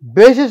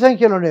 బేసి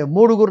సంఖ్యలు ఉండేవి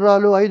 3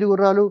 గుర్రాలు 5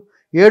 గుర్రాలు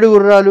 7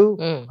 గుర్రాలు.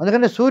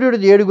 అందుకని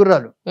సూర్యుడిది 7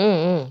 గుర్రాలు.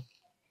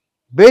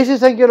 బేసి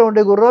సంఖ్యలో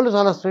ఉండే గుర్రాలు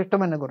చాలా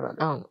శ్రేష్టమైన గుర్రాలు.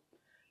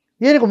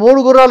 ఈయనకు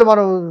 3 గుర్రాలు,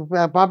 మనం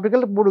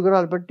పాపికల్ 3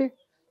 గుర్రాలు పెట్టి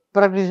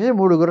ప్రాక్టీస్ చేసి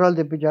 3 గుర్రాలు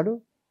తెప్పించాడు.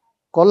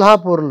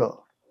 కొల్హాపూర్లో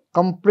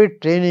కంప్లీట్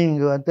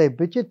ట్రైనింగ్ అంతా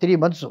ఇప్పించి 3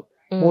 months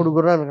 3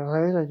 గుర్రాలు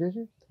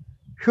చేసి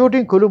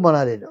షూటింగ్ కులు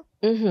మనాలిలో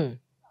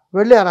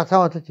వెళ్ళి ఆ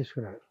రథం అంతా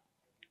తీసుకున్నాడు.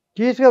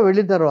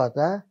 వెళ్ళిన తర్వాత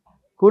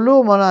కులు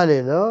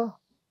మనాలిలో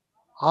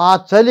ఆ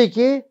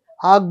చలికి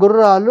ఆ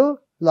గుర్రాలు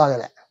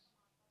లాగలే.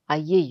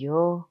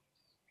 అయ్యయ్యో,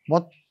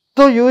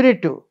 మొత్తం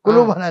యూనిట్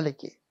కులు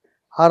మనాలికి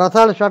ఆ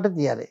రథాల షాట్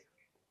తీయాలి.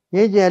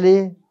 ఏం చేయాలి?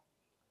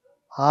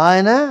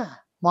 ఆయన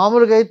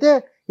మామూలుగా అయితే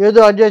ఏదో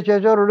అడ్జస్ట్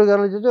చేసావు, 2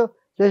 గంటలు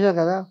చేసావు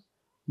కదా,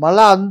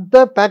 మళ్ళా అంతా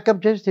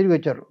ప్యాకప్ చేసి తిరిగి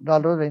వచ్చారు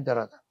 4 రోజులు అయిన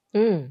తర్వాత.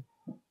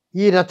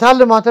 ఈ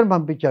రథాలను మాత్రం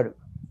పంపించాడు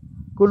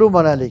కులు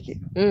మనాలికి.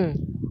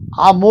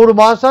 ఆ 3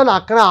 మాసాలు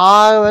అక్కడ ఆ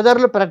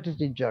వెదర్లో ప్రాక్టీస్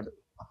చేయించాడు.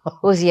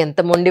 ఎంత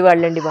మొండి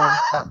వాళ్ళండి బాబు.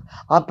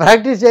 ఆ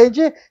ప్రాక్టీస్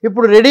చేయించి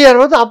ఇప్పుడు రెడీ అయిన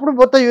తర్వాత అప్పుడు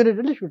మొత్తం యూనిట్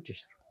వెళ్ళి షూట్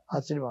చేశారు ఆ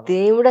సినిమా.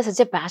 దేవుడా,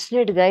 such a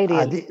passionate guy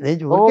really.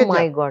 Oh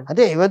my God.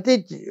 అంటే ఇవన్నీ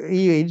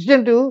ఈ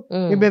incident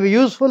may be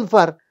useful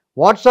for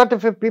what sort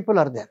of people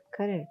are there.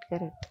 Correct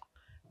correct.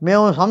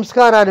 మేము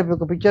సంస్కారాలు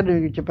ఒక పిక్చర్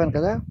చెప్పాను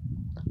కదా,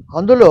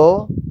 అందులో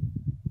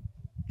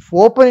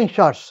ఓపెనింగ్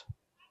షాట్స్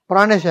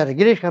ప్రాణేశారు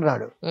గిరీష్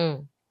కర్నాడు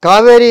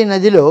కావేరీ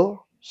నదిలో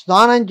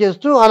స్నానం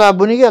చేస్తూ అలా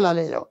మునిగి అలా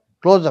లేదు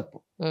క్లోజప్,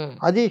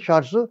 అది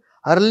షార్ట్స్.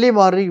 అర్లీ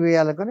మార్నింగ్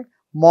వేయాలనుకొని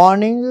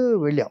మార్నింగ్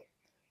వెళ్ళాం.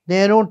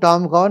 నేను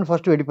టామ్ కావన్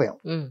ఫస్ట్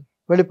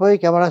వెళ్ళిపోయి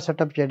కెమెరా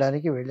సెటప్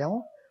చేయడానికి వెళ్ళాము.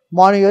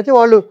 మార్నింగ్ అయితే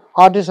వాళ్ళు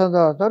ఆర్టిస్ట్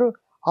అంతా వస్తారు,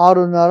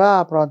 6:30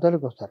 ఆ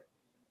ప్రాంతానికి వస్తారు.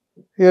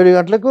 7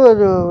 గంటలకు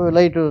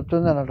లైట్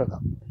వస్తుంది అన్నట్టుగా.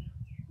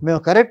 మేము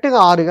కరెక్ట్గా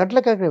 6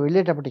 గంటలకు అక్కడ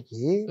వెళ్ళేటప్పటికి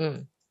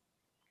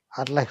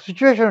అట్లా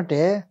సిచ్యువేషన్ అంటే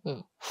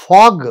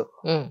ఫాగ్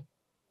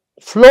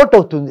ఫ్లోట్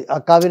అవుతుంది ఆ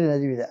కావేరీ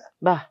నది మీద,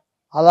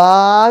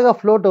 అలాగా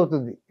ఫ్లోట్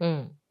అవుతుంది.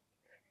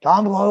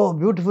 Tom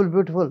beautiful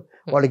beautiful.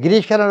 వాళ్ళు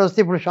గిరీష్ కర్నాడ్ వస్తే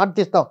ఇప్పుడు షార్ట్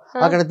తీస్తాం,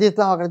 అక్కడ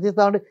తీస్తాం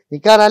అంటే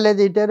ఇంకా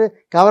రాలేదు ఇంటారు,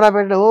 కెమెరా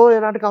పెట్టడం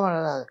ఎలాంటి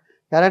కెమెరా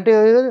కరెక్ట్గా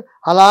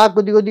అలా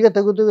కొద్దిగా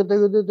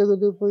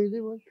తగ్గుతూ పోయింది.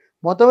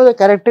 మొత్తం మీద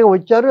కరెక్ట్గా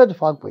వచ్చారు, అది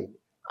ఫాగ్ పోయింది.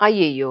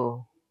 అయ్యయ్యో.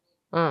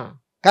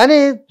 కానీ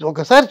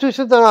ఒకసారి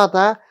చూసిన తర్వాత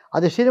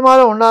అది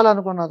సినిమాలో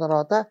ఉండాలనుకున్న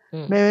తర్వాత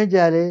మేమేం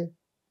చేయాలి,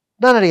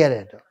 దాన్ని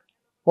అడిగారు,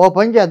 ఓ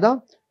పని చేద్దాం,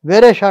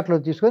 వేరే షాట్లో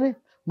తీసుకొని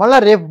మళ్ళీ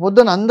రేపు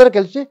పొద్దున్న అందరూ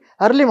కలిసి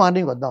అర్లీ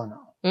మార్నింగ్ వద్దాం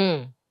అన్నాం.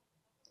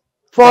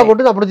 ఫాగ్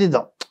ఉంటుంది అప్పుడు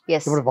తీద్దాం,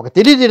 ఇప్పుడు ఒక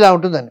తెలియదు ఇలా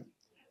ఉంటుందని.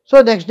 సో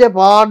నెక్స్ట్ డే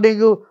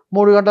మార్నింగ్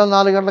 3 గంటలు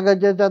 4 గంటలకు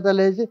వచ్చే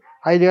లేచి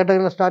 5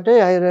 గంటలకు స్టార్ట్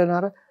అయ్యి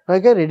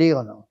 5:30 రెడీగా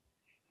ఉన్నాం.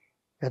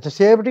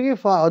 ఎంతసేపటికి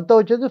అంతా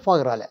వచ్చేది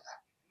ఫాగ్ రాలే.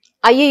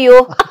 అయ్యో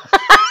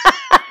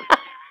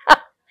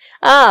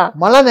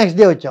మళ్ళా నెక్స్ట్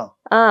డే వచ్చాం,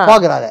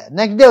 ఫాగ్ రాలే.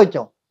 నెక్స్ట్ డే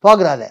వచ్చాం,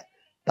 ఫాగ్ రాలే.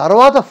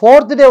 తర్వాత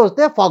 4th డే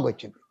వస్తే ఫాగ్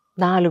వచ్చింది.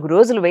 4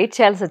 రోజులు వెయిట్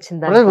చేయాల్సి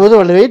వచ్చింది. రోజు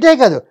వెయిటే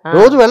కాదు,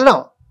 రోజు వెళ్ళడం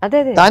అదే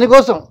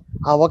దానికోసం,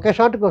 ఆ ఒక్క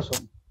షాట్ కోసం.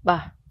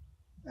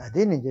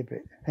 అది నేను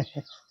చెప్పేది.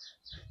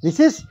 This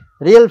is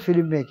real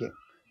film making.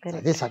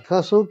 అది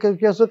సక్సెస్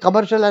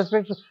కమర్షియల్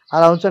ఆస్పెక్ట్స్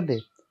అలా ఉంచండి.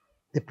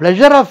 The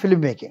pleasure of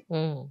film making.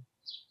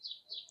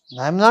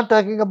 I'm not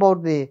talking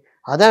about the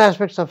other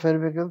aspects of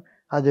film making,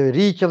 అది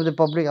రీచ్ ఆఫ్ ది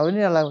పబ్లిక్,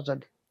 అవన్నీ అలా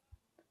ఉంచండి.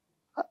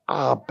 ఆ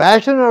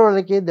ప్యాషన్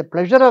వాళ్ళకి ది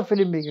ప్లెజర్ ఆఫ్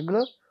ఫిల్మ్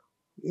మేకింగ్లో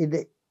ఇది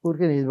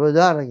ఊరికి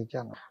ఉదాహరణకి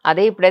ఇచ్చాను.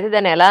 అదే ఇప్పుడైతే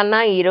దాన్ని ఎలా అన్నా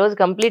ఈ రోజు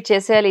కంప్లీట్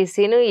చేసేయాలి, ఈ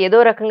సీన్ ఏదో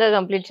రకంగా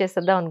కంప్లీట్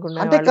చేసేద్దాం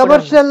అనుకున్నాను. అంటే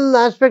commercial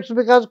aspects,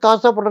 because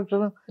cost of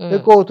production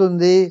ఎక్కువ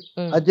అవుతుంది,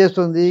 అది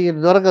చేస్తుంది,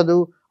 దొరకదు,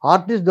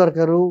 ఆర్టిస్ట్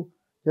దొరకరు,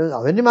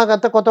 అవన్నీ మాకు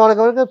అంతా కొత్త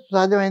వాళ్ళకి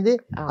సాధ్యమైంది.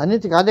 అన్ని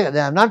కాదే కదా,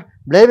 ఐఎమ్ నాట్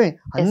బ్లేమింగ్,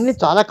 అన్ని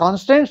చాలా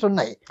కాన్స్టెంట్స్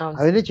ఉన్నాయి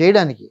అవన్నీ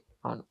చేయడానికి.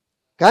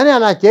 కానీ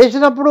అలా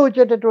చేసినప్పుడు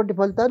వచ్చేటటువంటి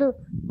ఫలితాలు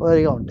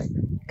వేరుగా ఉంటాయి.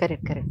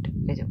 కరెక్ట్ కరెక్ట్,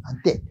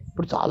 అంతే.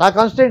 ఇప్పుడు చాలా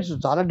కాన్స్టెంట్స్,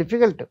 చాలా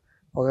డిఫికల్ట్.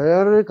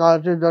 ఒకవేళ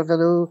కాస్ట్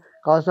దొరకదు,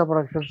 కాస్ట్ ఆఫ్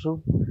ప్రొడక్షన్స్,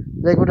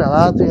 లేకపోతే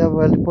అలా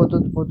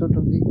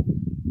పోతుంటుంది,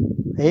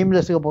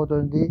 ఎయిమ్లెస్గా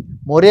పోతుంది,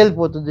 మొరేల్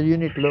పోతుంది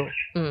యూనిట్లో,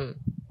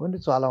 కొన్ని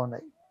చాలా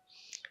ఉన్నాయి.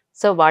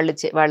 సో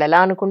వాళ్ళు ఎలా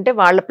అనుకుంటే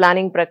వాళ్ళ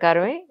ప్లానింగ్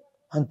ప్రకారమే,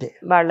 అంతే,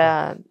 వాళ్ళ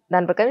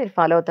దాని ప్రకారం మీరు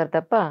ఫాలో అవుతారు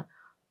తప్ప,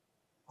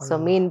 సో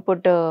మీ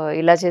ఇన్పుట్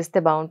ఇలా చేస్తే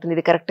బాగుంటుంది,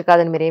 ఇది కరెక్ట్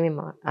కాదని మీరేమి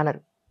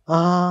అనరు.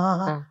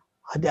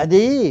 అది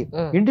అది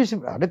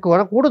ఇండిసిప్లిన్ అంటే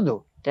కూడదు.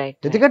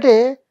 ఎందుకంటే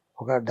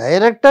ఒక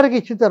డైరెక్టర్కి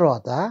ఇచ్చిన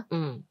తర్వాత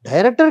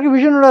డైరెక్టర్కి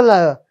విజన్ ఉండాలి.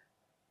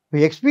 మీ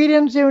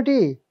ఎక్స్పీరియన్స్ ఏమిటి,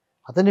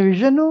 అతని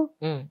విజన్,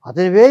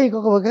 అతని వే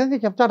ఇంకొక విధంగా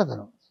చెప్తాడు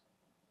అతను,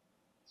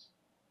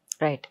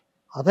 రైట్,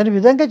 అతని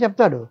విధంగా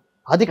చెప్తాడు.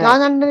 అది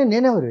కాదంటే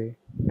నేనెవరు.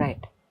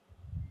 రైట్.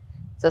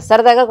 సో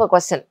సరదాగా ఒక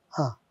క్వశ్చన్,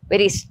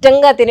 మీరు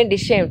ఇష్టంగా తినే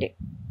డిష్ ఏమిటి?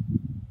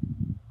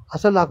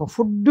 అసలు నాకు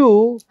ఫుడ్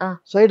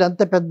సైడ్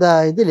అంత పెద్ద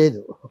ఇది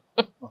లేదు.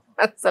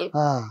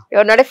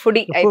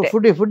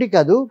 ఫుడ్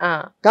కాదు,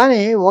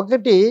 కానీ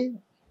ఒకటి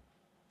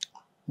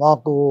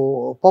మాకు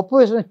పప్పు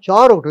వేసిన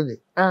చారు ఒకటి ఉంది,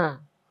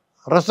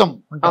 రసం.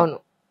 అవును,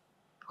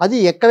 అది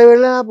ఎక్కడ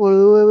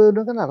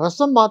వెళ్ళినా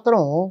రసం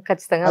మాత్రం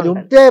ఖచ్చితంగా అది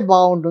ఉంటే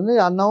బాగుంటుంది.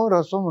 అన్నం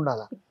రసం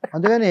ఉండాలి.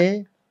 అందుకని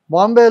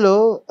బాంబేలో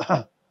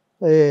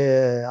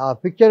ఆ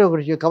పిక్చర్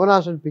ఒకటి, కమల్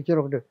హాసన్ పిక్చర్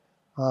ఒకటి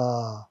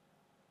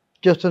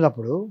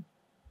చేస్తున్నప్పుడు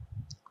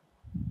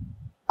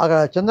అక్కడ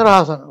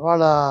చంద్రహాసన్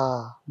వాళ్ళ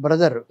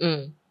బ్రదర్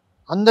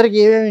అందరికి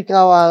ఏమేమి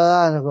కావాలా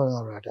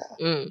అనుకున్నమాట,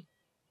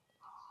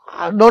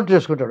 నోట్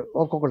చేసుకుంటాడు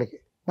ఒక్కొక్కడికి.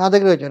 నా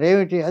దగ్గర వచ్చారు,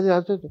 ఏమిటి అది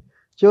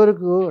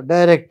చివరకు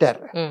డైరెక్టర్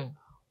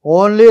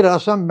ఓన్లీ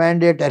రసం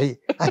మ్యాండేటరీ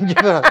అని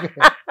చెప్పి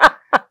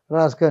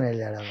రాసుకొని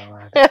వెళ్ళాడు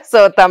అన్నమాట. సో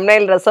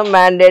తమ్నైల్ రసం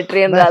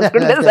మ్యాండేటరీ అని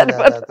రాసుకుంటే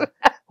సరిపోతుంది.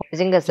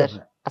 నిజంగా సార్,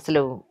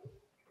 అసలు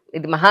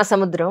ఇది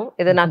మహాసముద్రం,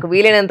 ఏదో నాకు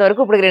వీలైనంత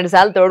వరకు ఇప్పుడు 2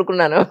 సార్లు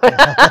తోడుకున్నాను.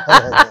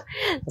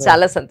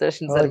 చాలా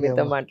సంతోషం సార్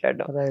మీతో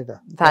మాట్లాడడం.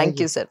 Thank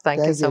you sir,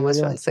 thank you so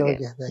much.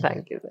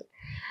 Thank you sir.